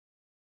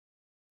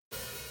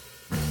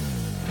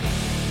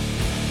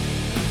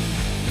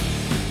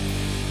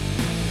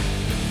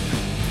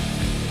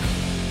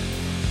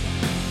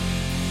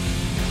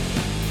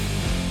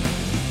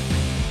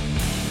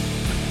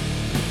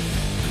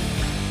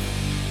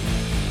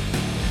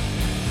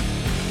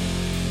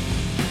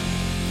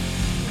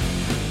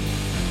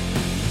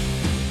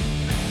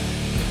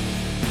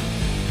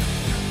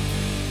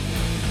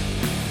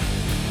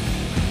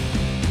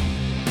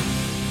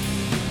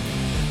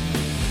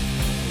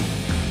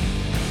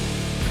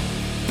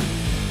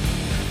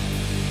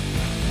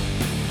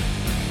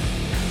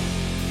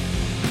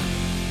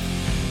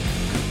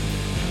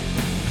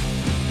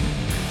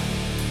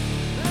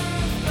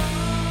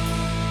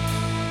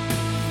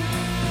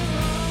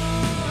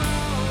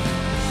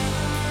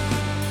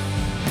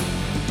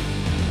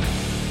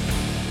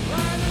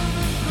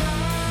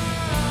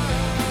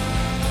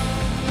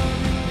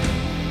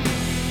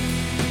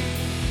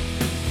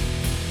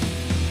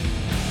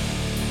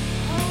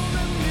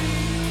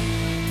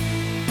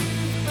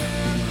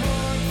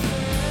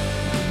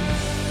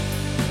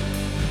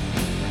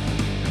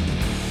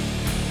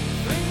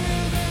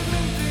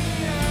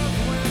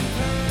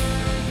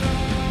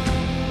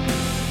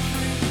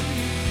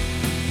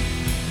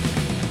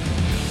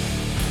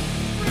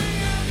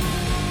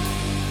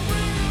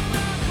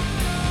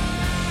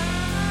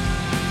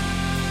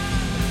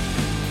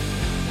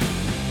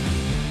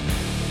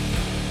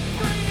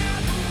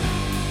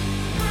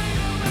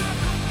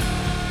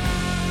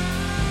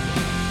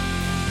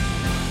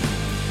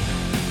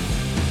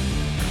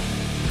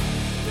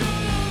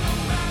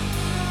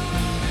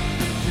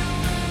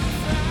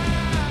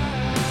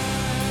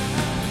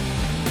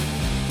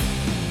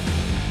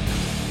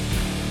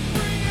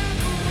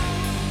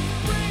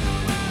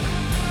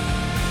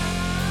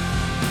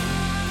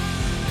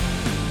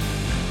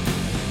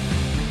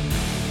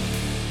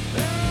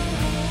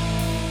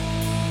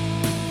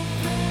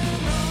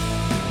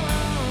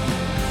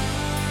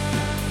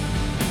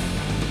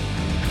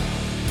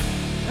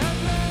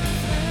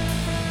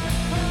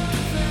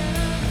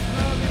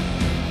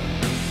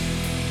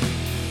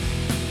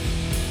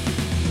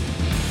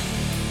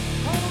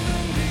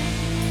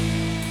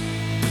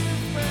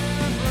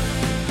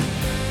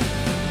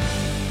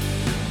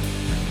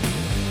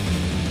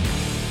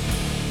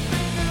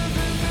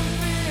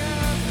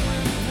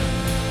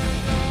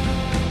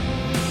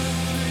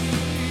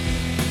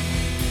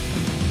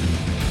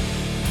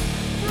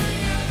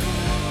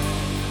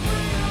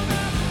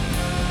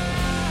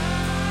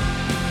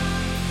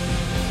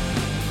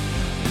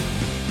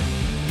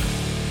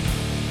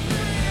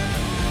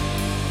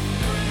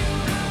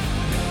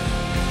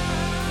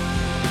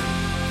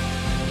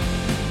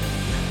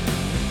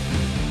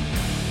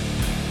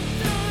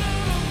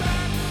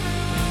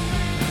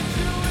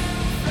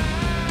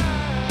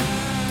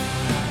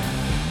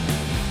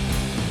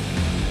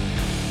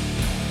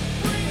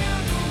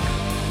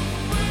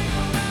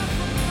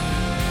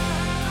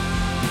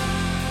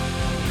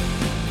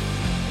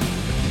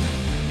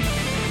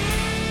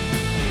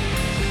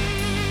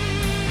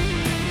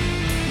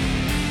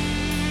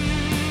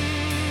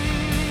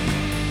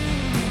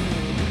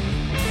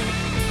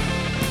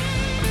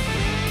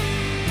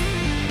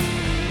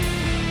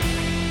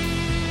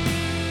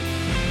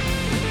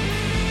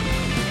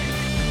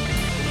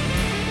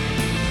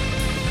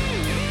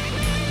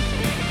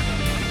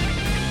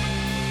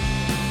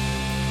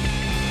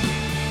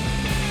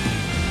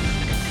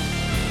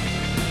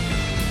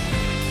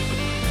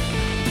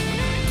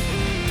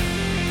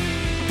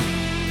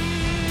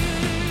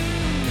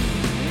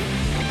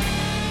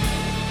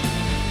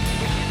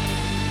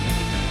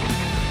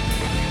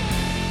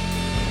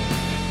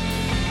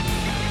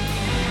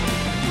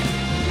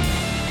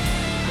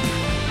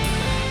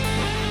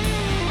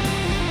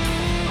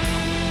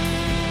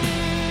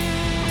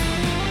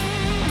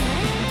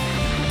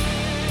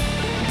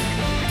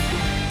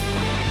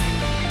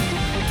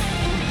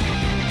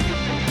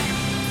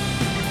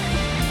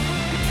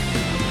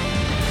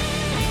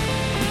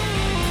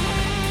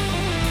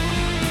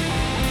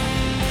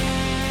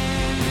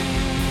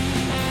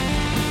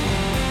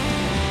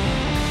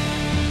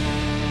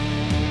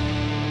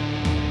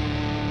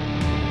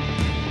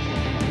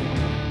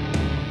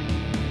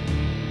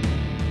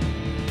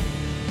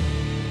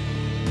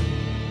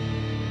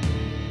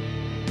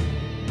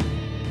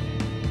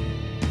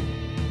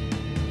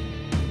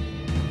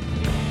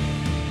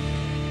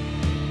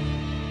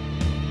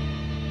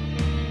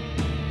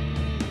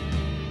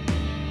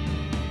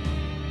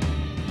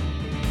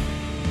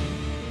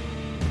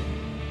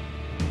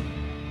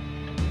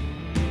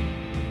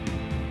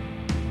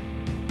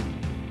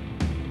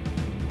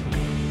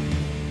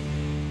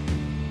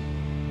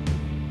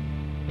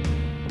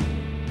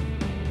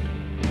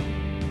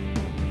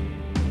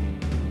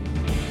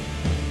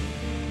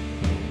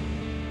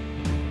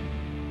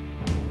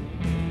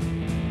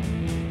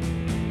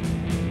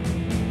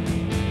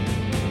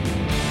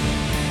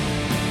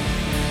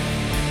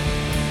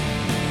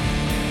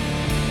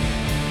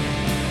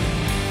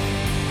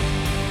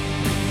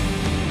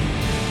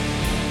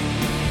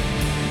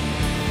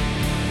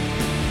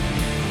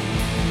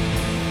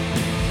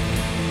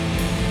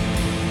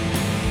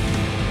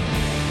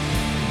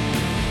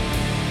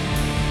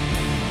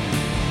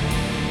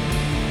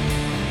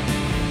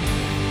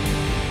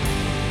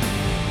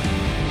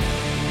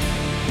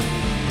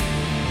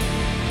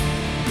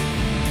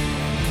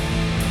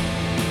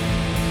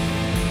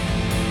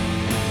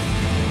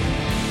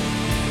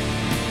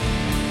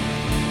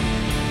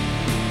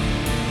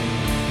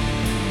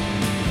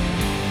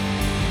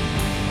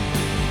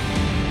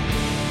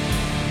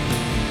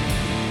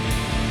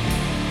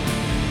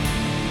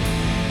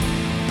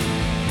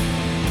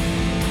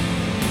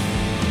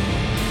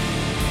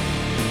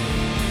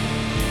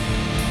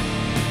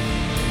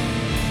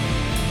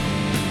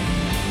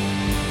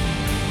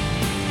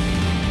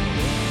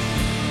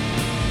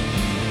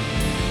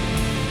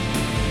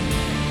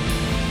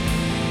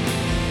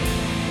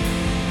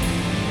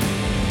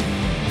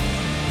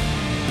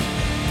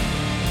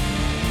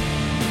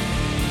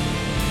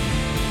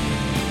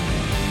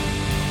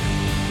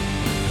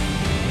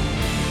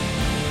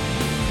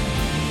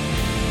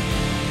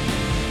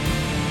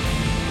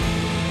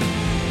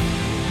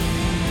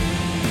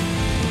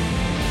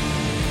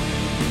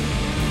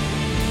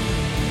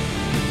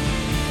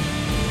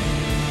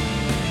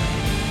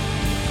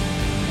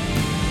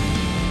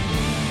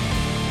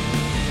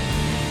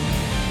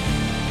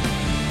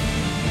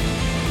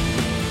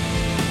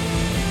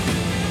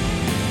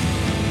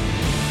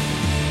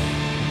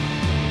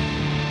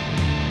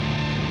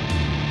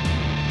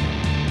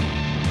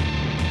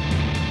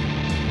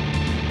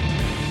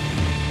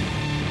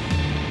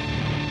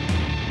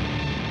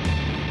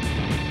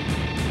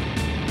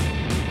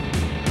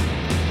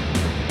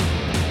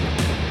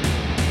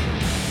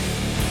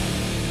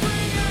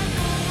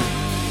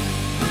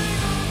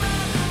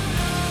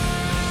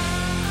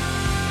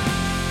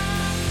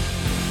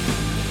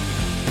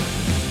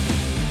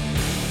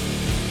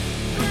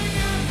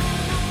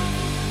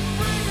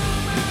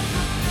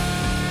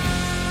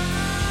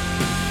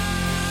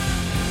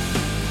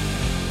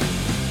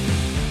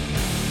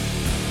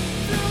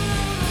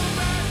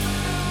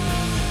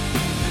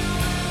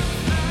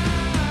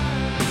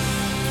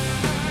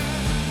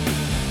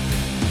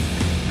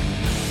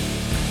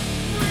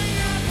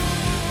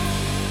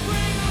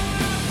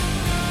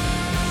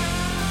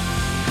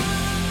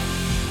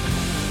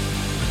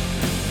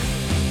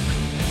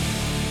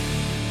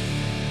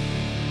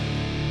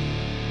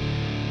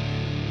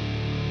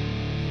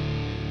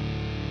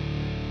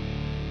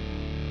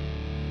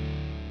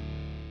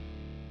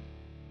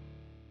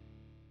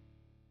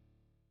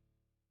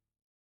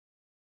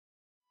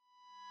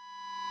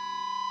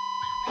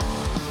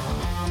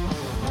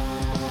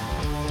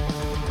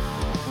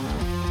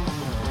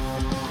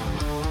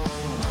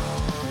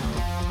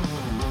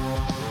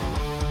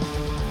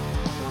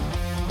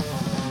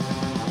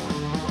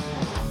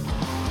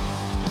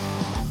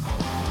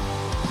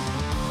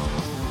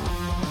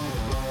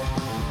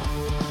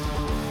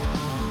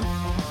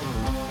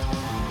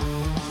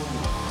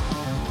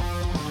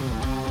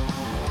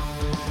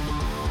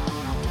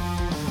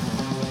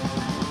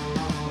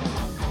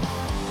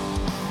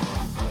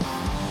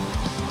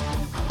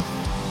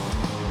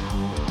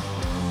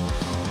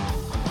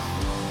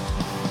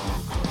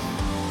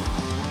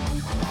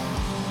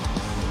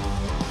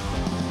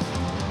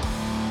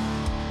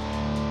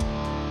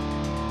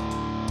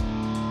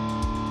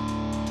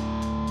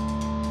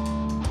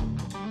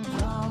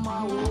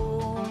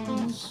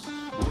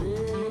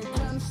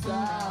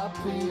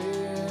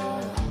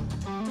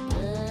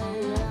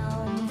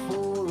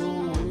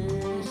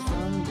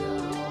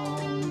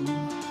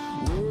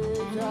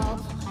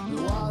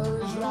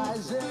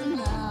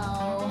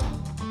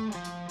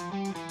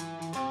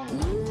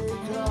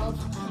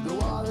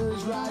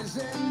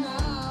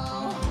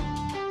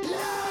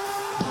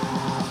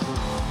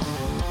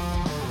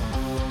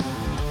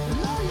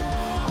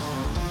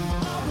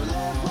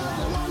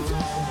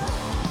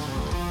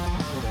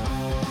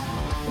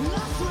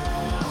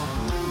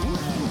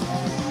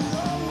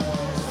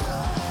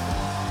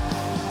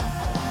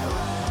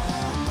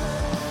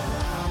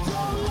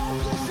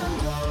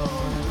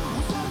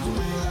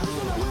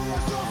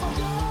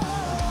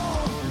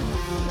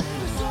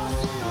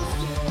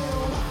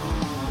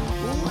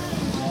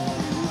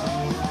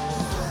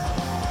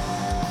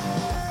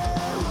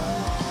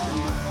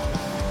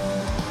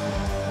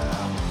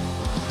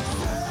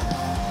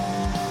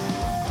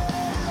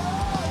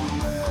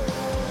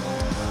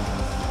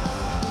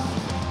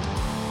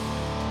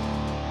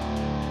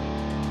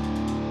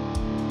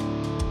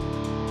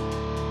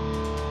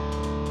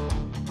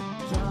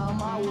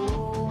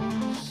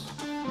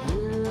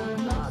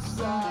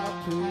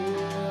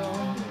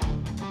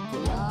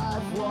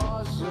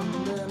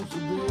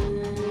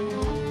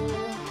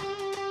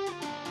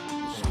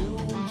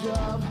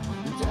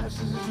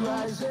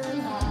 rising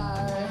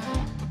high.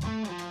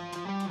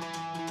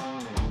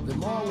 The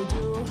more we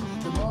do,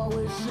 the more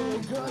we say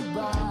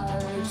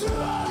goodbye to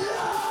our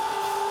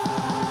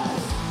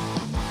lives.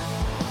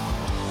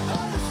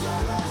 And the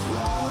sun is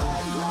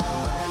growing,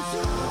 growing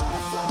to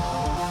our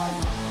flag.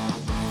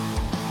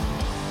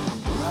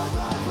 Run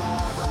my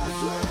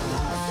purpose with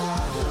our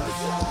sun to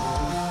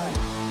shine.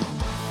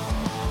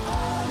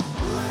 I'm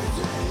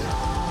reaching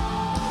out.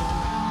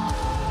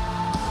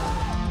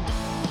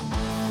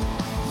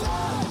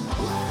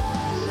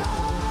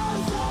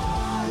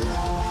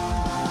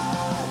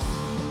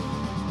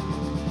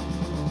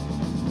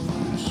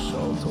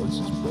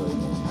 Torches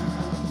burning,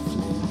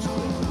 flames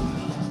roaring.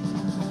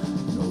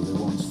 No, they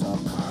won't stop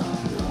till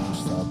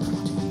they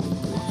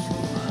break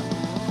through.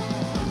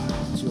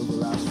 Till the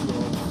last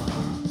drop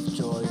of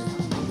joy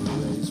will be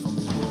raised from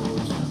his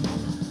world.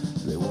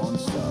 They won't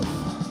stop.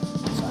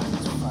 Time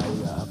to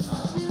fight up.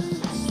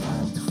 It's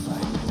time to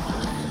fight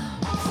back.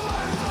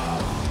 Fight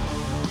up!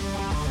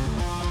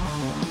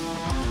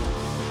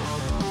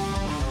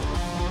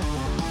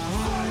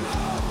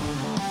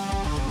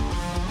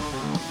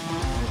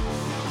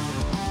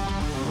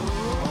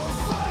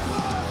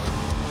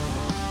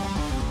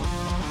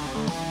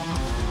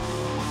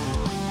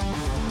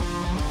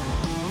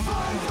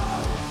 Fight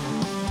up!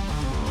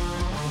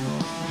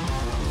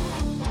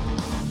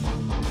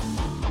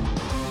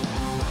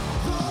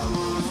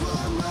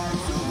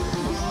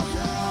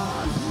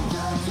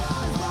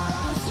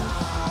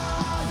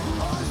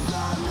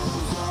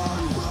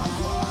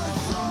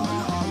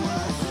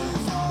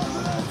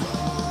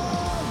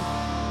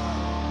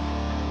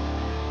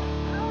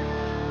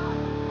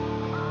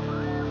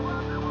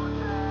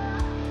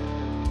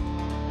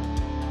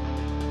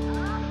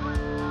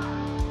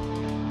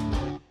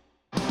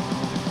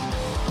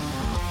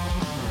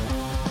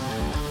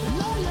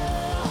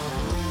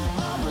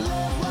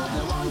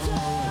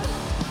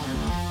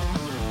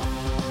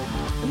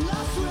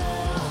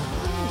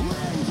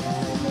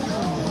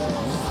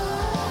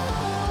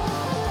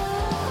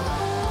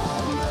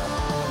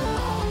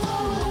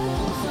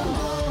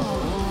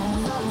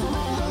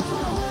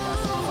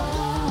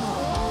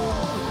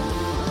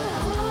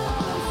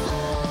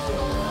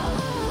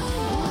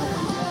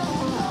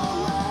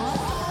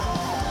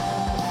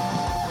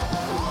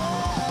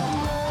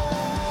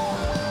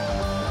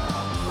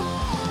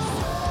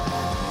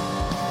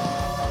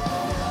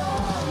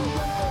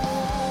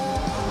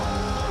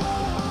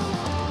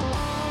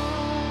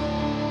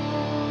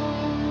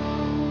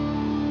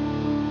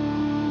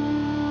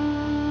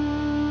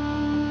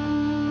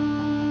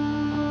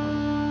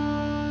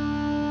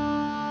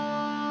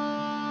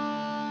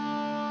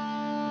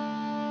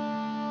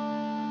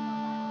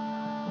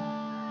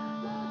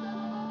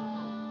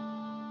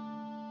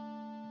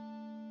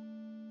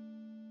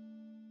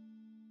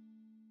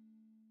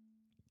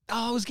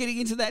 Oh, I was getting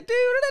into that.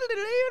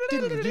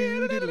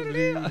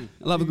 I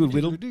love a good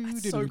whittle.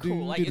 That's so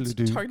cool. Like, it's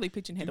totally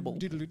pigeon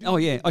headable. Oh,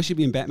 yeah. I should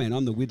be in Batman.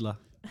 I'm the whittler.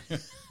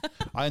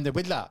 I am the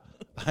whittler.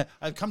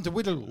 I've come to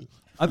whittle.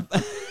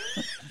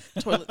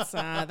 Toilets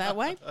that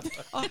way.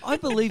 I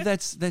believe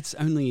that's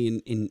only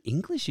in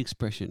English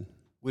expression.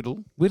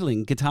 Whittle.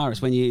 Whittling,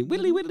 guitarist, when you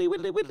whittly, whittly,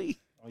 whittly, whittly.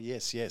 Oh,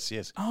 yes.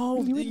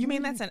 Oh, you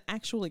mean that's an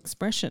actual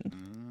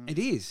expression? It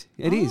is.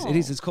 It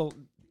is. It's called,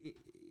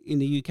 in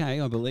the UK,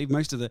 I believe,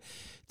 most of the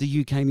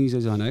UK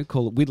musos I know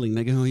call it whittling.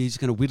 They go, oh, you're just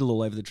going to whittle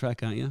all over the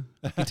track, aren't you?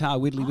 Guitar,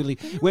 whittly,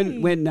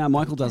 whittly. When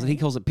Michael does it, he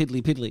calls it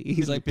piddly, piddly.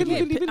 He's like, piddly, Yeah,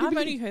 piddly, piddly, I've piddly.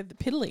 only heard the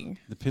piddling.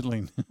 The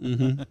piddling.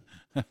 Mm-hmm.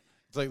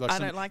 I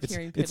don't like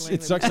hearing piddling.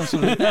 It's like some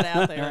sort of that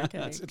out there. Okay.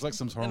 It's like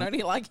some I horror. don't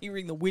really like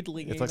hearing the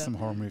whittling. It's like some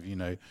horror movie, you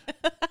know.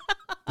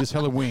 This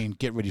Halloween,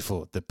 get ready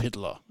for the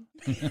piddler.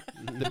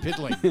 The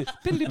piddling.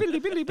 Piddly,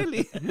 piddly, piddly,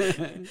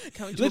 piddly.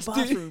 Coming to a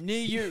bathroom near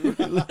you.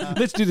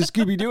 Let's do the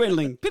Scooby-Doo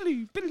endling.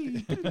 Piddly,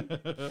 piddly, piddly.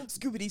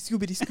 Scoobity,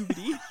 scoobity,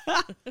 scoobity.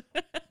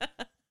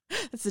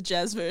 That's the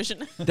jazz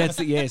version. That's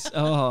the yes.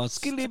 Oh,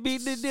 skilly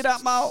beating it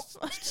up, mo.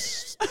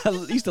 I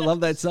used to love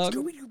that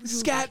song.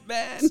 Scat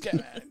man.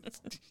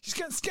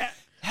 Scat.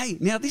 Hey,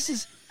 now this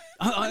is.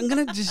 I'm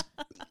going to just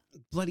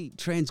bloody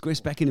transgress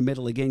back into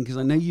metal again because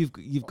I know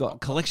you've got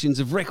collections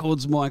of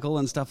records, Michael,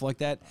 and stuff like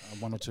that.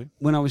 One or two.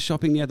 When I was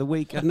shopping the other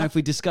week, I don't know if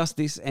we discussed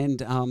this,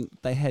 and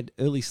they had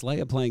early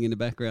Slayer playing in the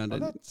background,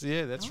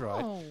 That's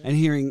right. and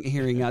hearing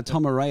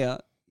Tom Araya,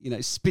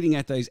 spitting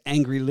out those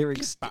angry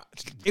lyrics.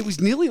 It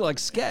was nearly like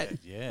scat.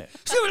 Yeah.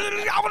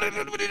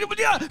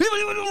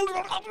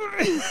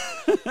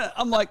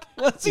 I'm like,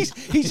 what's he's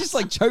just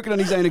like choking on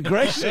his own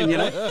aggression,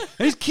 And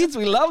as kids,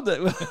 we loved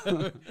it.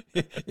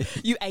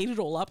 You ate it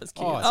all up as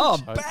kids. Oh,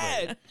 Totally.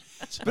 bad.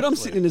 But I'm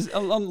sitting in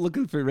I'm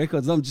looking through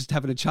records. I'm just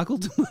having a chuckle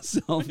to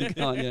myself.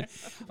 Going, yeah.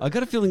 I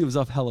got a feeling it was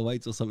off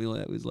Halloween or something like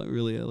that. It was like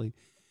really early.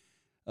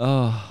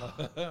 Oh.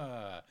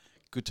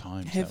 Good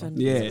times. Heaven.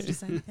 Yeah. Did you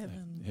say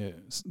heaven? Yeah.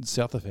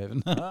 South of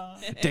heaven.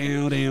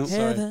 Down.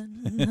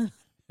 Heaven.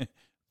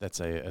 That's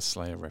a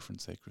Slayer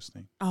reference there,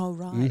 Christine. Oh,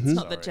 right. Mhm. It's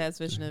not the Sorry. jazz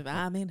version of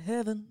I'm in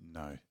heaven.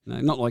 No.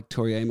 No, not like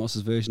Tori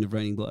Amos's version of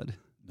Raining Blood.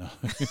 No.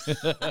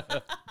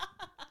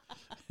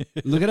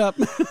 Look it up.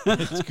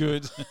 It's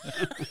good.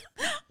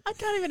 I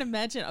can't even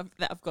imagine.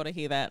 I've got to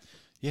hear that.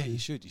 Yeah, you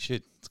should.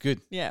 It's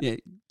good. Yeah. Yeah,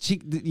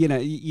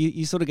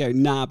 you sort of go,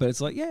 nah, but it's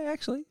like, yeah,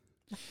 actually,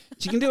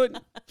 she can do it.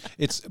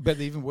 But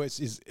even worse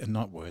is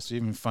not worse.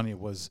 Even funnier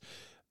was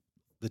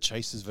the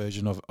Chasers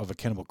version of a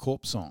Cannibal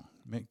Corpse song.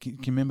 Can you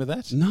remember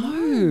that?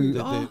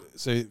 No.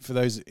 So for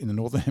those in the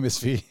Northern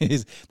Hemisphere,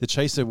 the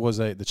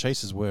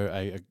Chasers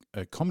were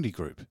a comedy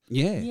group.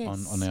 Yeah.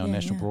 Yes. on our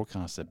national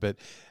broadcaster. But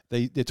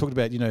they talked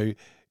about, they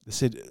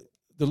said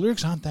the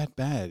lyrics aren't that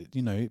bad.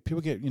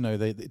 People get,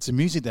 it's the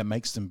music that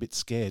makes them a bit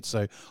scared.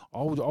 So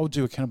I'll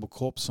do a Cannibal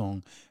Corpse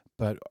song,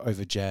 but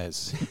over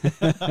jazz.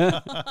 And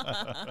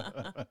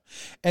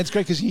it's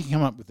great because you can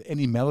come up with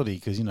any melody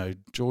because,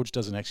 George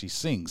doesn't actually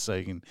sing. So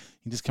you can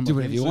just come up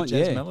with any sort of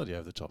jazz melody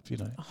over the top,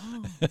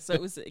 Oh, so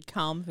it was a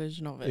calm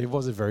version of it. It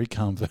was a very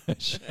calm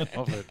version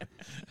of it.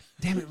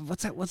 Damn it!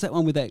 What's that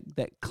one with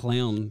that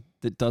clown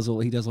that does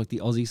like the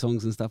Aussie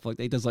songs and stuff like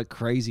that? He does like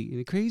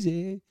crazy,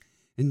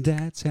 and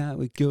that's how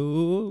it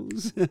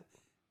goes.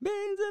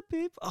 Millions of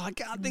people. Oh, I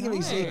can't think of it.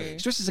 He's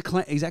dressed as a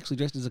clown. He's actually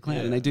dressed as a clown,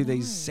 and they do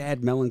these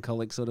sad,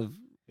 melancholic sort of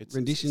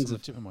renditions it's on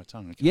of. the tip of my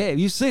tongue. Yeah,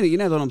 you've seen it. You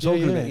know what I'm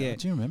talking about. Yeah, I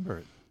do remember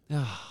it.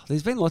 Oh,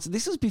 there's been lots.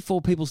 This was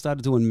before people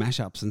started doing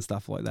mashups and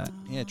stuff like that.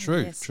 Yeah,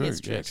 true. Yes, True.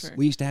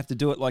 We used to have to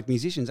do it like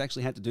musicians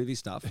actually had to do this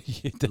stuff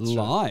That's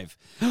live.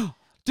 Dun,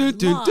 dun,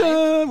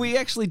 dun. We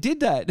actually did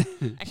that.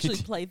 Actually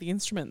played the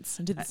instruments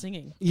and did the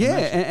singing. Yeah,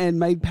 and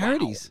made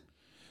parodies.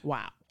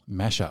 Wow.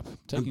 Mashup.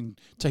 Taking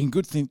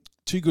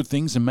two good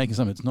things and making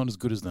something that's not as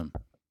good as them.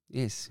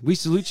 Yes, we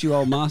salute you,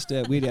 old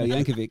master Weird Al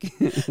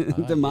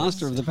Yankovic, the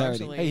master of the parody.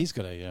 Totally. Hey, he's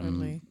got a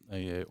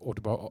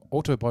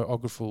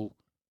autobiographical.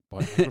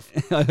 I heard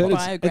it's not.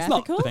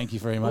 Biographical? Thank you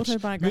very much.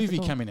 Autobiographical.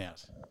 Movie coming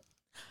out.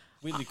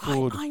 Weirdly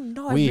called. I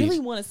know. Weird. I really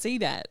want to see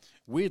that.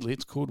 Weirdly,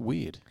 it's called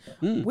Weird.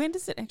 When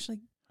does it actually?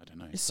 I don't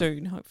know.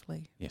 Soon,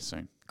 hopefully. Yeah,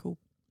 soon. Cool.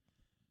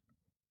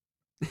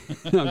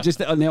 Now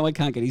I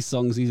can't get his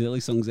early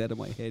songs out of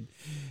my head.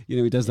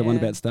 He does the one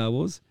about Star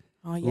Wars.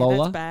 Oh yeah,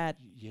 Lola? that's bad.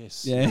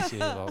 Yes. Yeah. Yes,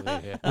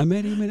 Lola, yeah. I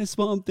met him in a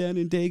swamp down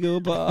in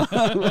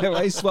Dagobah where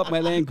I swapped my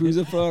Land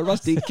Cruiser for a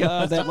rusty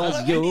car that was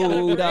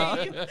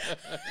Yoda.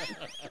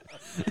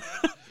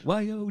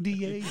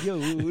 Y-O-D-A,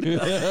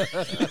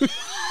 Yoda.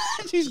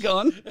 She's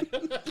gone.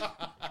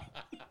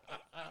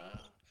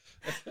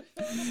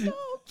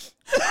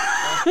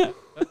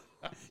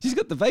 She's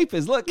got the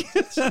vapors, look.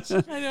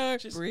 I know.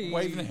 Just Breathe.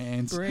 waving her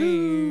hands.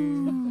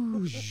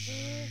 Breathe.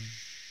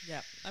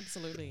 Yep,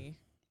 absolutely.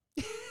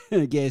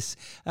 Yes.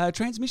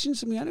 Transmissions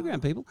from the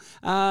underground, people.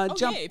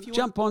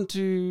 Jump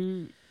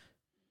onto...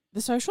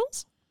 The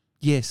socials?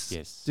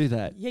 Yes. Do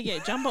that. Yeah.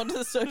 Jump onto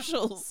the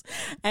socials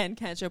and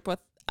catch up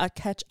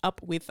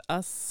with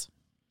us.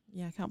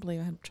 Yeah, I can't believe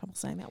I had trouble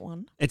saying that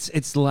one.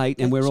 It's late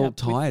and we're all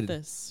tired.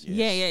 Yes.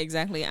 Yeah,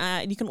 exactly.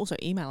 And you can also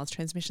email us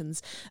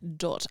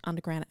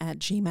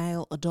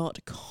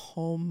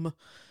transmissions.underground@gmail.com.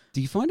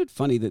 Do you find it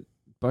funny that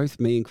both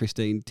me and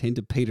Christine tend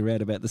to peter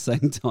out about the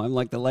same time,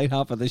 like the late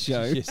half of the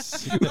show?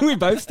 Yes. We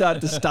both start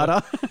to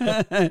stutter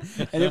and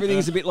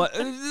everything's a bit like...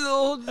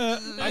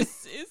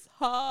 This is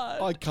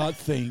hard. I can't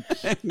think.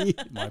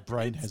 My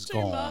brain has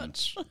Too gone.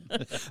 much.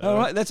 All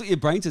right, that's what your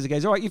brain says. It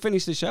goes, all right, you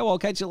finish the show, I'll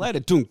catch you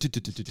later.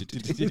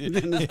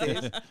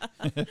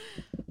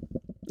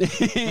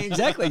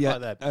 Exactly, yeah.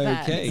 Like that.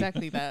 Okay.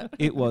 Exactly that.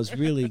 It was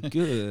really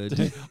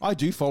good. I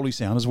do Foley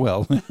sound as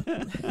well.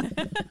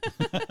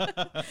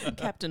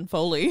 Captain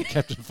Foley.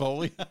 Captain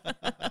Foley.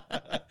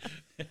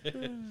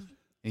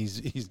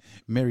 He's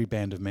merry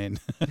band of men.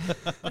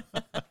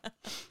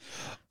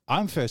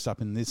 I'm first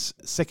up in this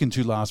second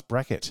to last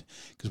bracket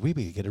because we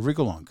better get a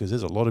wriggle on because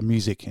there's a lot of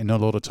music and not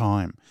a lot of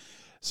time.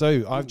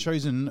 So I've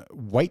chosen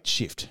Weight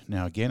Shift.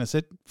 Now, again, I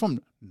said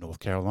from North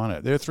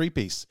Carolina. They're a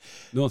three-piece.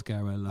 North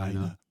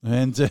Carolina.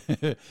 And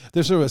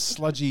they're sort of a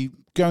sludgy,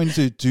 going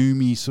to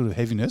doomy sort of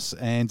heaviness.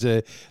 And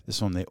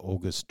this on their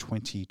August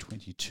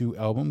 2022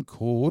 album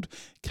called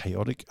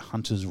Chaotic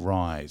Hunter's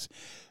Rise.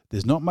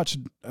 There's not much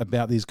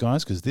about these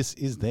guys because this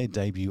is their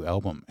debut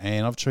album.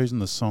 And I've chosen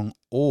the song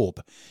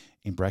Orb,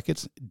 in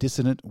brackets,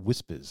 Dissonant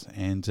Whispers.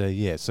 And so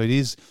it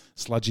is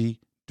sludgy,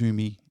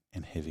 doomy,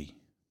 and heavy.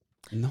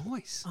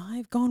 Nice.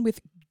 I've gone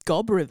with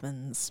Gob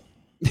Ribbons.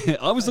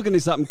 I was looking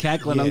at something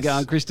cackling. Yes. I'm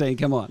going, Christine,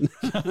 come on.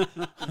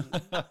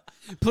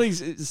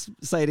 Please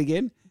say it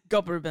again.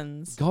 Gob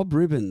Ribbons. Gob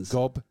Ribbons.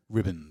 Gob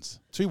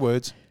Ribbons. 2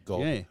 words, Gob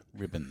Yeah.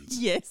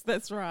 Ribbons. Yes,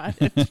 that's right.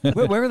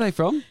 Where are they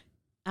from?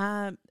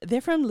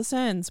 They're from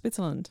Lucerne,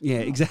 Switzerland. Yeah,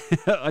 exactly.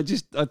 I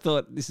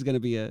thought this is going to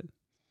be a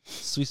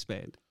Swiss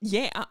band.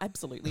 Yeah,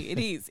 absolutely. It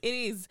is. It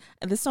is.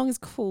 And the song is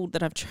called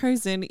that I've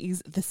chosen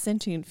is The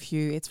Sentient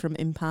Few. It's from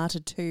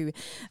Imparted 2,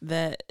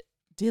 the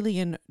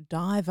Dillian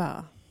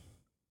Diver.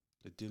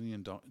 The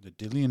Dillian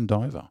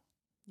Diver.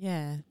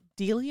 Yeah.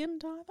 Dillian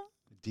Diver?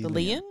 Dillian?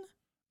 Dillian?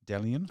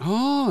 Dillian?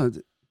 Oh,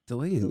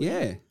 Delian.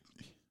 Yeah.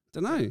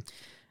 Don't know.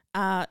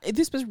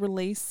 This was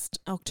released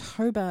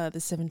October the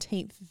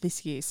 17th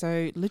this year.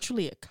 So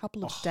literally a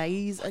couple of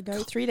days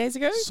ago, 3 days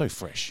ago. So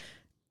fresh.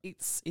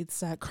 It's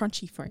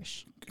crunchy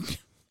fresh.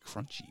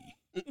 crunchy.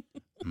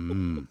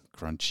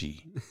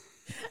 Crunchy.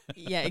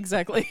 Yeah,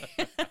 exactly.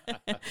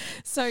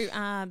 So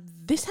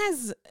this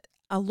has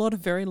a lot of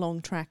very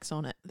long tracks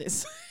on it.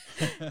 This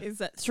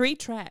is 3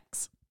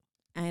 tracks,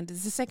 and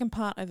it's the second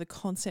part of the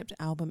concept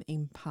album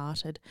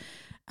Imparted.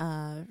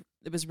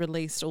 It was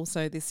released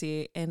also this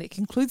year, and it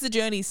concludes the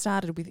journey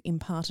started with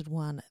Imparted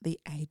 1, The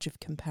Age of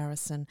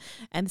Comparison.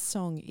 And the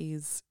song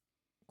is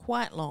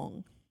quite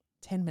long,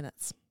 10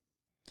 minutes.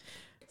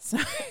 So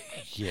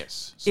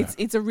Yes.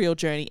 it's a real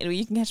journey. And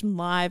you can catch them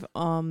live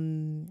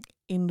in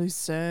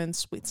Lucerne,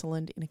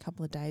 Switzerland in a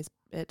couple of days.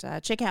 But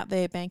check out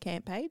their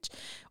Bandcamp page,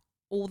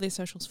 all their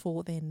socials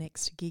for their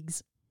next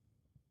gigs.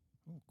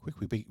 Quick,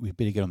 we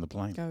better get on the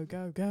plane. Go,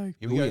 go, go.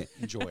 Here we go.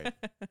 Enjoy it.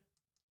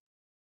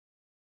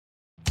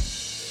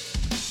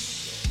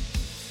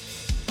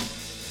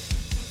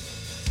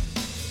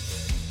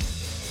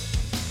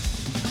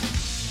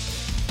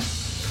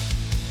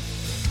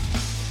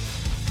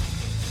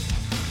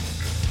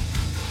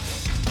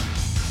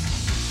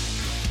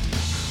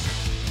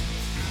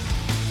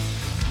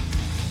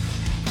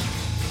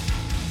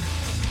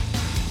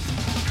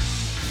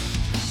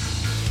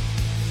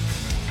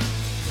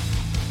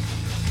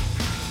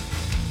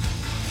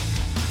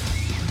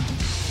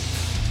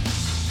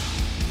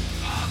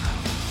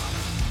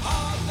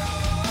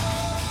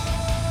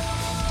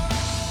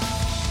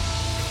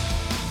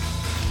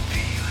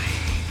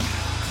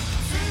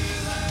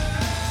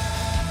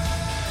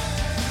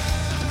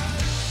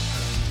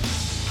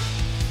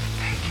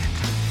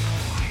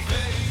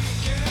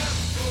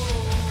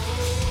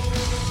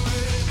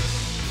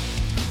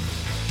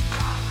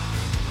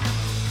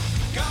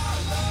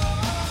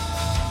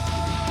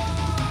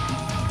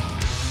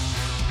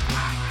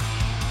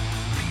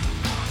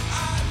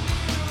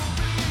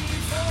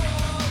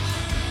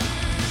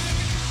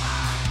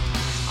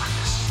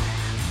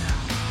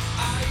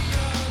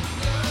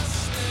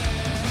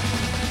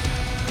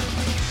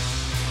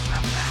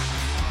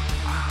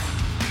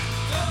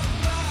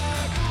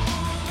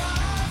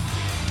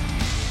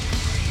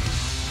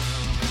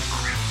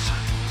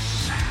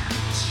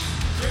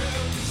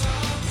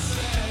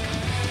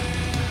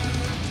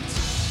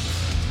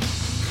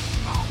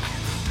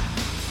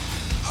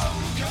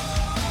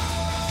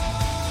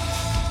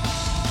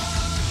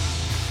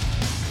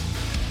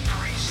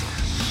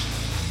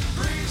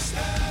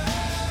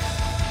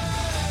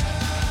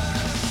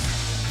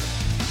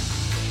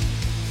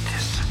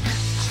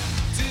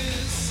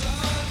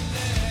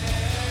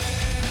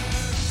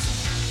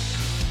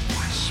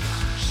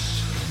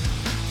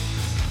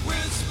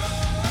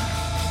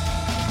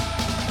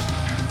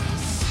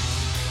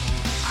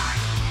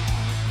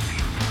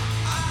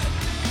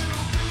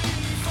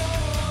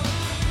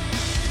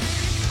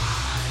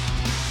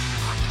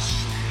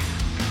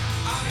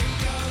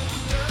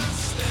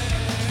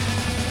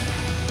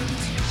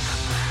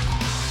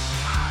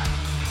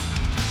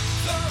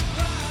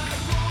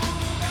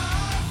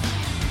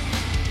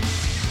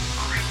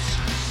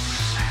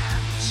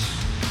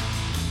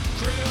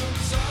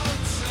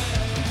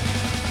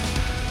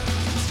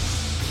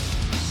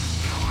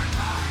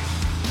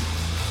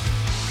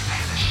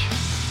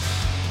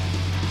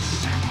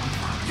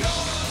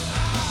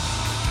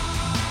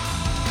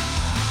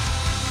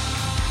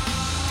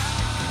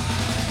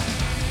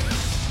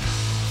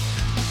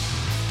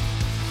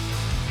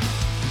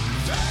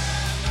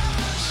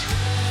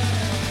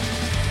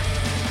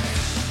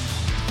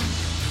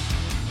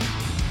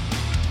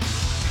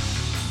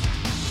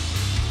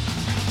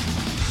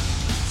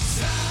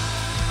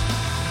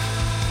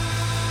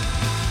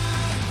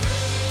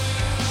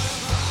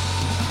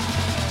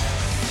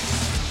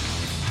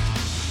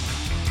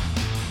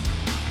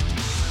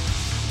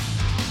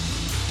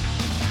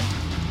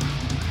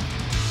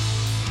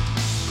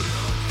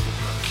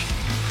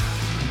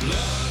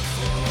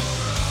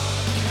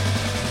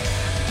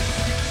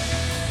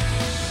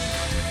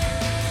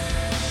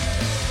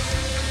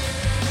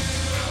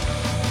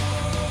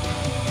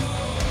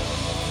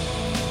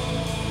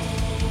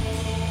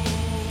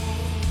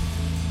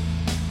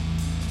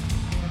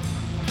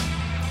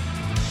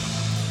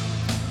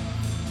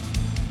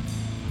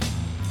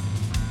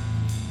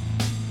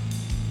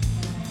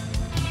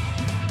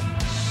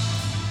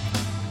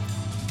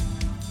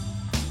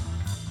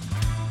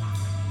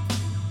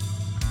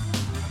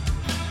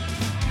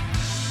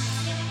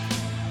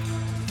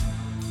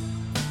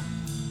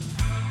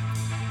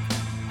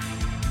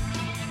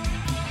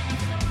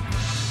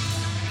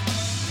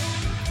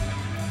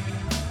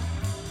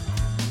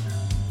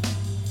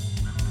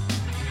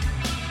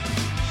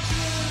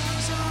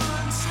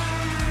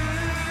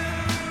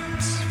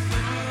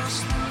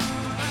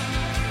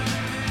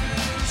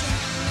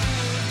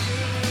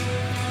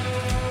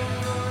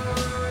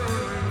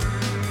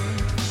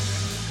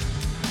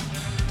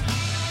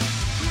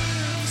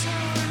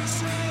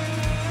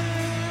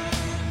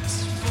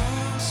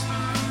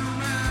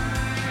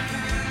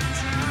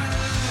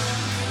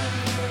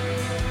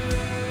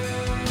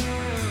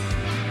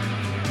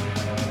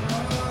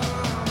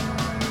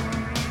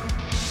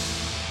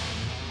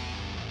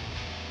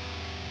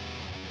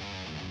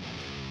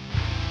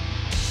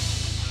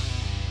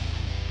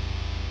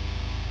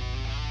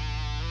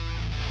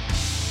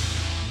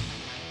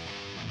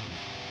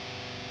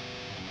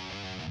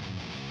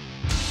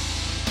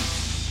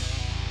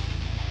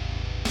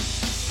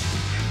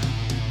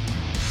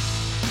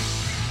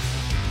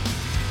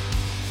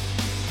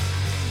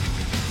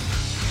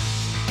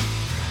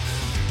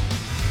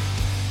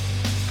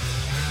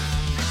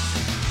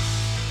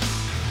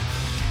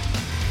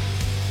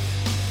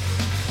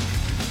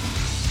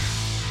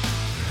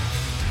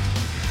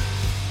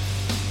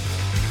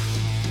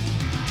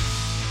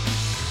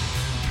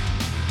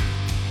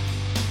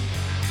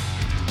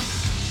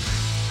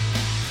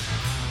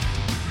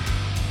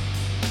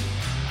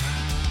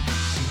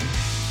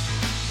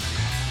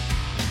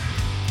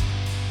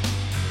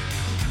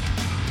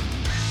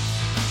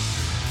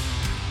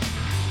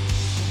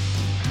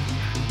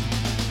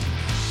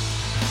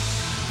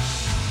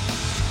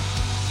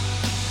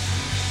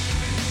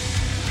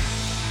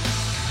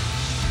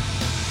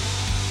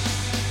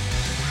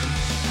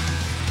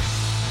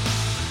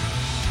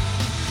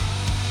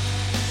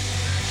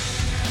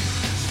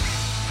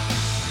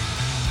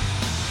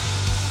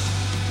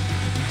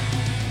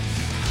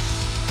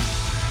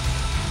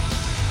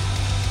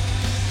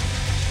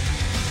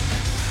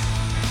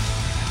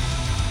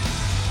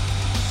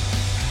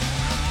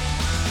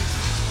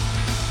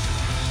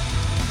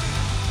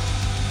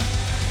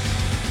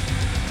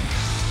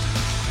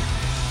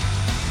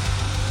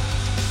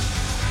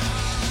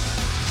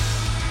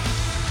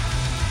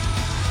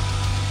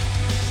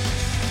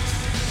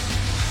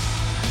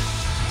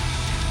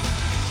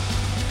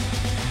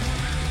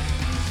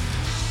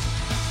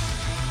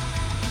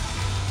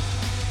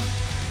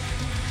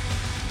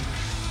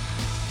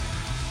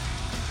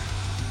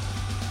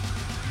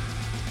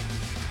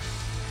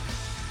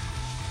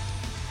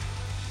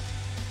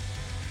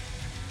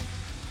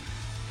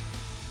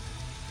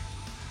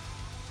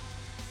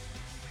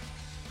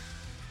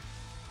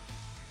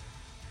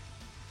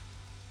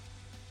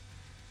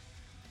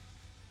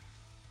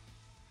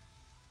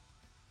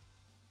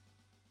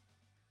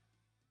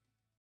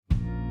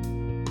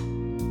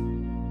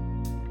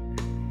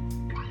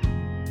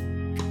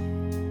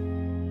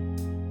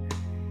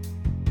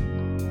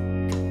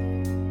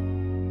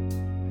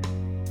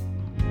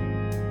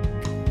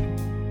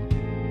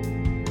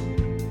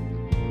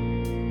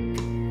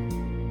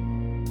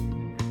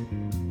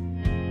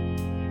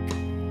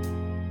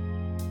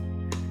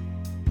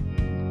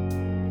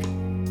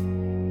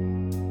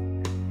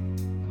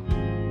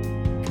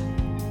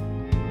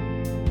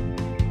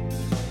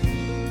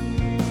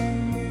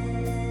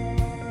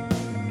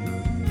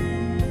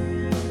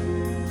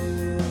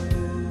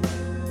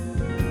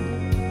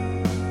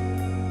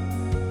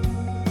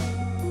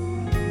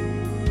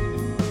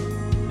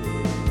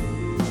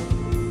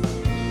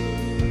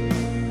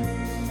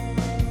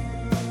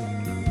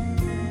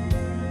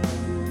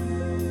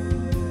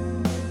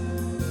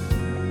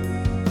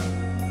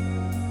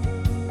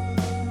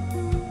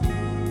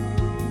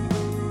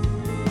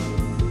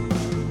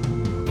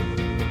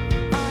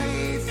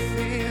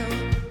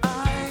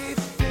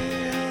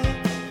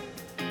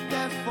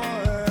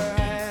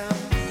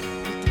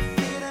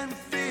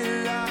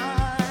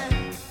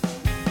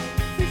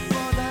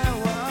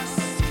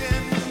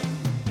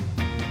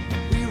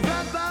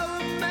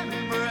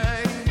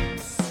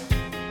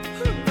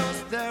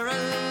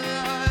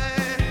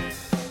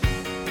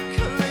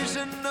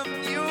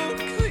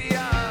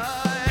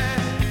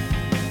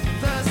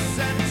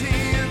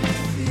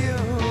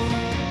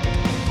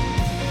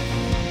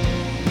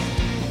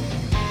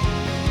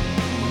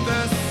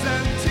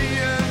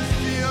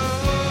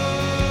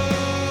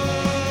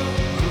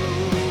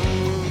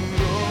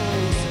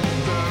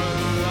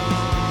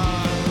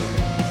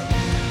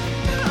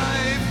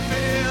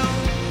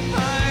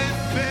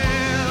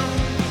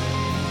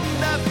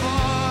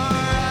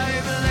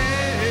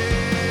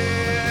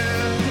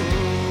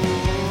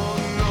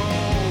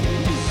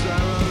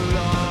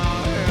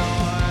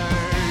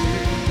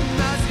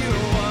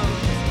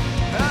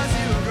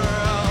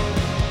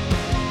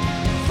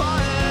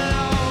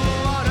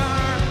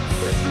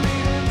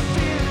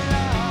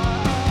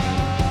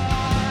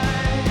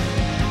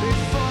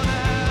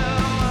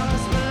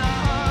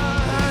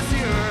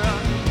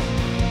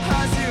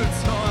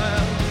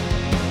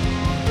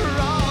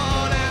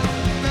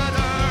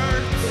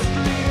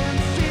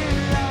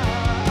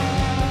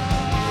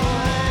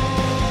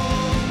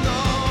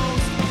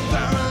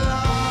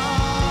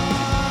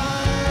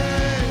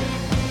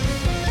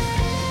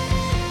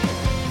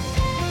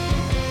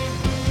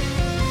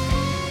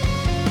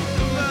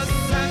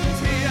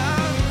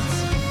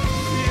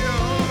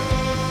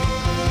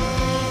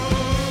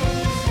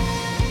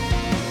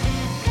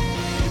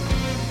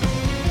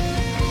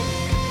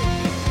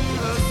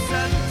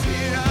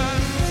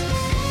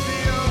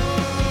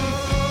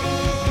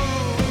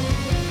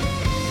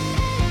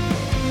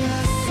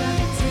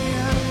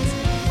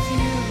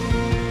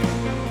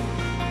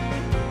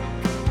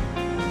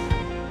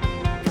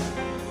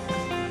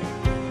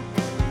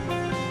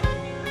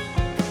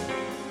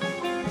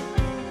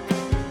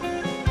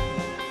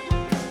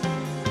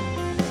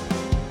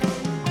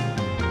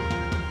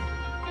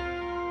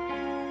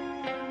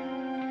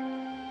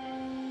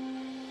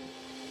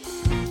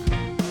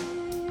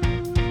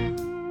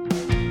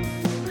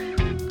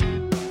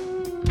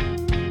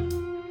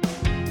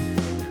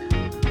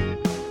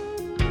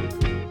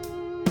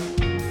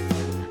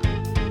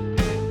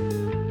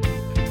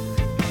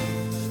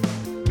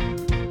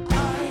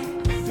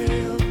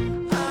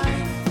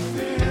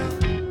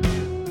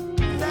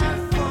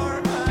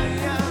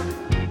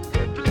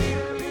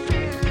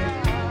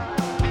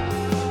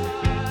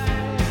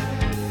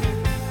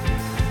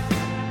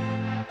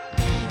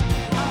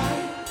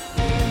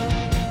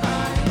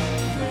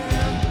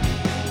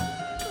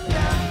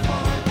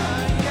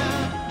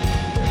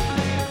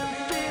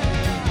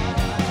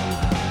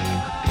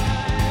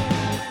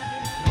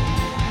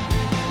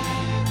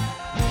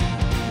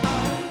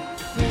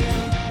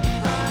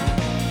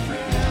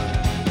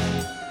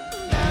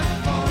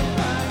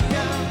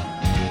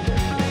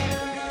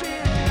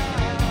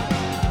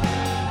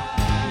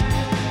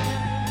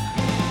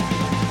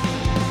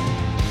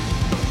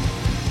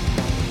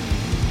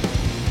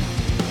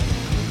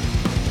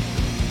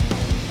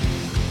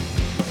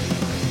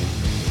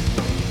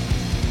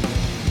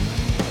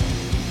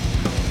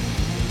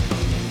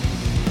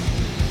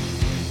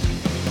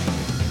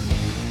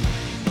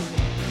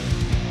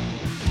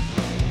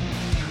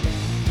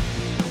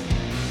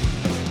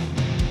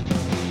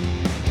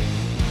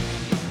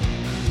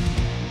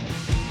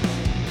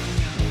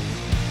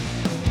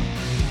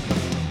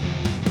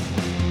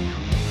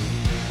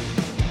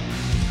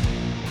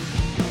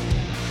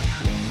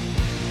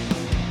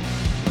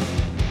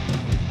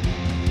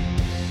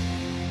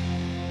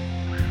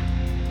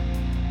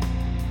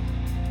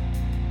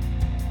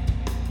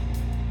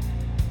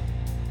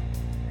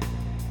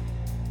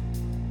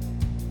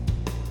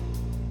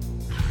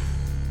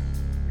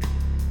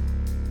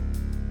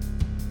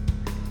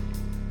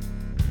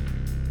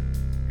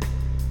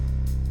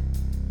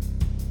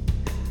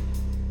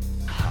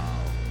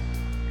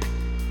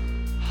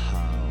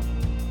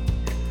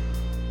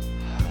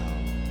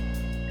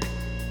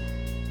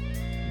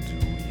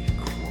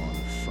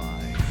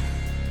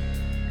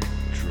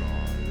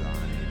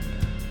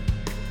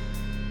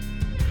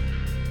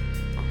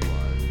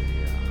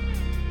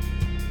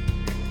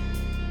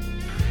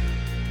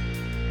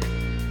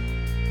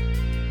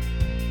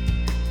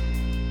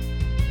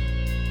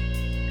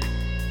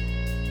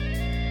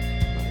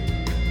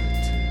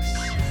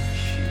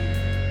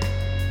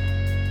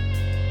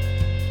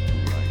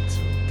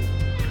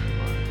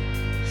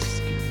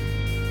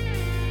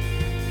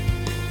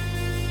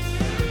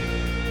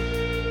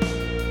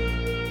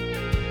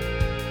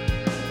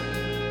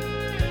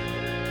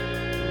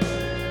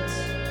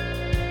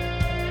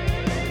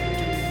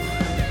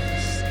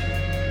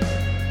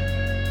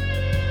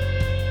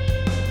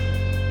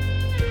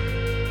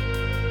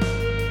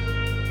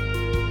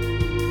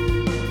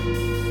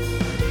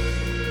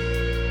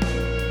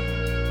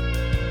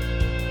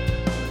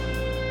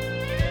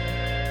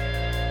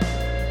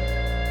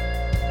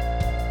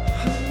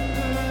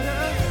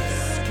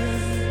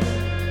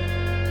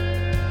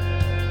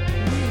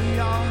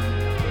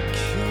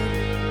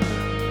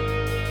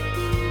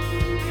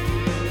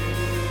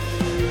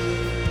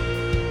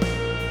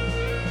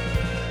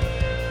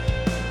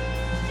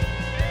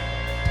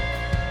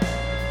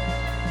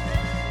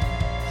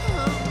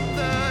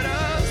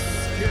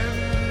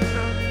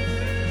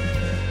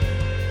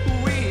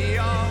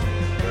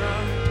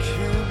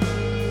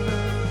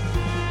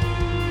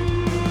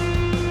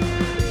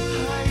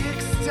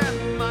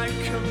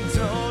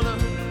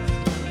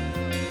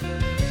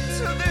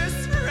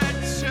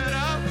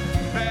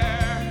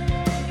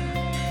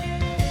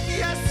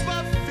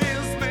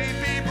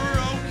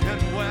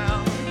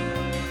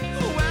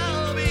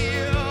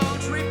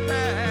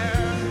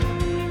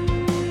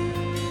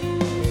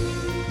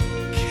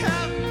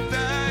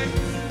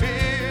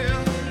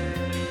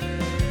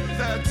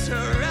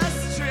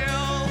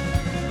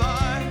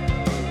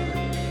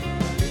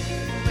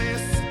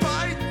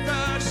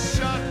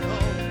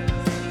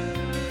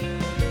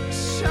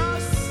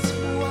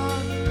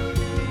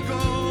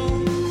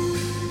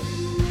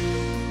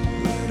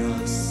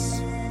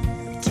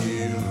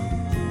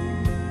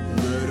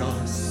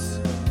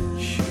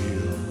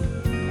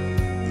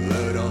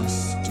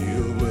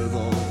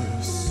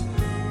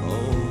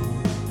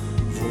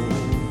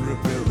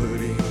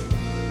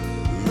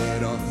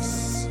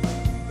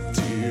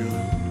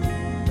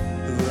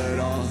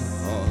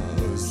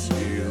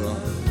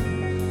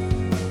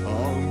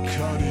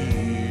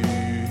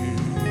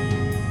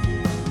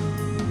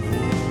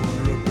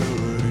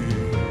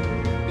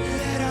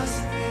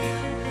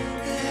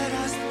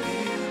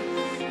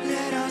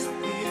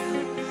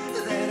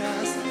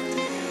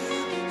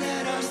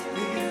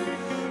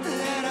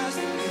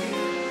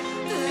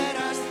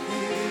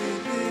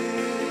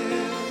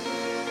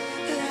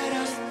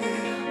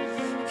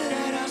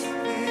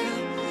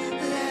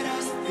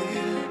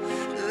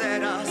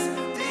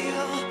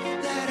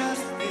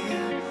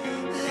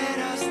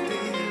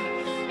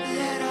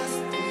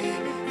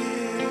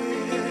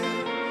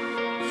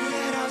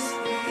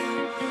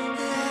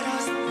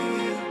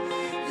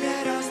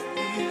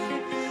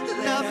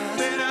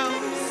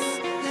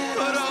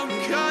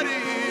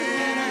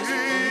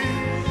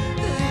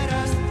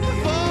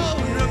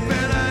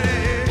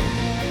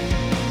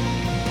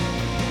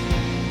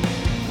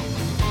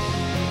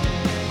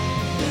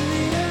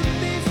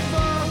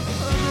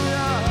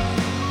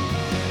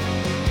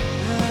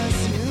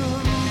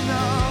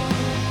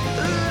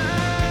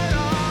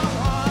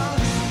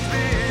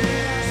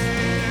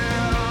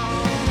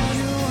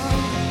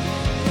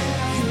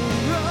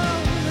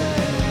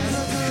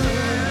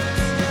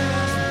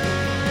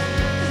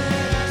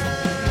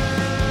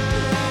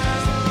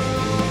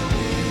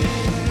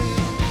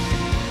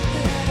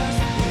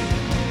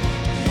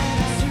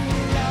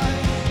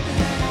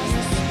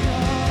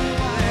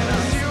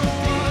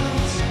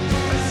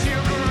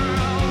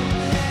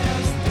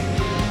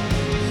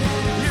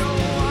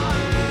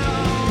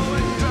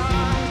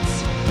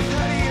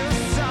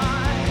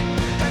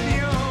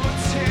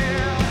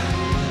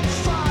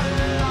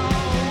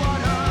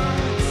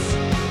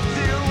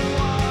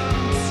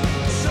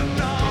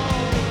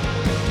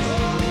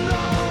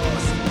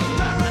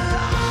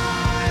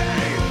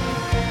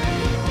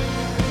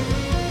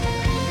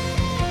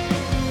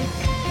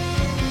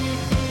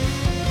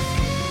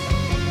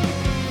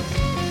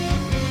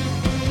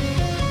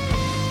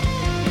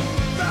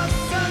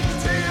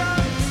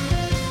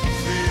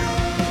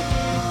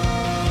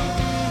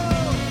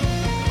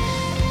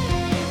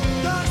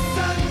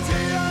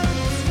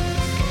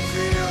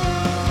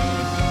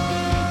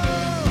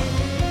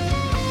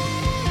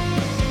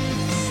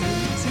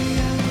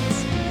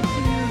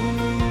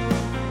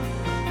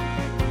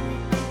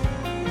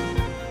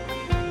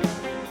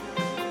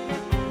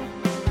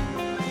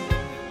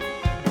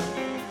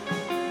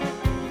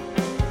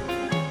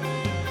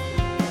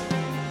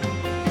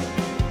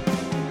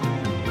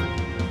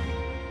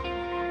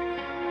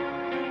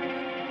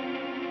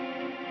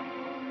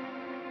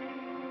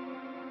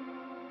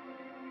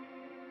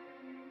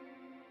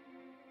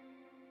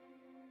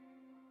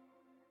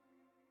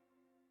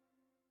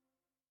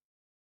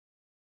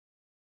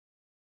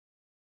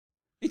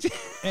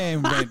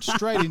 and went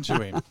straight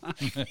into him.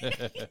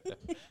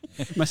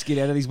 Must get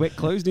out of these wet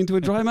clothes and into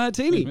a dry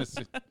martini.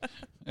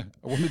 I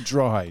want it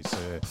dry,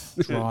 sir.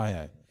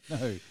 Drier.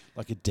 No,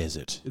 like a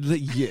desert.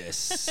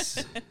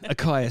 Yes. A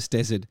Caius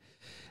desert.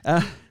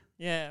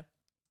 Yeah.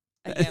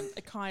 Again,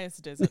 a Caius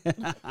desert.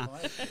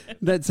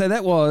 So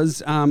that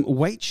was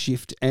Weight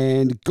Shift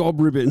and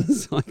Gob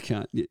Ribbons. I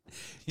can't.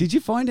 Did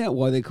you find out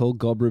why they're called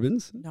Gob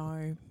Ribbons?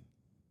 No.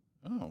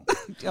 Oh.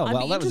 Oh,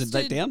 well, that was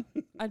a letdown.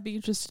 I'd be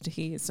interested to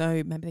hear,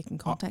 so maybe they can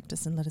contact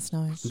us and let us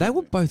know. They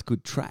were both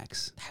good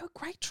tracks. They were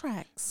great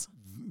tracks.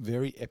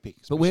 Very epic.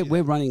 But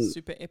we're running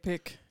Super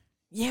epic.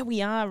 Yeah,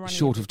 we are running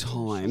short of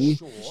time.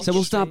 So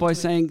we'll start by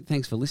saying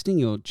thanks for listening.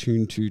 You're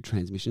tuned to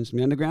Transmissions from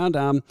the Underground.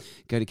 Go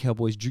to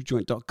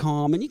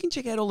cowboysjukejoint.com and you can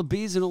check out all the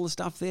beers and all the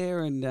stuff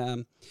there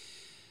and,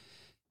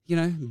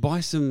 buy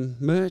some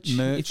merch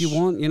if you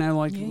want.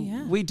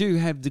 We do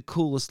have the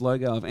coolest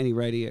logo of any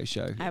radio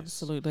show.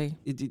 Absolutely.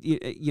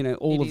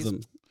 All of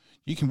them.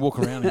 You can walk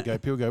around and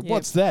people go,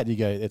 what's that? You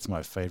go, that's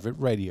my favourite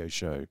radio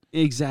show.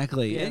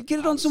 Exactly. Yeah. Get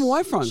it on some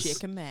Y-fronts. Check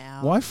them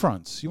out.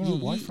 Y-fronts. You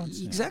want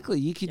Y-fronts now? Exactly.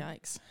 You could.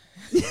 Yikes.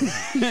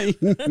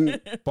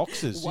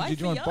 Boxes. Did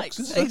you want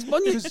boxes?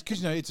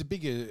 Because it's a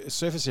bigger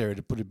surface area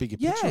to put a bigger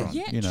picture on.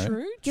 Yeah,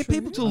 true. Get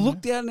people to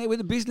look down there where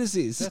the business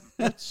is.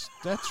 That's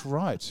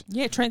right.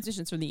 Yeah,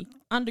 transitions from the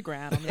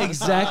underground. On the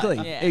Exactly.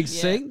 other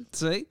side.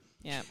 See?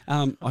 Yeah.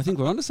 I think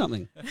we're onto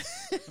something.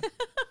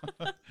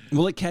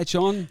 Will it catch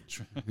on?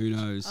 Who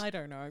knows? I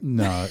don't know.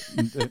 No,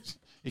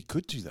 it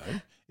could do though.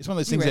 It's one of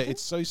those things that reckon?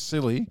 it's so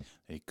silly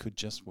it could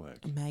just work.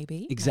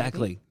 Maybe.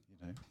 Exactly.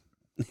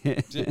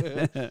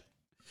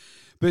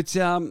 But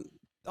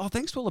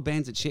thanks to all the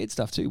bands that shared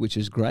stuff too, which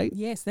is great.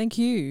 Yes, thank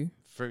you.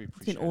 Very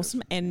It's been appreciative.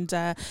 awesome. And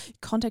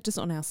contact us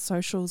on our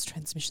socials,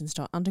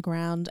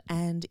 transmissions.underground,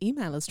 and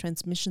email us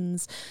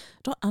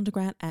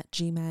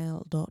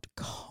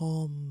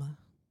transmissions.underground@gmail.com.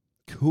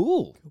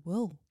 Cool.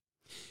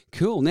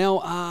 Cool.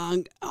 Now,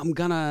 we're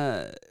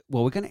gonna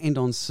end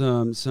on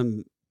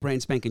some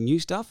brand spanking new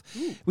stuff,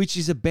 which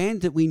is a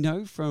band that we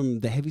know from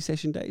the Heavy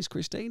Session days,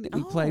 Christine, that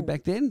we played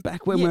back then,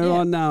 back when we were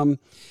on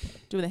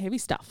doing the heavy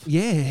stuff.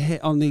 Yeah,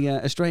 on the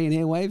Australian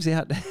airwaves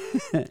out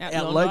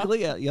yonder.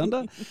 locally, out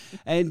yonder.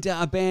 And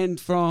a band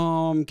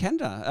from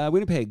Canada,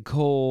 Winnipeg,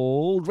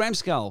 called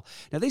Ramskull.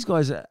 Now, these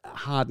guys are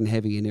hard and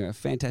heavy, and they're a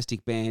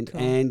fantastic band. Cool.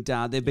 And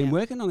they've been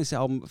working on this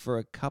album for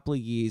a couple of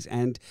years.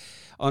 And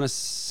on a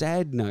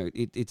sad note,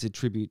 it's a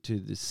tribute to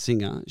the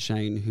singer,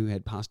 Shane, who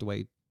had passed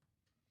away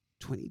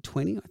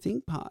 2020, I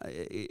think,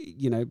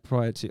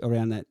 prior to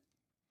around that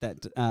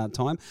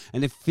time,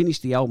 and they've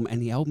finished the album,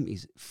 and the album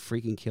is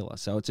freaking killer.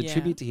 So it's a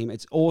tribute to him.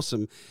 It's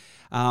awesome.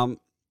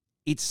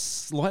 It's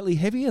slightly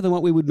heavier than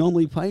what we would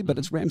normally play, but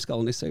it's Ramskull,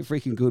 and they're so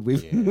freaking good.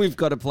 We've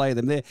got to play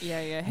them. They're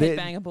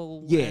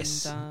Headbangable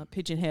and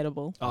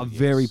pigeon-headable. Oh,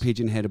 very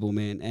pigeon-headable,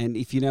 man. And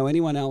if you know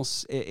anyone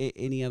else,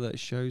 any other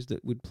shows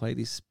that would play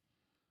this,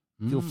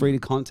 feel free to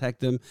contact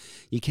them.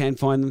 You can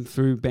find them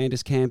through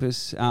Bandus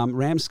Campus.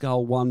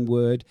 Ramskull, one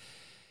word.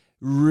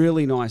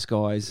 Really nice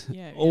guys.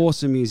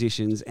 Awesome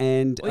musicians.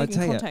 And Or you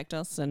can contact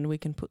us and we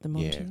can put them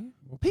on to you.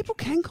 People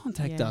can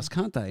contact us,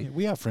 can't they? Yeah,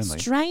 we are friendly.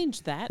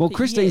 Strange that. Well, but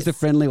Christine's the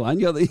friendly one.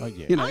 You're the, I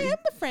am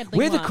the friendly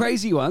we're one. the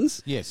crazy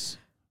ones. Yes.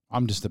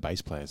 I'm just the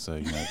bass player,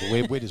 so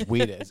but we're just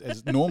weird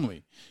as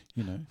normally,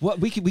 What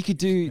we could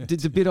do?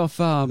 There's a bit off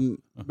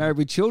Married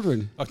with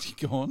Children. Oh,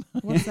 go on.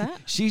 What's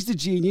that? She's the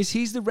genius,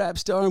 he's the rap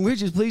star, and we're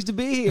just pleased to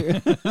be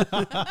here.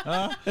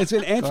 That's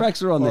when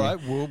Anthrax were on there. All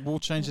right, we'll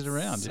change it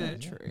around. So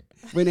true.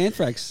 When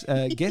Anthrax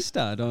guest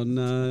starred on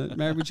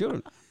Married with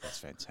Children, That's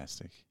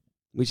fantastic.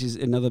 which is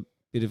another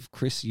bit of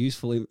Chris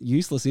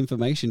useless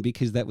information,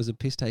 because that was a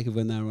piss take of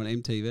when they were on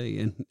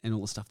MTV and all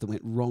the stuff that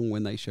went wrong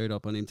when they showed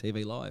up on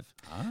MTV Live.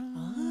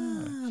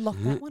 Lock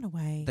that one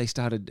away. They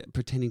started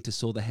pretending to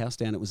saw the house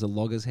down. It was a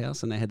logger's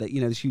house, and they had that,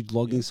 this huge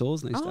logging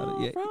saws, and they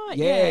started, right,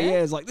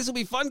 It's like, this will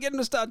be fun, getting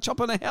to start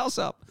chopping a house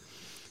up.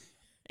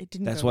 It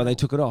didn't. That's go why they well.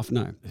 took it off.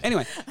 No.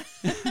 Anyway,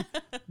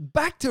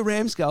 back to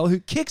Ramskull, who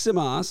kicks some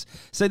ass.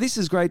 So this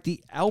is great.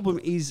 The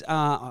album is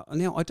now,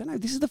 I don't know.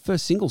 This is the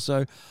first single,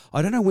 so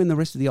I don't know when the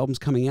rest of the album's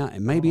coming out.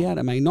 It may be out.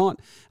 It may not.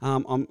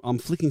 I'm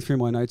flicking through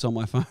my notes on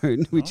my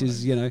phone, which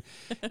is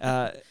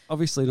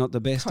obviously not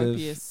the best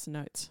Copious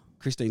notes.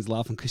 Christine's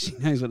laughing because she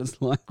knows what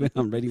it's like when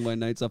I'm reading my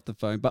notes off the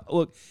phone. But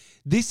look,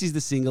 this is the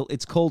single.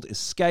 It's called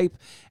Escape.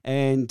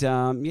 And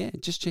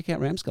just check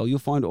out Ramskull. You'll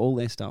find all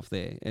their stuff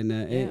there. And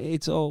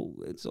it's all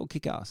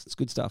kick-ass. It's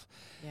good stuff.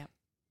 Yeah.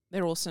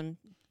 They're awesome.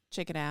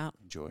 Check it out.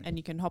 Enjoy. And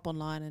you can hop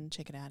online and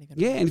check it out.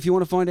 And if you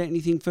want to find out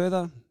anything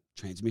further,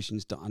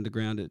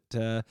 transmissions.underground at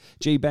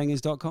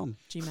gbangers.com.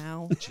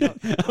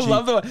 Gmail. I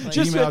love the way.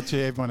 Email to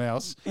everyone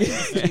else.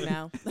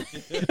 Gmail.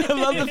 I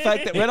love the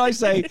fact that when I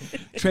say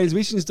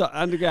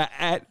transmissions.underground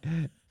at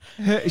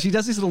her, she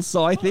does this little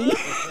sigh thing.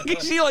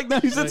 She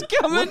knows it's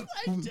coming.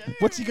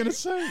 What's he going to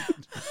say?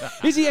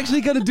 Is he actually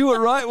going to do it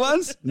right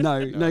once?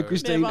 No,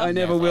 Christine, Never. I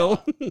never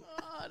will.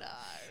 Oh, no.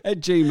 At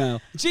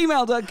Gmail.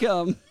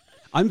 Gmail.com.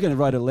 I'm going to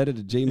write a letter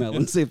to Gmail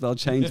and see if they'll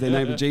change their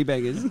name to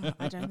G-Bangers.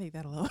 I don't think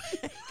that'll. I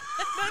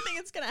don't think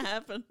it's going to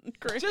happen,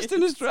 Chris. Just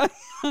in Australia.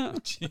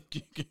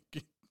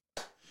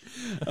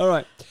 All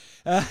right.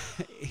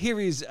 Here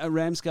is a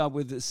Ramscar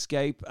with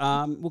Escape.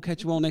 We'll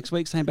catch you all next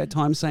week. Same bat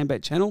time, same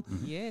bat channel.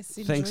 Yes,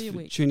 enjoy Thanks your for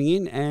week. tuning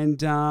in,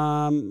 and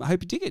I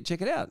hope you dig it.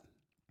 Check it out.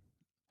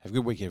 Have a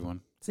good week,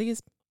 everyone. See you.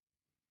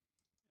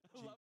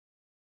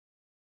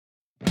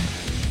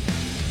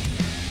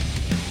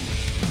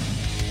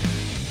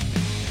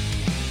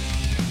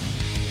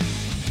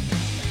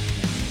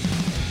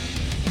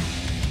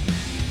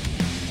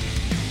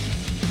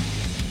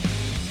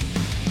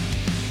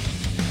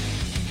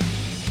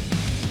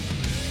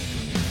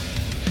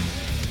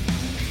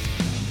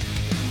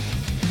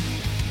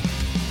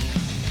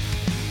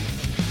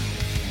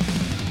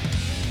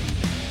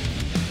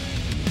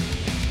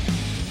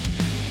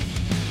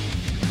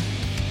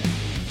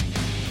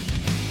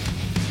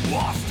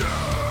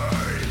 Boston!